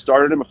 I would have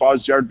started him if I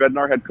was Jared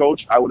Bednar, head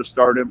coach. I would have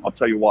started him. I'll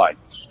tell you why.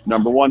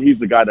 Number one, he's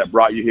the guy that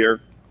brought you here.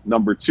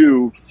 Number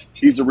two,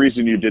 he's the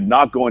reason you did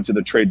not go into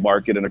the trade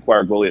market and acquire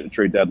a goalie at the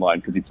trade deadline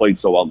because he played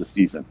so well this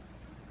season.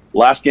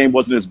 Last game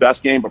wasn't his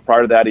best game, but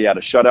prior to that, he had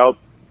a shutout.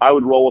 I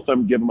would roll with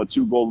him, give him a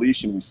 2-goal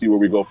leash, and we see where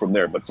we go from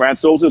there. But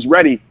Francouz's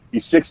ready.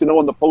 He's 6-0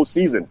 in the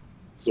postseason.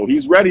 So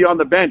he's ready on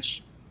the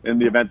bench in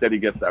the event that he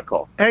gets that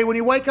call. Hey, when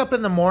you wake up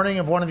in the morning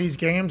of one of these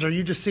games, are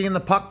you just seeing the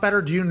puck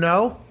better? Do you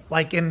know?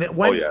 Like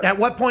at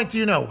what point do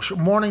you know?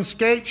 Morning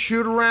skate,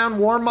 shoot around,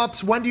 warm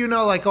ups. When do you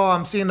know? Like,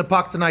 I'm seeing the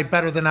puck tonight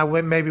better than I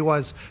maybe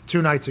was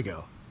 2 nights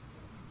ago.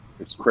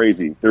 It's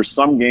crazy. There's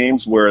some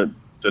games where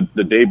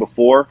the day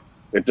before,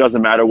 it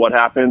doesn't matter what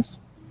happens.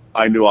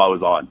 I knew I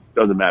was on.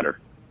 Doesn't matter.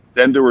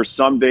 Then there were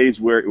some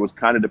days where it was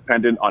kind of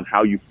dependent on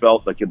how you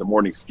felt, like in the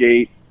morning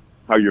skate,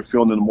 how you're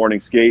feeling in the morning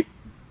skate.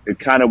 It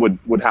kind of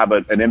would have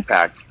an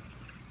impact.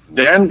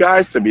 Then,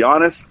 guys, to be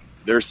honest,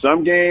 there's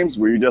some games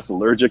where you're just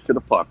allergic to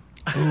the puck.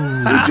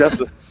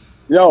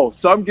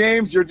 Some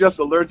games you're just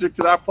allergic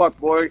to that puck,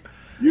 boy.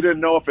 You didn't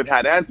know if it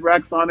had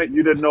anthrax on it.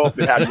 You didn't know if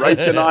it had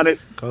ricin on it.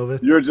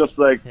 COVID. You're just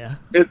like,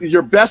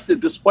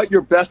 despite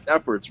your best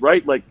efforts,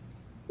 right? Like,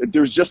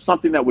 there's just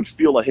something that would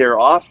feel a hair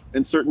off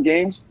in certain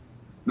games.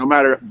 No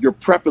matter, your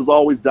prep is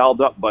always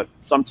dialed up, but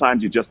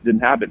sometimes you just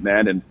didn't have it,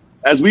 man. And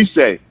as we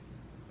say,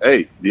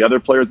 hey, the other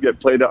players get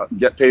paid on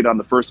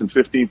the 1st and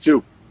 15th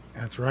too.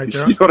 That's right.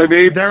 You know what I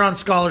mean? They're on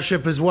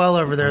scholarship as well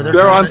over there.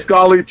 They're on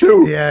Scully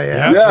too.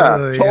 Yeah,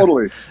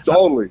 totally.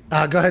 Go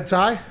ahead,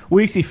 Ty.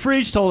 Weeksy,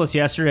 Fridge told us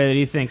yesterday that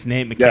he thinks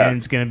Nate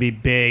McKinnon's going to be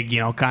big,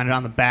 kind of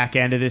on the back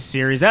end of this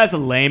series. As a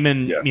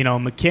layman,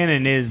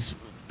 McKinnon is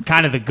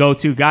kind of the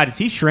go-to guy. Does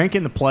he shrink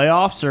in the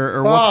playoffs,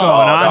 or what's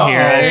going on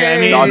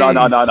here? No.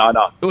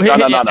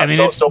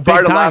 So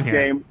prior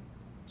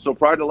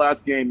to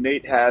last game,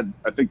 Nate had,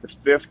 I think, the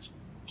 5th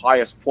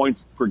highest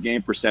points per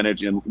game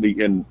percentage in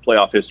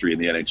playoff history in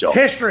the NHL.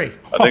 History.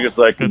 I think it's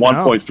like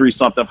 1.3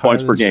 something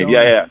points per game.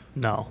 Yeah.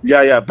 No.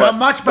 Yeah. But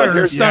much better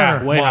than Stoner.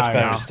 Yeah, way much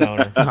better than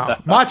Stoner.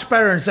 Much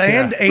better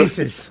than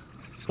Aces.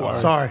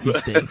 Sorry. He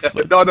stinks.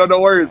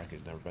 No worries.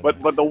 But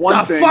the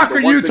one thing. The fuck are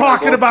you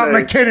talking about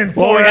McKinnon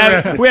for?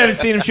 We haven't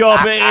seen him show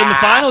up in the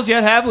finals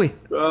yet, have we?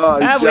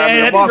 Have we?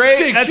 Hey, that's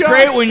great. That's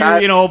great when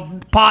you're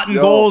potting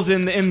goals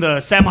in the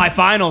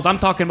semifinals. I'm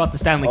talking about the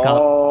Stanley Cup.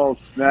 Oh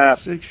snap!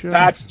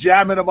 Pat's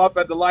jamming him up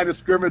at the line of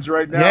scrimmage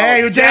right now. Yeah,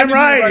 you're damn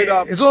right.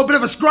 It's a little bit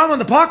of a scrum on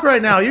the puck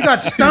right now. You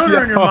got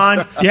Stoner in your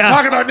mind. Yeah.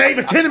 Talking about Nate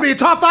McKinnon being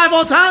top 5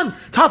 all time.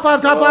 Top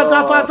five.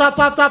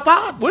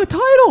 What a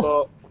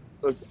title!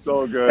 That's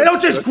so good. They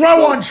don't just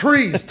grow on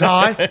trees,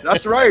 Ty.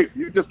 That's right.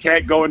 You just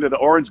can't go into the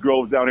orange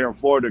groves down here in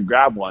Florida and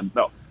grab one.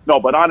 No.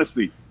 But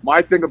honestly,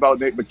 my thing about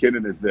Nate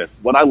McKinnon is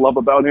this. What I love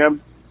about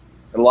him,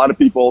 and a lot of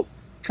people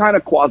kind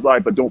of quasi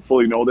but don't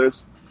fully know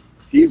this,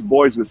 he's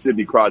boys with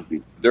Sidney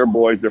Crosby. They're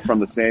boys. They're from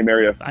the same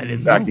area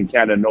back in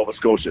Canada and Nova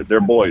Scotia.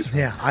 They're boys.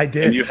 Yeah, I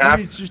did. And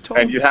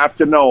you have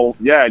to know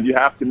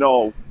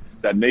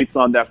that Nate's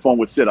on that phone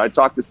with Sid. I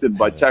talked to Sid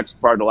by text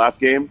prior to the last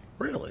game.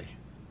 Really?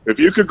 If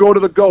you could go to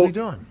the GOAT, what's he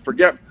doing?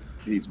 Forget.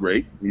 He's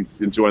great.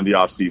 He's enjoying the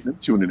off season,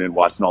 tuning in,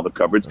 watching all the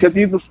coverage because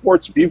he's a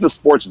sports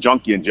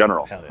junkie in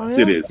general.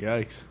 Sid is.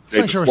 Yikes.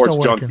 He's a sports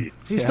junkie.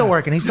 He's still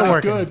working. He's still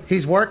working. Good.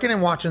 He's working and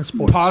watching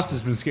sports.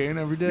 Pasta's been skating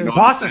every day.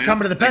 Pasta's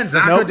coming to the Pens.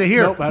 That's good to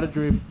hear. Nope, had a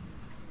dream.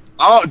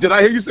 Oh, did I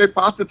hear you say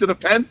Pasta to the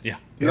Pens? Yeah.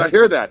 Did I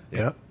hear that?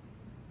 Yeah.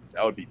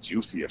 That would be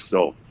juicy if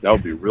so. That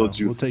would be real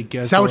juicy. We'll take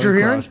guess. Is that what you're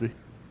hearing?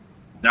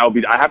 That would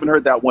be. I haven't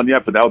heard that one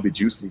yet, but that would be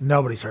juicy.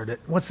 Nobody's heard it.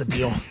 What's the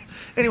deal?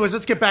 Anyways,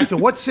 let's get back to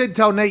what's Sid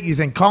tell Nate. You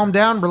think calm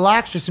down,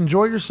 relax, just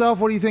enjoy yourself.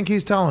 What do you think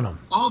he's telling him?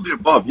 All of the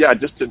above. Yeah,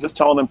 just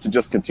telling him to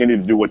just continue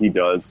to do what he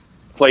does,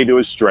 play to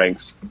his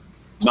strengths,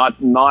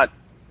 not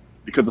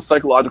because the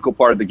psychological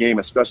part of the game,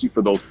 especially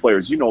for those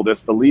players,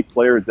 this, elite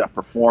players that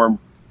perform,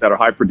 that are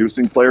high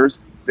producing players,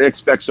 they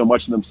expect so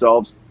much of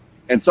themselves,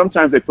 and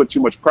sometimes they put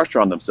too much pressure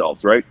on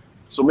themselves, right?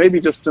 So maybe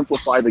just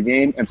simplify the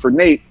game. And for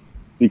Nate,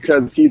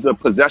 because he's a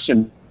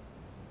possession.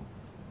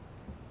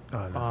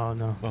 Oh,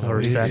 no. No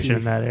reception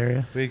in that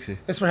area. Weeksy.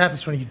 That's what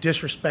happens when you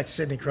disrespect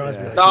Sidney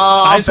Crosby. No,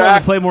 I just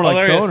want to play more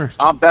like Stoner.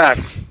 I'm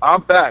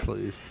back.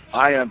 Please.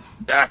 I am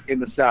back in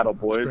the saddle,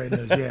 boys. That's great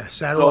news. Yeah,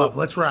 saddle up.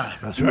 Let's ride.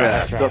 That's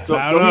right.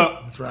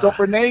 So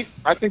for Nate,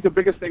 I think the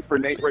biggest thing for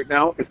Nate right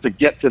now is to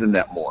get to the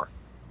net more.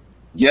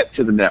 Get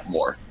to the net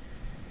more.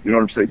 You know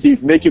what I'm saying?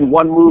 He's making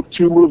one move,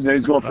 2 moves, and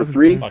he's going for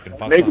 3.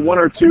 Make 1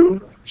 or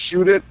 2,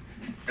 shoot it,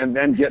 and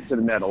then get to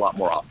the net a lot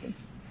more often.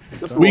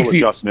 Just a little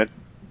adjustment.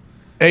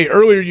 Hey,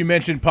 earlier you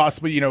mentioned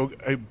possibly,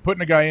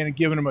 putting a guy in and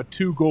giving him a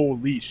 2-goal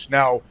leash.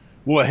 Now,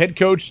 will a head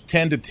coach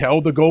tend to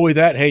tell the goalie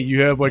that, hey, you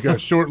have like a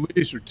short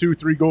leash or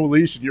 2-3-goal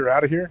leash and you're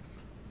out of here?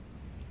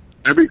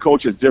 Every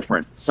coach is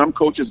different. Some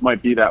coaches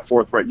might be that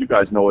forthright. You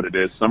guys know what it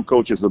is. Some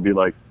coaches will be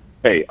like,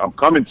 hey, I'm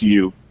coming to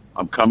you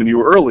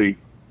early,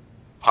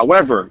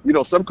 However,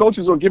 some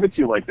coaches will give it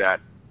to you like that.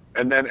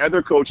 And then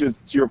other coaches,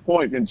 to your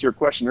point and to your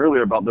question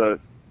earlier about the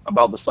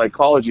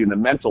psychology and the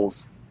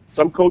mentals,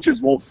 some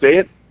coaches won't say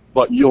it,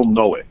 but you'll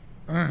know it.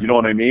 You know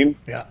what I mean?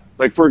 Yeah.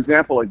 Like, for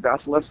example, like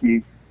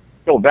Vasilevsky,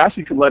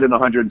 Vasi could let in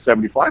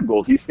 175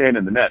 goals. He's staying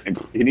in the net, and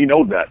he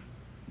knows that.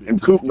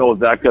 And Coop knows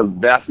that because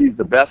Vasi's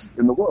the best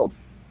in the world,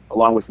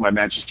 along with my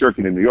man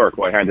Shesterkin in New York,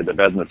 who I handed the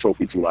Vezina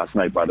trophy to last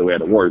night, by the way,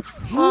 at awards.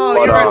 Oh,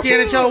 you were at the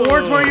NHL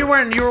awards. What were you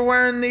wearing? You were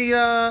wearing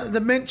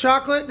the mint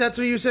chocolate? That's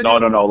what you said? No.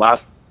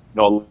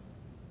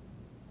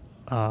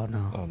 Oh,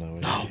 no.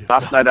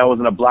 Last night I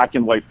was in a black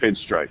and white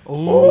pinstripe.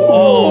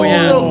 Oh,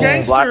 yeah. A little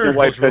gangster. Black and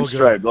white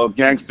pinstripe. Little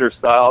gangster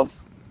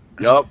styles.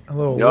 Yup. A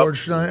little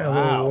awards night.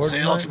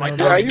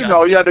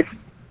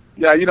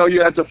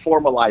 You had to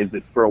formalize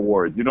it for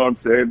awards. You know what I'm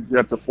saying? You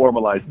have to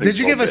formalize things. Did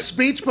you give a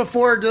speech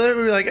before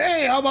delivery? Like,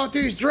 hey, how about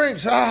these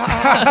drinks?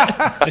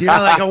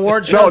 Like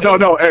award shows?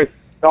 No. Hey,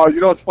 no. You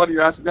know what's funny?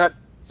 You asking that?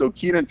 So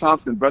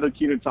brother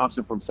Keenan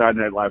Thompson from Saturday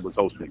Night Live was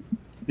hosting.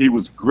 He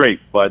was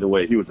great, by the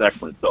way. He was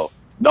excellent. So,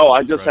 no,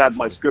 I just had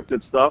my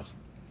scripted stuff,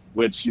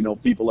 which,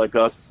 people like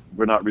us,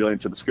 we're not really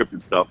into the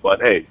scripted stuff.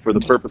 But, hey, for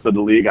the purpose of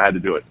the league, I had to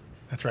do it.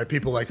 That's right.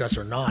 People like us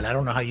are not. I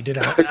don't know how you did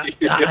it.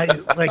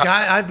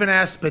 I've been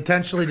asked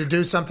potentially to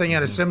do something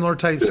at a similar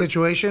type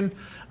situation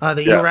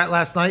that you were at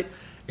last night,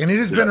 and it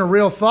has been a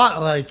real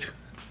thought. Like,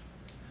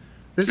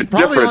 this is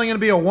probably only going to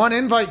be a one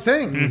invite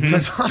thing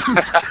because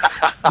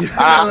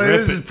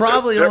this is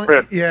probably only.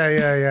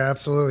 Yeah,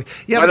 absolutely.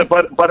 Yeah,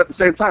 but at the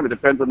same time, it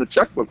depends on the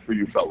checkbook for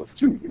you fellas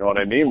too. You know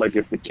what I mean? Like,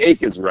 if the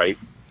cake is right,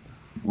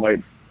 you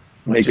might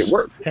make it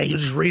work. Hey, you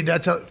just read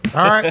that. All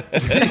right.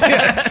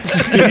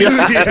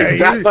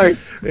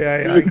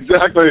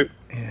 Exactly.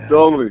 Yeah.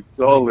 Totally.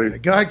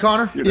 Go ahead,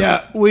 Connor.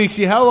 Yeah,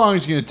 Weeksy, how long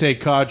is it going to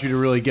take Kadri to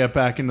really get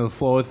back into the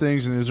flow of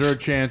things? And is there a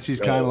chance he's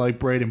kind of like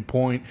Braden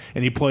Point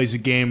and he plays a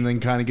game and then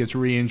kind of gets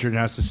re-injured and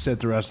has to sit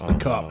the rest of the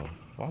cup?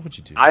 Why would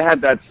you do that? I had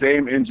that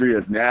same injury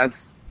as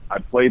Naz. I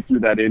played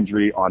through that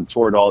injury on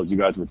Toradol, as you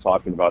guys were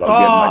talking about. I'm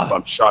getting my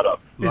thumb shut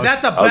up. Is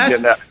that the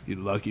best? You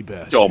lucky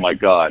bastard. Oh, my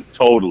God.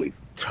 Totally.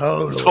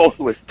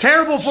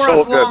 Terrible for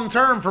us long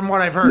term, from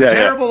what I've heard.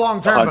 Terrible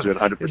long term.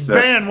 100%.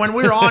 Man, when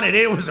we were on it,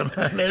 it was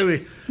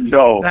maybe.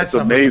 That's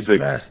amazing.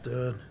 Best,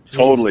 dude.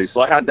 Totally.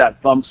 So I had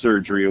that thumb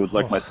surgery. It was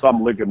like my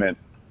thumb ligament,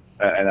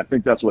 and I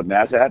think that's what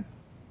Naz had.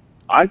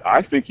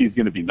 I think he's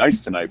going to be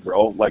nice tonight,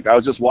 bro. Like, I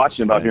was just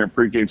watching him out here in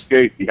pregame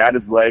skate. He had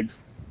his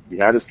legs. He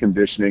had his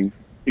conditioning.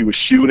 He was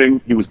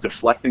shooting. He was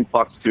deflecting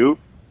pucks, too.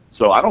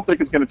 So I don't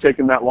think it's going to take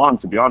him that long,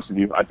 to be honest with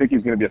you. I think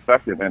he's going to be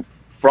effective. And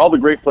for all the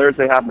great players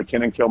they have,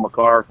 McKinnon,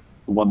 McCarr,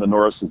 who won the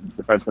Norris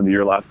Defenseman of the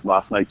Year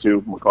last night,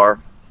 too, McCarr.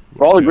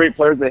 For all the great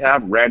players they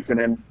have,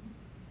 Rantanen,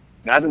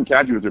 Nathan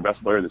Kadri was their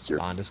best player this year.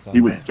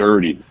 He was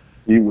dirty.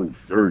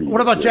 What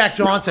about Jack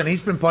Johnson?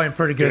 He's been playing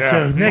pretty good,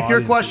 too. Nick,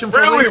 your question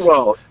for really Lisa?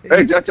 Well.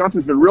 Hey, Jack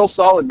Johnson's been real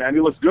solid, man. He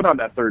looks good on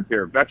that third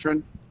pair.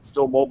 Veteran,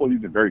 still mobile. He's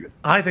been very good.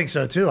 I think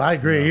so, too. I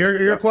agree.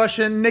 Your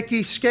question,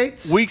 Nicky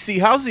Skates? Weeksy,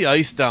 how's the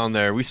ice down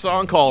there? We saw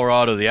in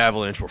Colorado the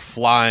Avalanche were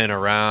flying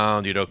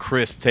around,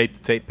 crisp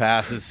tape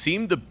passes.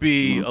 Seemed to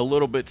be a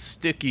little bit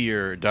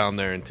stickier down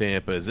there in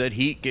Tampa. Is that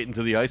heat getting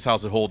to the ice?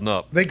 How's it holding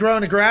up? They grow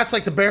in the grass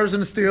like the Bears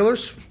and the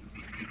Steelers?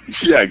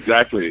 Yeah,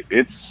 exactly.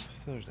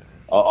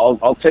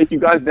 I'll take you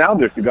guys down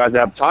there if you guys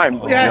have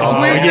time. Yes,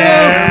 we do.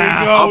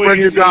 I'll bring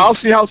you guys. I'll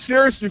see how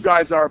serious you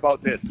guys are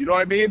about this. You know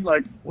what I mean?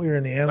 Like, we're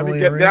in the let Emily me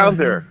get Arena down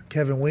there.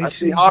 Kevin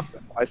Weeks.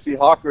 I see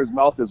Hawker's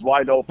mouth is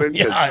wide open.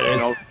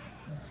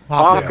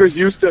 Hawker's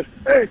used to.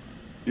 Hey,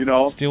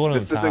 Steal one of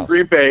this the isn't towels.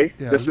 Green Bay.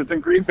 Yeah. This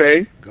isn't Green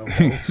Bay. Go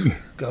Bolts.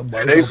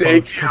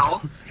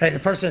 Hey, the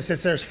person that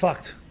sits there is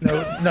fucked.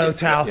 No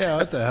towel. Yeah,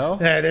 what the hell?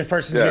 Yeah, this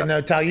person's getting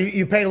no towel.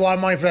 You paid a lot of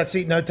money for that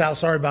seat. No towel.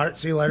 Sorry about it.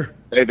 See you later.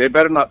 Hey, they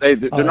better not. They're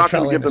not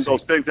going to give them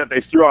those things that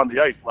they threw on the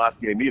ice last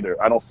game either.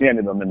 I don't see any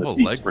of them in the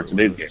seats for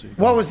today's game.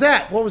 What was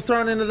that? What was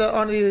thrown on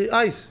the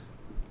ice?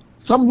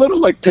 Some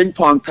little ping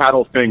pong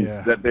paddle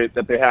things that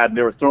they had. And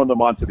they were throwing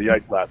them onto the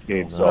ice last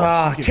game. So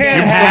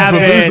can't have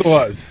it.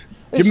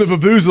 Give them the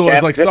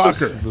vuvuzela like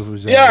soccer.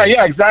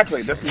 Yeah,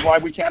 exactly. This is why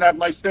we can't have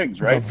nice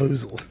things, right?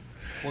 Vuvuzela.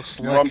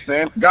 You know what I'm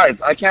saying?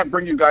 Guys, I can't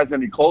bring you guys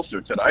any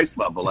closer to the ice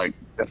level. Like,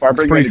 if I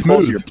bring you any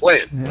closer, you're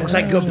playing. Yeah. Looks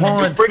like good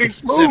pond. It's pretty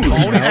smooth.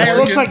 Hey, it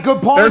looks like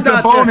good pond. Here's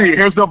the bony.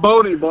 Here's the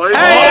bony, boys.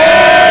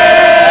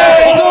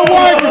 Hey! Good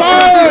work,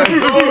 bud!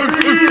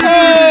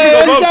 Hey,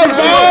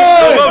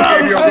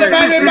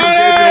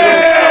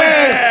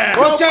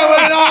 what's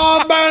going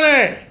on,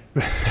 Benny?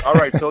 All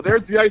right, so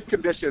there's the ice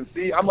conditions.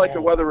 See, I'm like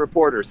a weather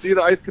reporter. See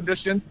the ice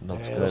conditions?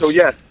 So,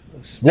 yes.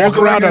 Walk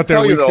around out there,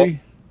 Weeksy.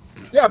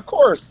 Yeah, of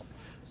course.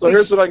 So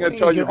here's what I'm going to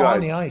tell you guys.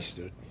 On the ice,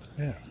 dude.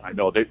 Yeah. I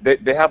know.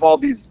 They have all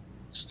these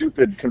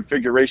stupid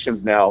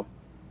configurations now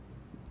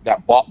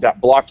that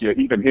block you,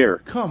 even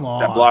here. Come on.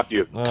 That block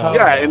you.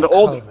 Yeah, in the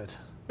old...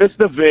 It's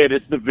the vid.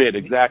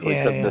 Exactly.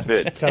 Yeah, the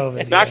vid.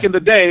 COVID, Back in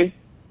the day,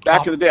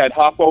 I'd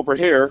hop over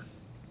here,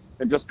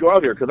 and just go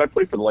out here because I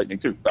played for the Lightning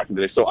too back in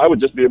the day. So I would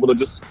just be able to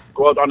just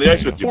go out on the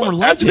ice with you. Former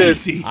But as it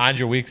is,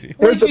 Andrew Weeksy.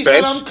 here's the Weeksy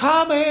said, bench. I'm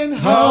coming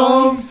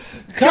home,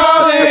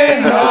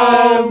 coming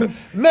home.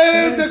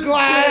 Move the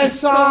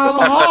glass, I'm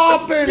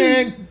hopping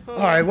in. All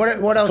right,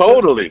 what else?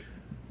 Totally.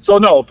 So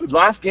no,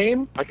 last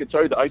game I could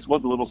tell you the ice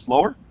was a little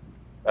slower,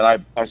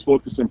 and I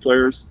spoke to some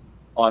players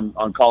on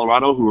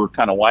Colorado who were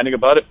kind of whining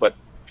about it, but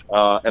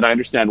and I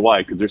understand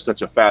why because they're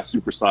such a fast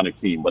supersonic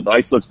team. But the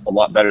ice looks a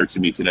lot better to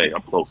me today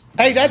up close.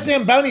 Hey, that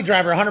Zamboni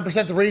driver,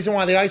 100% the reason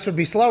why the ice would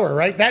be slower,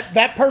 right?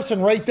 That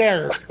person right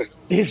there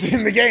is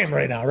in the game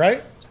right now,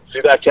 right? See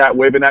that cat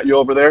waving at you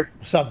over there?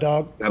 What's up,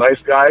 dog? That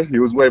ice guy, he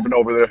was waving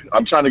over there.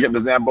 I'm trying to get the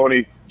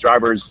Zamboni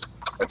driver's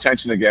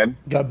attention again.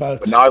 Got both.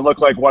 But now I look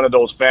like one of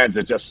those fans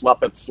that just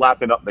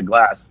slapping up the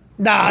glass.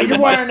 Nah, you're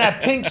wearing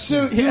that pink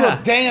suit. You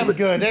look damn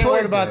good. Ain't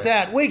worried about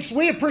that. Weeks,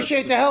 we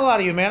appreciate the hell out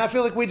of you, man. I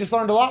feel like we just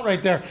learned a lot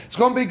right there. It's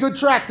going to be a good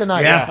track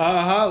tonight. Yeah.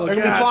 They're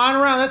going to be flying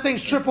around. That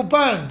thing's triple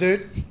bone,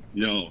 dude.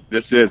 Yo,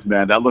 this is,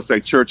 man. That looks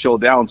like Churchill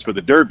Downs for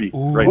the Derby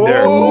right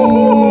there.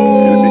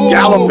 Gonna be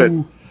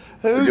galloping.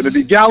 They're going to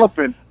be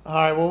galloping. All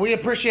right, well, we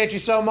appreciate you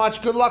so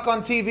much. Good luck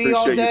on TV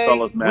all Appreciate day. you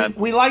fellas, man.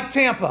 We like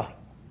Tampa.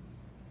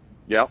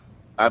 Yep,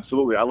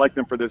 absolutely. I like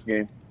them for this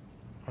game.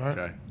 All right.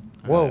 Okay.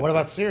 Whoa, what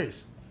about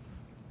series?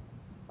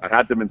 I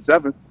had them in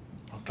 7.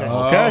 Okay.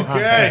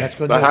 That's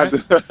good So I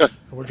news.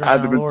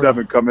 had them in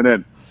 7 coming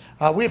in.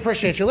 We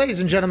appreciate you, ladies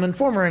and gentlemen.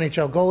 Former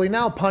NHL goalie,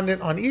 now pundit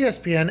on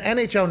ESPN,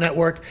 NHL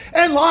Network,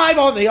 and live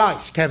on the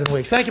ice, Kevin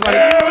Weeks. Thank you, buddy.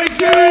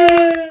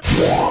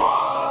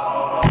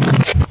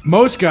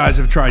 Most guys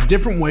have tried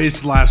different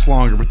ways to last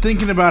longer, but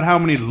thinking about how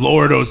many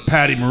Lordos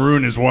Patty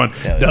Maroon has won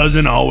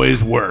doesn't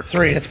always work.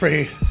 3, it's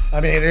pretty. I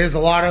mean, it is a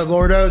lot of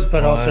Lordos,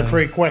 but also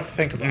pretty quick.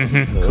 Think about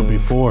it. Could be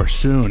 4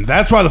 soon.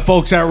 That's why the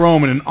folks at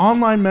Roman, an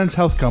online men's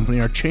health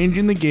company, are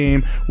changing the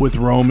game with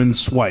Roman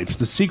Swipes,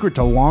 the secret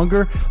to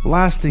longer,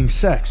 lasting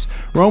sex.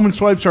 Roman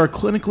Swipes are a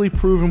clinically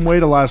proven way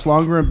to last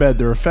longer in bed.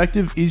 They're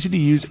effective, easy to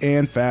use,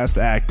 and fast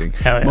acting.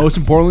 Most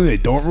importantly, they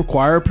don't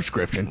require a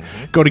prescription.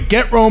 Go to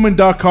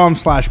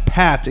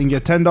GetRoman.com/Pat and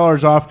get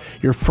 $10 off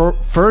your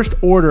first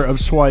order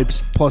of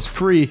swipes plus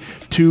free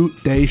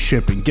 2-day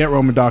shipping.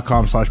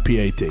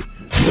 GetRoman.com/PAT.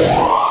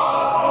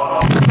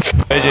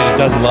 AJ just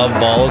doesn't love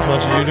ball as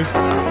much as you do.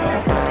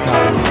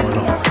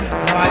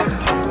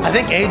 I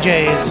think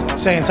AJ is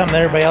saying something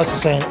that everybody else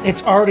is saying.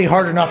 It's already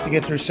hard enough to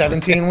get through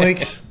 17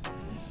 weeks.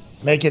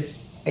 Make it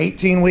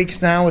 18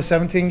 weeks now with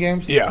 17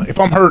 games. Yeah, if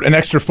I'm hurt, an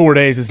extra 4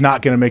 days is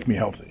not going to make me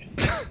healthy.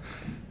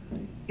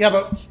 Yeah,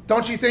 but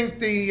don't you think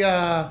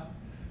the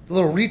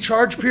little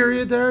recharge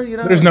period there, you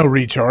know? There's no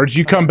recharge.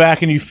 You come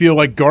back and you feel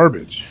like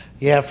garbage.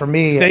 Yeah, for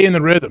me. Stay in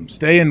the rhythm.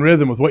 Stay in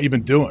rhythm with what you've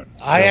been doing.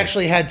 I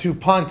actually had to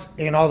punt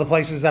in all the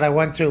places that I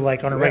went to,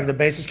 like on a regular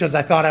basis, because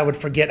I thought I would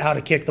forget how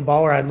to kick the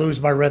ball or I'd lose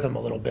my rhythm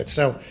a little bit.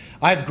 So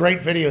I have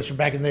great videos from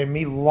back in the day of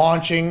me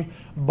launching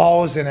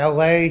balls in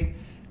L.A.,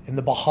 in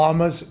the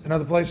Bahamas, and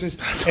other places,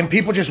 and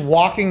people just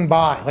walking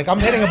by. Like, I'm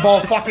hitting a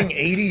ball fucking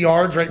 80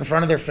 yards right in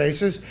front of their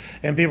faces,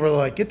 and people are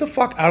like, get the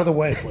fuck out of the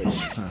way,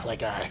 please. It's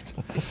like, all right.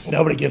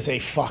 Nobody gives a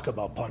fuck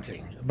about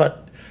punting.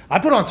 But I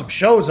put on some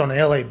shows on the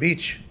L.A.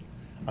 beach.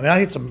 I mean,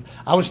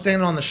 I was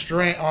standing on the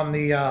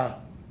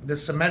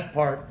cement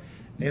part,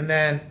 and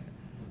then,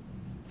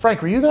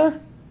 Frank, were you there?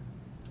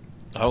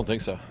 I don't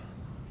think so.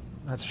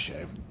 That's a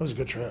shame. It was a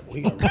good trip.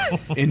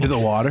 Into the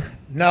water?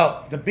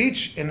 No, the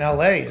beach in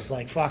L.A. is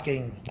like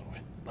fucking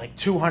like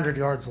 200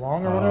 yards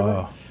long or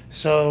whatever.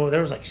 So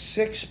there was like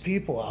 6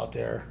 people out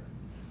there.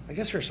 I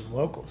guess there's some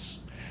locals,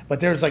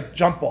 but there's like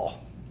jump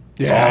ball.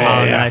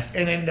 Yeah, nice.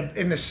 And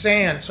in the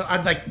sand, so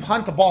I'd like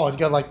punt the ball. It'd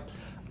go like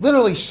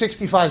literally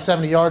 65,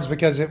 70 yards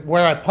because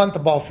where I punt the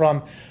ball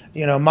from,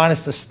 you know,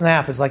 minus the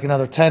snap is like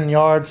another 10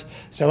 yards.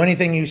 So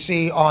anything you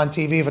see on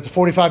TV, if it's a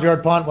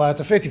 45-yard punt, well, it's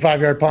a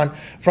 55-yard punt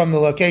from the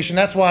location.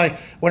 That's why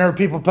whenever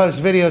people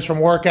post videos from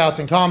workouts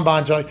and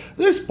combines, they're like,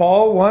 this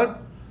ball went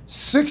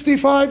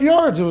 65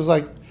 yards. It was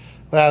like,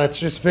 well, that's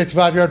just a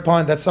 55-yard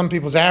punt. That's some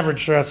people's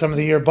average throughout some of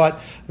the year. But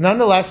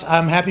nonetheless,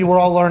 I'm happy we're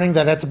all learning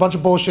that that's a bunch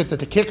of bullshit, that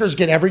the kickers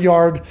get every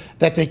yard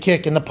that they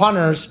kick and the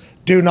punters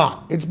do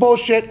not. It's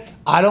bullshit.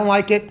 I don't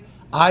like it.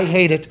 I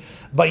hate it.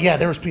 But yeah,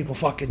 there was people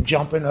fucking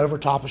jumping over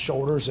top of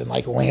shoulders and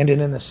like landing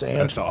in the sand.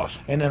 That's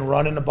awesome. And then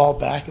running the ball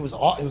back. It was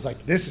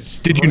like, this is.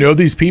 Did you know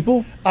these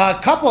people? A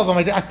couple of them.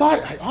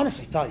 I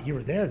honestly thought you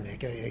were there,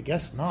 Nick. I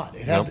guess not.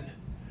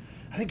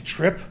 I think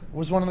Tripp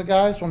was one of the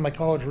guys, one of my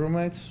college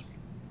roommates.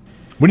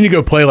 When do you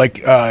go play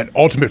like an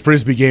ultimate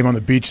frisbee game on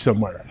the beach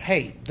somewhere?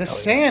 Hey, the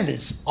sand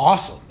is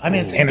awesome. I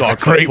mean, it's a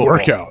great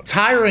workout.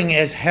 Tiring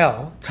as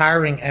hell.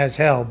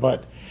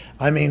 But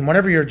I mean,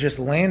 whenever you're just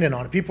landing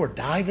on it, people are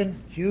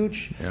diving,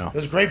 huge. Yeah. It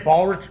was a great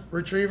ball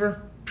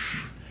retriever.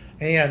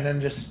 And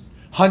then just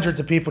hundreds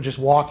of people just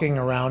walking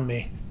around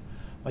me.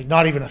 Like,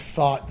 not even a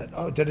thought that,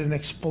 oh, did an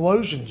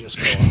explosion just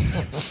go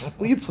off?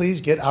 Will you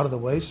please get out of the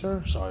way,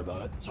 sir? Sorry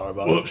about it.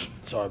 Whoops.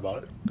 Sorry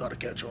about it. Got to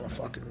catch you on a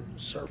fucking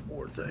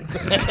surfboard thing.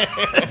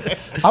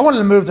 I wanted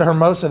to move to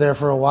Hermosa there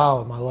for a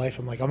while in my life.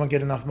 I'm like, I'm going to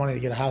get enough money to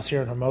get a house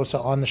here in Hermosa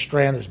on the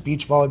Strand. There's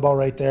beach volleyball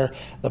right there.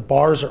 The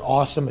bars are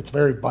awesome. It's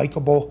very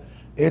bikeable.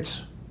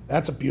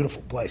 That's a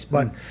beautiful place.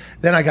 But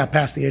then I got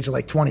past the age of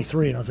like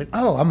 23, and I was like,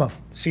 oh, I'm a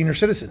senior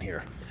citizen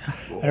here.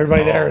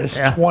 Everybody there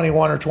is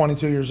 21 or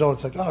 22 years old.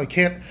 It's like, oh, I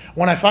can't.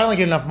 When I finally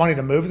get enough money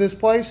to move this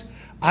place,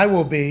 I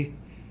will be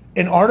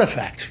an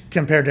artifact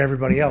compared to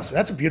everybody else.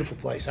 That's a beautiful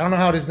place. I don't know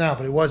how it is now,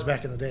 but it was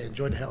back in the day.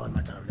 Enjoyed the hell out of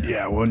my time there.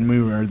 Yeah, when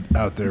we were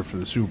out there for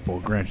the Super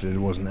Bowl, granted it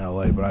wasn't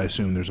L.A., but I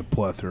assume there's a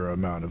plethora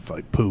amount of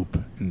like poop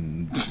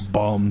and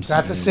bums.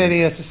 That's a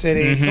city. That's a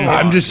city. Mm-hmm.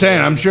 I'm just saying.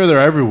 I'm sure they're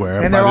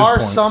everywhere. And there are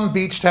some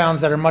beach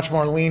towns that are much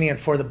more lenient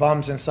for the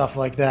bums and stuff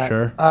like that.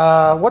 Sure.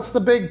 What's the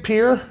big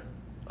pier?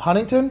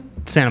 Huntington?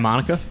 Santa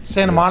Monica.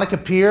 Santa Monica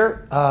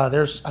Pier. I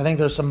think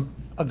there's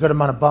a good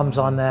amount of bums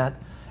on that.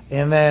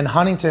 And then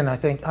Huntington, I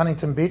think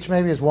Huntington Beach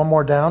maybe is one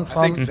more down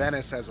from. I think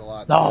Venice has a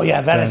lot. Oh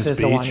yeah, Venice is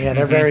Beach. the one. Yeah,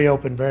 they're very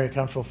open, very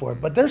comfortable for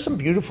it. But there's some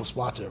beautiful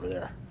spots over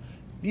there.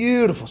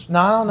 Beautiful.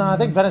 No. I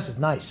think Venice is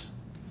nice.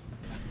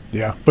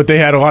 Yeah, but they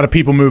had a lot of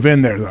people move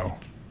in there though.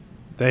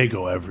 They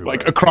go everywhere.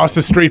 Like across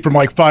the street from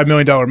like $5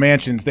 million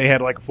mansions, they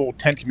had like a full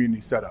tent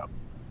community set up.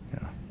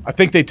 I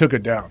think they took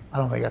it down. I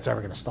don't think that's ever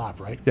going to stop,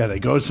 right? Yeah, they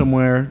go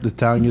somewhere, the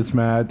town gets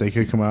mad, they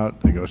kick them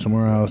out. They go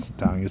somewhere else,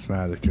 the town gets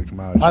mad, they kick them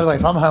out. By the way,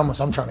 if I'm homeless,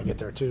 I'm trying to get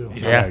there too.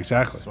 Yeah,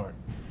 exactly. Smart.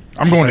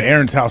 I'm going to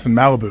Aaron's house in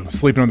Malibu,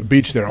 sleeping on the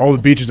beach there. All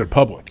the beaches are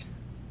public.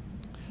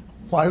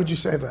 Why would you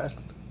say that?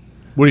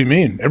 What do you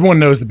mean? Everyone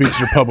knows the beaches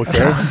are public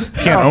there. You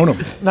can't own them.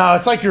 No,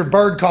 it's like you're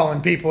bird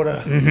calling people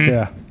to.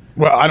 Yeah.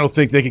 Well, I don't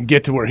think they can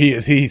get to where he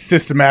is. He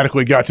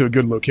systematically got to a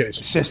good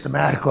location.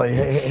 Systematically,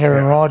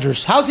 Aaron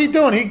Rodgers. How's he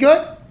doing? He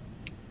good?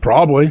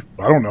 Probably.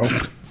 I don't know.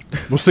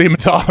 We'll see him in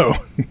Tahoe.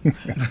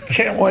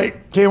 Can't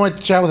wait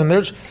to chat with him.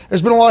 There's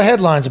been a lot of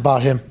headlines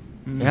about him.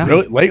 Yeah.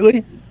 Really?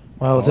 Lately?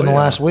 Well, within the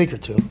last week or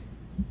two.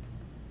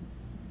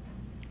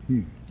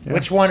 Yeah.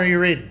 Which one are you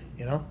reading?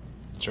 You know?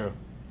 True.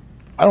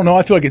 I don't know.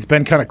 I feel like it's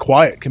been kind of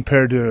quiet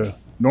compared to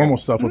normal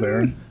stuff with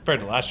Aaron. Compared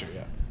to last year,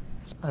 yeah.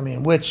 I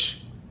mean,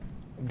 which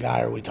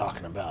guy are we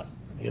talking about?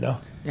 You know?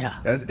 Yeah.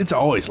 It's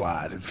always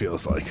loud, it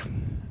feels like.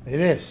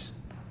 It is.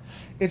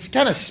 It's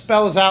kind of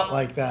spells out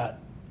like that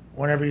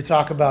whenever you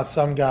talk about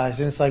some guys.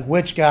 And it's like,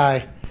 which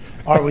guy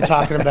are we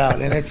talking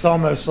about? And it's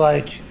almost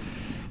like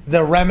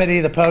the remedy,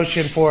 the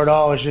potion for it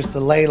all is just to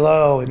lay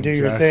low and do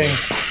your thing.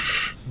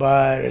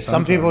 But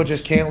some people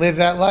just can't live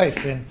that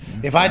life. And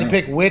if I had to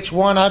pick which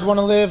one I'd want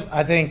to live,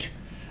 I think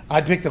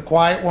I'd pick the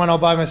quiet one all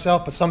by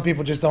myself. But some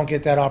people just don't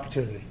get that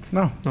opportunity.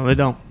 No, they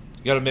don't.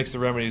 You got to mix the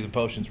remedies and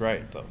potions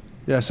right, though.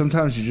 Yeah,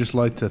 sometimes you just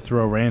like to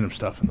throw random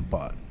stuff in the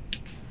pot.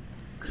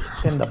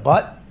 In the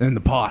butt? In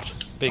the pot.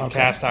 Big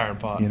cast iron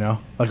pot. You know?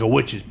 Like a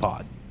witch's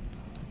pot.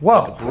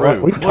 Whoa.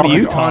 What are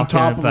you on talking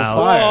top about?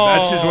 of a fire.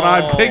 That's just what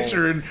I'm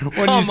picturing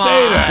when you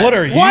say that. What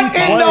are you What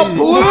in the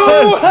blue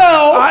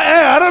hell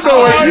I don't know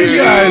what you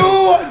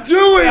guys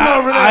doing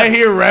over there? I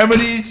hear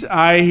remedies.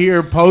 I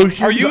hear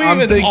potions. Are you I'm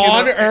even thinking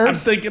on of, Earth? I'm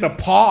thinking a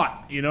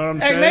pot. You know what I'm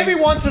Hey, saying? maybe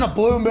once in a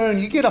blue moon,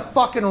 you get a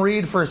fucking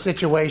read for a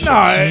situation.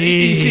 No,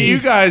 you see, you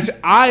guys,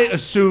 I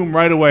assume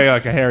right away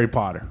like a Harry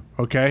Potter.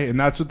 Okay? And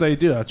that's what they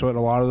do. That's what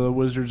a lot of the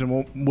wizards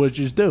and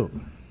witches do.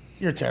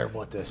 You're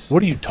terrible at this.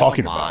 What are you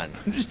talking about?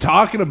 I'm just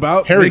talking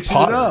about Harry mixing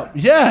Potter. it up.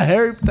 Yeah,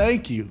 Harry,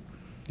 thank you.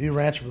 You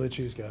ranch or blue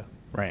cheese guy?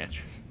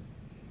 Ranch.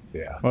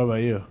 Yeah. What about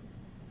you?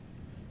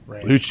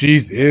 Ranch. Blue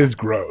cheese is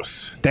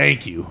gross.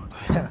 Thank you.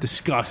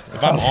 Disgusting.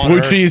 Blue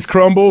cheese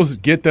crumbles,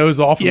 get those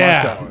off of my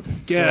Yeah, salad.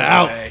 get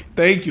out.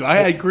 Thank you. I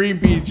had green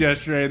beans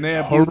yesterday, and they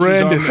had blue cheese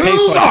on Horrendous. them.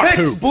 Tastes Who like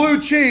picks poop.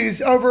 blue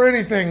cheese over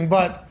anything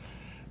but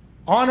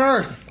on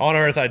Earth? On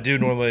Earth, I do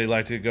normally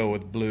like to go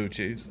with blue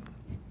cheese.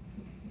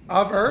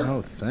 Of Earth?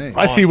 Oh, thanks.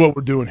 I see what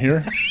we're doing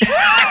here.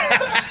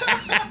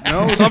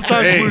 No,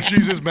 Sometimes blue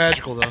cheese is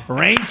magical, though.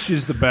 ranch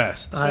is the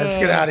best. All right, let's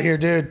get out of here,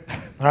 dude.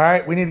 All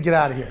right, we need to get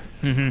out of here.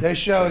 This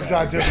show has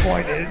got to a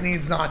point that it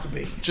needs not to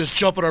be. Just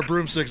jump on our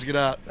broomsticks to get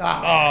out. Okay, all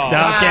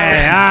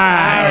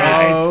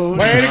right.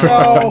 Way to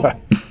go.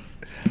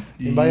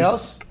 Anybody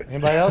else?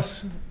 Anybody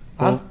else?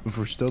 Huh? If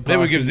we're still talking,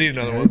 Maybe we give Zeke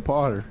another Harry one.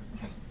 Potter.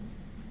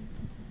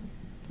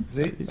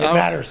 It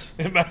matters.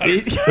 It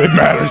matters. It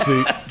matters.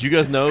 See. Do you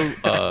guys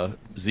know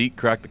Zeke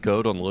cracked the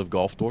code on the Live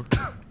Golf Tour?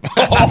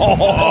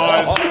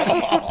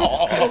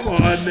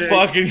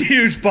 Fucking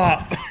huge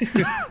pop.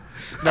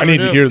 I need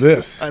to hear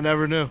this. I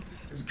never knew.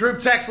 Group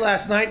text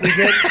last night we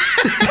get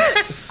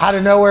out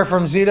of nowhere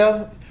from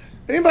Zito.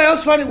 Anybody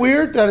else find it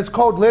weird that it's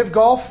called Live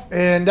Golf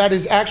and that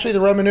is actually the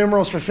Roman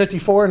numerals for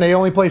 54 and they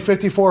only play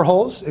 54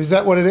 holes? Is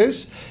that what it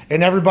is?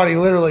 And everybody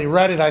literally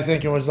read it, I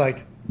think, and was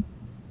like,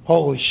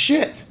 holy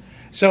shit.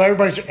 So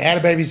everybody's, had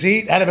a baby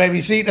Zeke, had a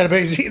baby Zeke, had a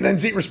baby Zeke. And then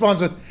Zeke responds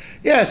with,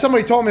 yeah,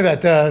 somebody told me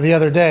that the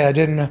other day. I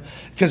didn't,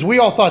 because we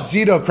all thought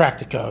Zito cracked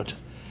the code.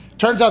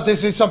 Turns out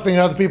this is something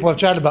that other people have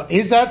chatted about.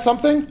 Is that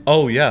something?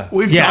 Oh yeah,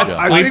 We've talked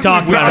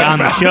about it on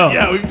the show.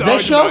 Yeah, we've talked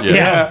This show? about it.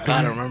 Yeah.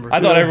 I don't remember.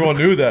 I thought everyone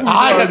knew that.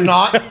 I have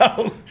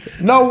not.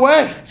 No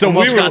way. So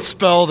Almost got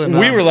spelled. And,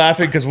 we were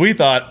laughing because we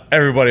thought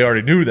everybody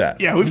already knew that.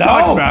 Yeah, we've No.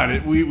 talked about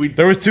it. We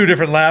There was 2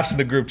 different laughs in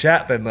the group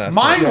chat then last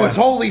Mine night. was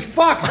holy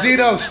fuck.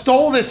 Zito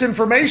stole this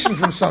information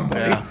from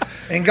somebody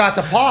and got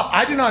the pop.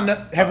 I do not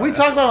know. Have we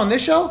talked about it on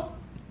this show?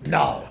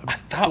 No.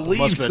 believe must have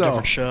been a so.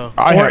 different show.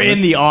 I Or haven't.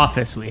 in the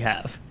office we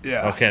have.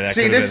 Yeah. Okay, that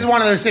See, could've this is been-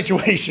 one of those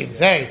situations.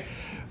 Hey,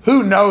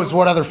 who knows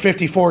what other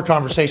 54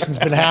 conversations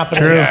been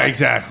happening Yeah,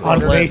 exactly.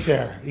 underneath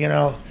there? You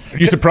know, Are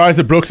you surprised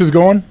that Brooks is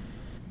going?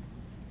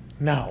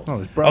 no. Oh,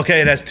 his brother. Okay,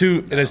 it has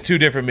two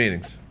different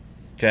meanings.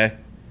 Okay.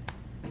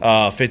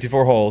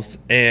 54 holes,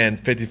 and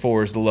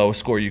 54 is the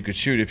lowest score you could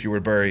shoot if you were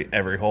to bury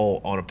every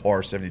hole on a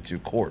par 72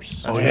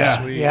 course. Oh,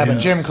 yeah. Yeah, but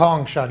Jim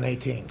Kong shot an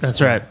 18.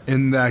 That's right.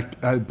 In that,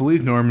 I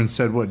believe Norman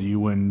said, what, do you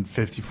win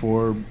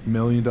 $54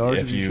 million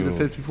if you shoot a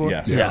 54?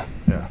 Yeah. Yeah.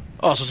 Yeah.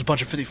 Oh, so it's a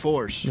bunch of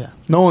 54s. Yeah.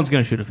 No one's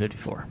going to shoot a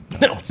 54.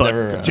 No, it's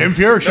never. Jim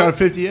Furyk shot a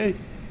 58.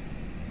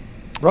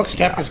 Brooks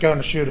Koepka's going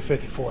to shoot a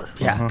 54.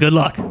 Yeah. Good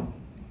luck.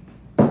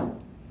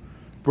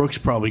 Brooks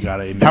probably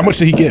got a. How much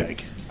did he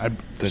get? I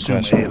assume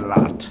question. a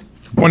lot.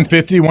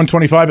 150,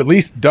 125 at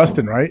least.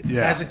 Dustin, right?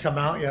 Yeah. Hasn't come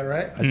out yet,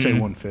 right? I'd say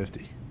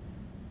 150.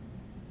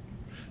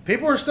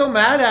 People are still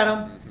mad at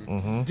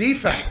him.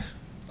 Defect.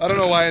 I don't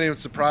know why anyone's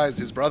surprised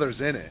his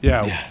brother's in it.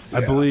 Yeah.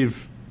 I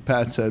believe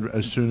Pat said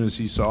as soon as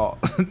he saw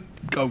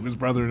Koepka's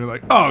brother, and they're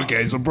like, oh,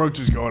 okay, so Brooks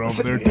is going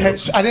over there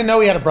too. I didn't know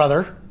he had a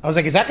brother. I was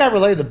like, is that guy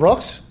related to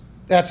Brooks?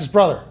 That's his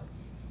brother.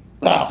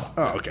 Oh.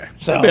 Oh, okay.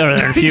 Be over there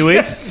in a few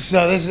weeks.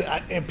 So this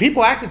is,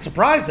 people acted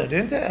surprised though,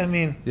 didn't they? I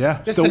mean,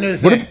 Yeah. just So a new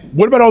What, thing.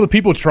 what about all the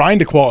people trying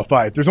to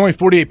qualify? If there's only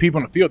 48 people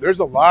in the field,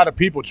 there's a lot of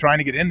people trying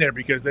to get in there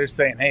because they're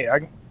saying, hey,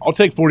 I'll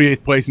take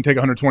 48th place and take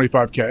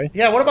 125K.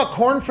 Yeah, what about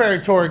Corn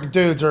Ferry Tour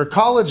dudes or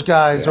college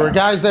guys or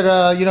guys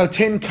that,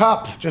 Tin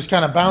Cup just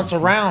kind of bounce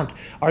around?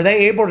 Are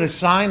they able to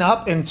sign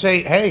up and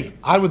say, hey,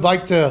 I would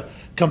like to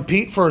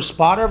compete for a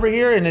spot over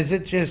here? And is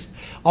it just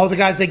all the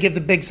guys they give the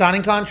big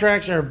signing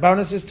contracts or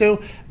bonuses to,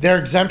 they're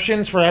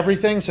exemptions for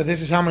everything? So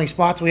this is how many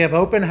spots we have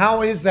open.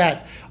 How is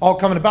that all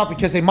coming about?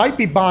 Because they might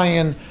be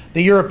buying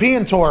the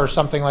European Tour or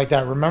something like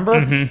that, remember?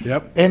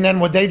 Yep. And then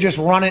would they just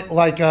run it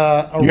like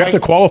a You have to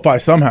qualify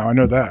somehow. I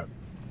know that.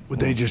 Would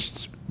they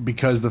just,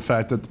 because the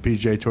fact that the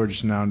PGA Tour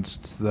just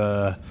announced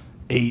the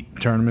 8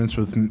 tournaments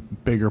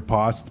with bigger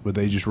pots, would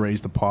they just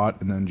raise the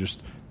pot and then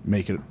just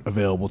make it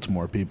available to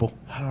more people?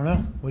 I don't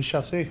know. We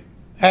shall see.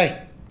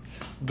 Hey,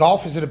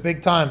 golf is at a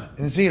big time.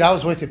 And Zeke, I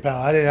was with you, pal.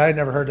 I had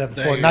never heard that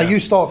before. you Now go. you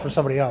stole it from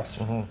somebody else,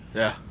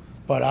 Yeah.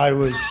 but I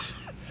was,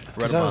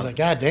 because I was like,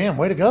 God damn,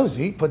 way to go,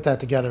 Zeke. Put that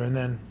together, and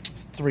then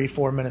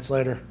 3-4 minutes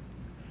later,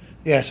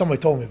 yeah,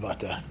 somebody told me about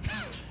that,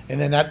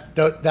 and then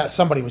that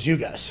somebody was you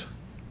guys.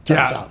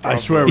 Turns out. I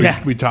swear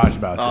we talked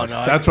about Oh, this.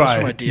 no. That's those why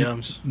are my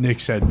DMs. Nick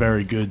said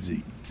very good,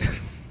 Zeke.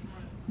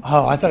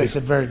 Oh, I thought he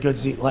said very good,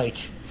 Zeke. Like,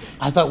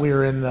 I thought we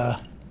were in the,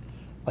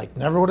 like,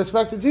 never would have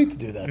expected Zeke to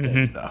do that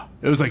thing. No.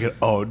 It was like,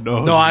 oh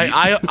no. No,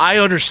 Zeke. I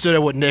understood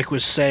what Nick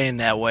was saying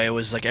that way. It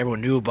was like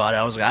everyone knew about it.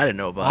 I was like, I didn't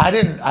know about it. I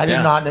didn't I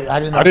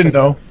didn't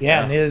know.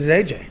 Yeah, neither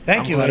did AJ.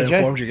 Thank I'm you, glad I AJ.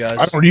 informed you guys.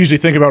 I don't usually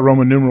think about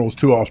Roman numerals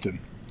too often.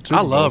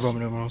 I love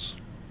Roman numerals.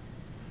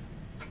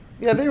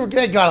 Yeah,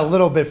 they got a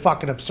little bit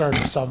fucking absurd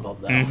with some of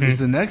them, though. Is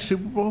the next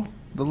Super Bowl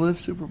the Live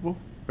Super Bowl?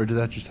 Or did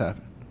that just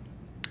happen?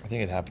 I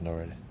think it happened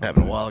already.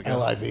 Happened a while ago.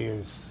 LIV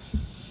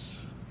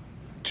is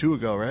 2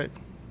 ago, right?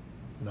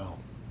 no.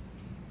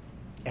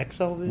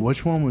 XLV?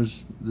 Which one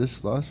was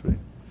this last week?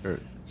 Or,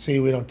 See,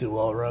 we don't do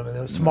well,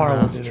 Roman. Tomorrow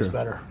we'll do this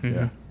better.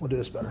 yeah. We'll do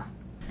this better.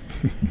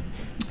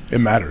 It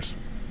matters.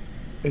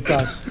 It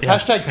does.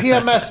 Hashtag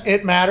PMS,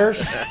 it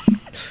matters.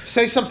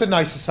 Say something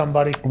nice to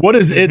somebody. What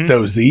is it,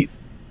 though, Zeke?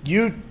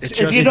 If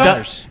just you don't,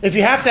 matters. if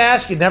you have to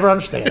ask, you never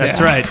understand.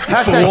 That's right.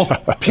 Hashtag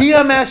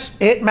PMS,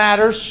 it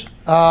matters.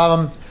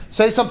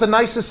 Say something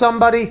nice to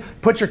somebody.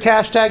 Put your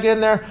cash tag in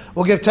there.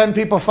 We'll give 10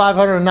 people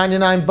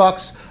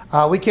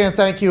 $599. We can't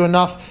thank you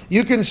enough.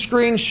 You can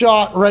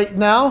screenshot right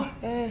now.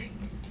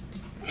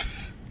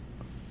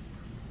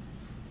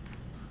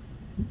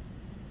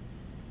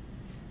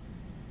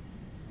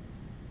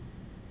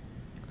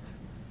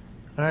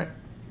 All right.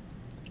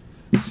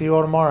 See you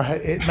all tomorrow.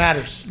 It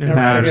matters. Never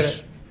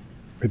matters.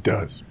 forget It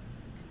does.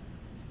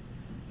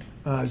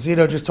 it.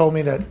 Zito just told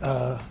me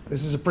that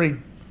this is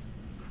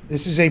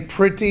a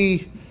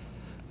pretty.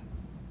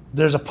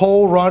 There's a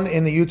poll run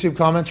in the YouTube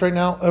comments right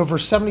now. Over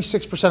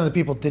 76% of the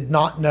people did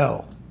not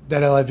know that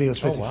LIV was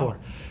 54.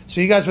 So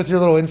you guys with your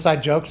little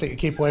inside jokes that you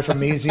keep away from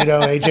me,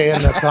 Zito, AJ,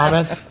 in the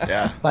comments.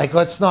 Yeah. Like,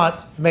 let's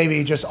not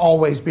maybe just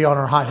always be on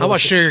our high horses. How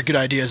about share your good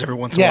ideas every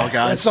once in a Yeah, while,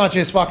 guys? let's not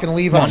just fucking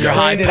leave on us your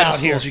high stranded out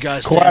here. pedestals, you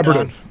guys stand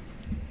on. Collaborative.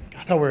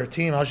 thought we were a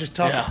team. I was just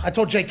talking. Yeah. I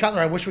told Jay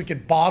Cutler I wish we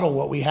could bottle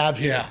what we have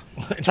here.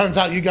 Turns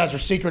out you guys are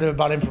secretive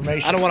about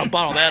information. I don't want to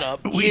bottle that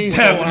up. We Jeez,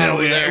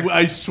 definitely.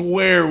 I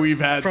swear we've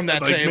had From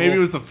that like, table. Maybe it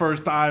was the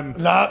first time.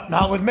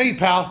 Not with me,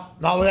 pal.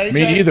 Not with AJ.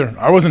 Me neither.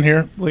 I wasn't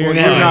here. Well, you're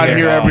not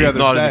here every He's other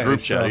not day. in the group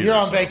chat either. You're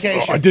on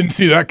vacation. I didn't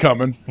see that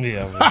coming.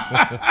 Yeah.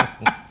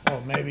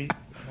 Oh, maybe.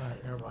 All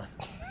right, never mind.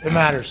 It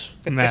matters.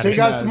 matters. See you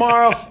guys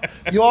tomorrow.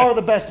 You all are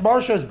the best.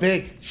 Tomorrow's show's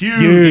big.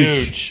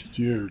 Huge.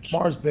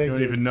 Tomorrow's big. You don't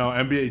Dude. even know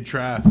NBA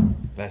draft.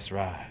 That's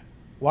right.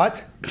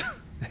 What?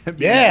 NBA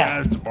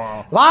Yeah. draft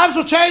tomorrow. Lives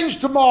will change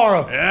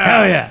tomorrow.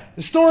 Hell yeah.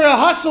 The story of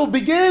hustle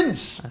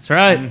begins. That's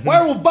right.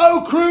 Where will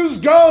Bo Cruz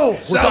go?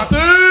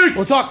 Celtics!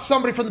 We'll talk to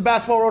somebody from the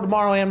basketball world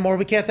tomorrow and more.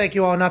 We can't thank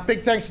you all enough.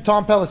 Big thanks to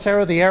Tom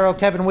Pelissero, the Arrow,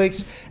 Kevin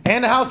Weeks,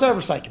 and the House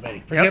Oversight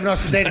Committee for giving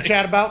us a day to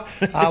chat about.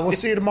 We'll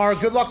see you tomorrow.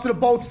 Good luck to the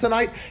Bolts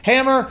tonight.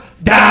 Hammer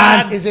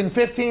Down is in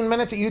 15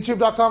 minutes at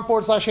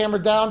youtube.com/Hammer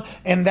Down.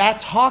 And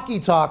that's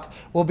Hockey Talk.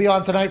 We'll be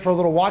on tonight for a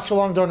little watch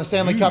along during the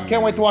Stanley Cup.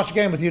 Can't wait to watch the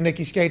game with you,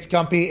 Nikki Skates,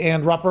 Gumpy,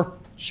 and Rupper.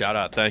 Shout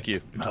out. Thank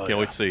you. Can't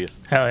wait to see you.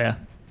 Hell yeah.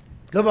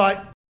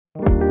 Goodbye.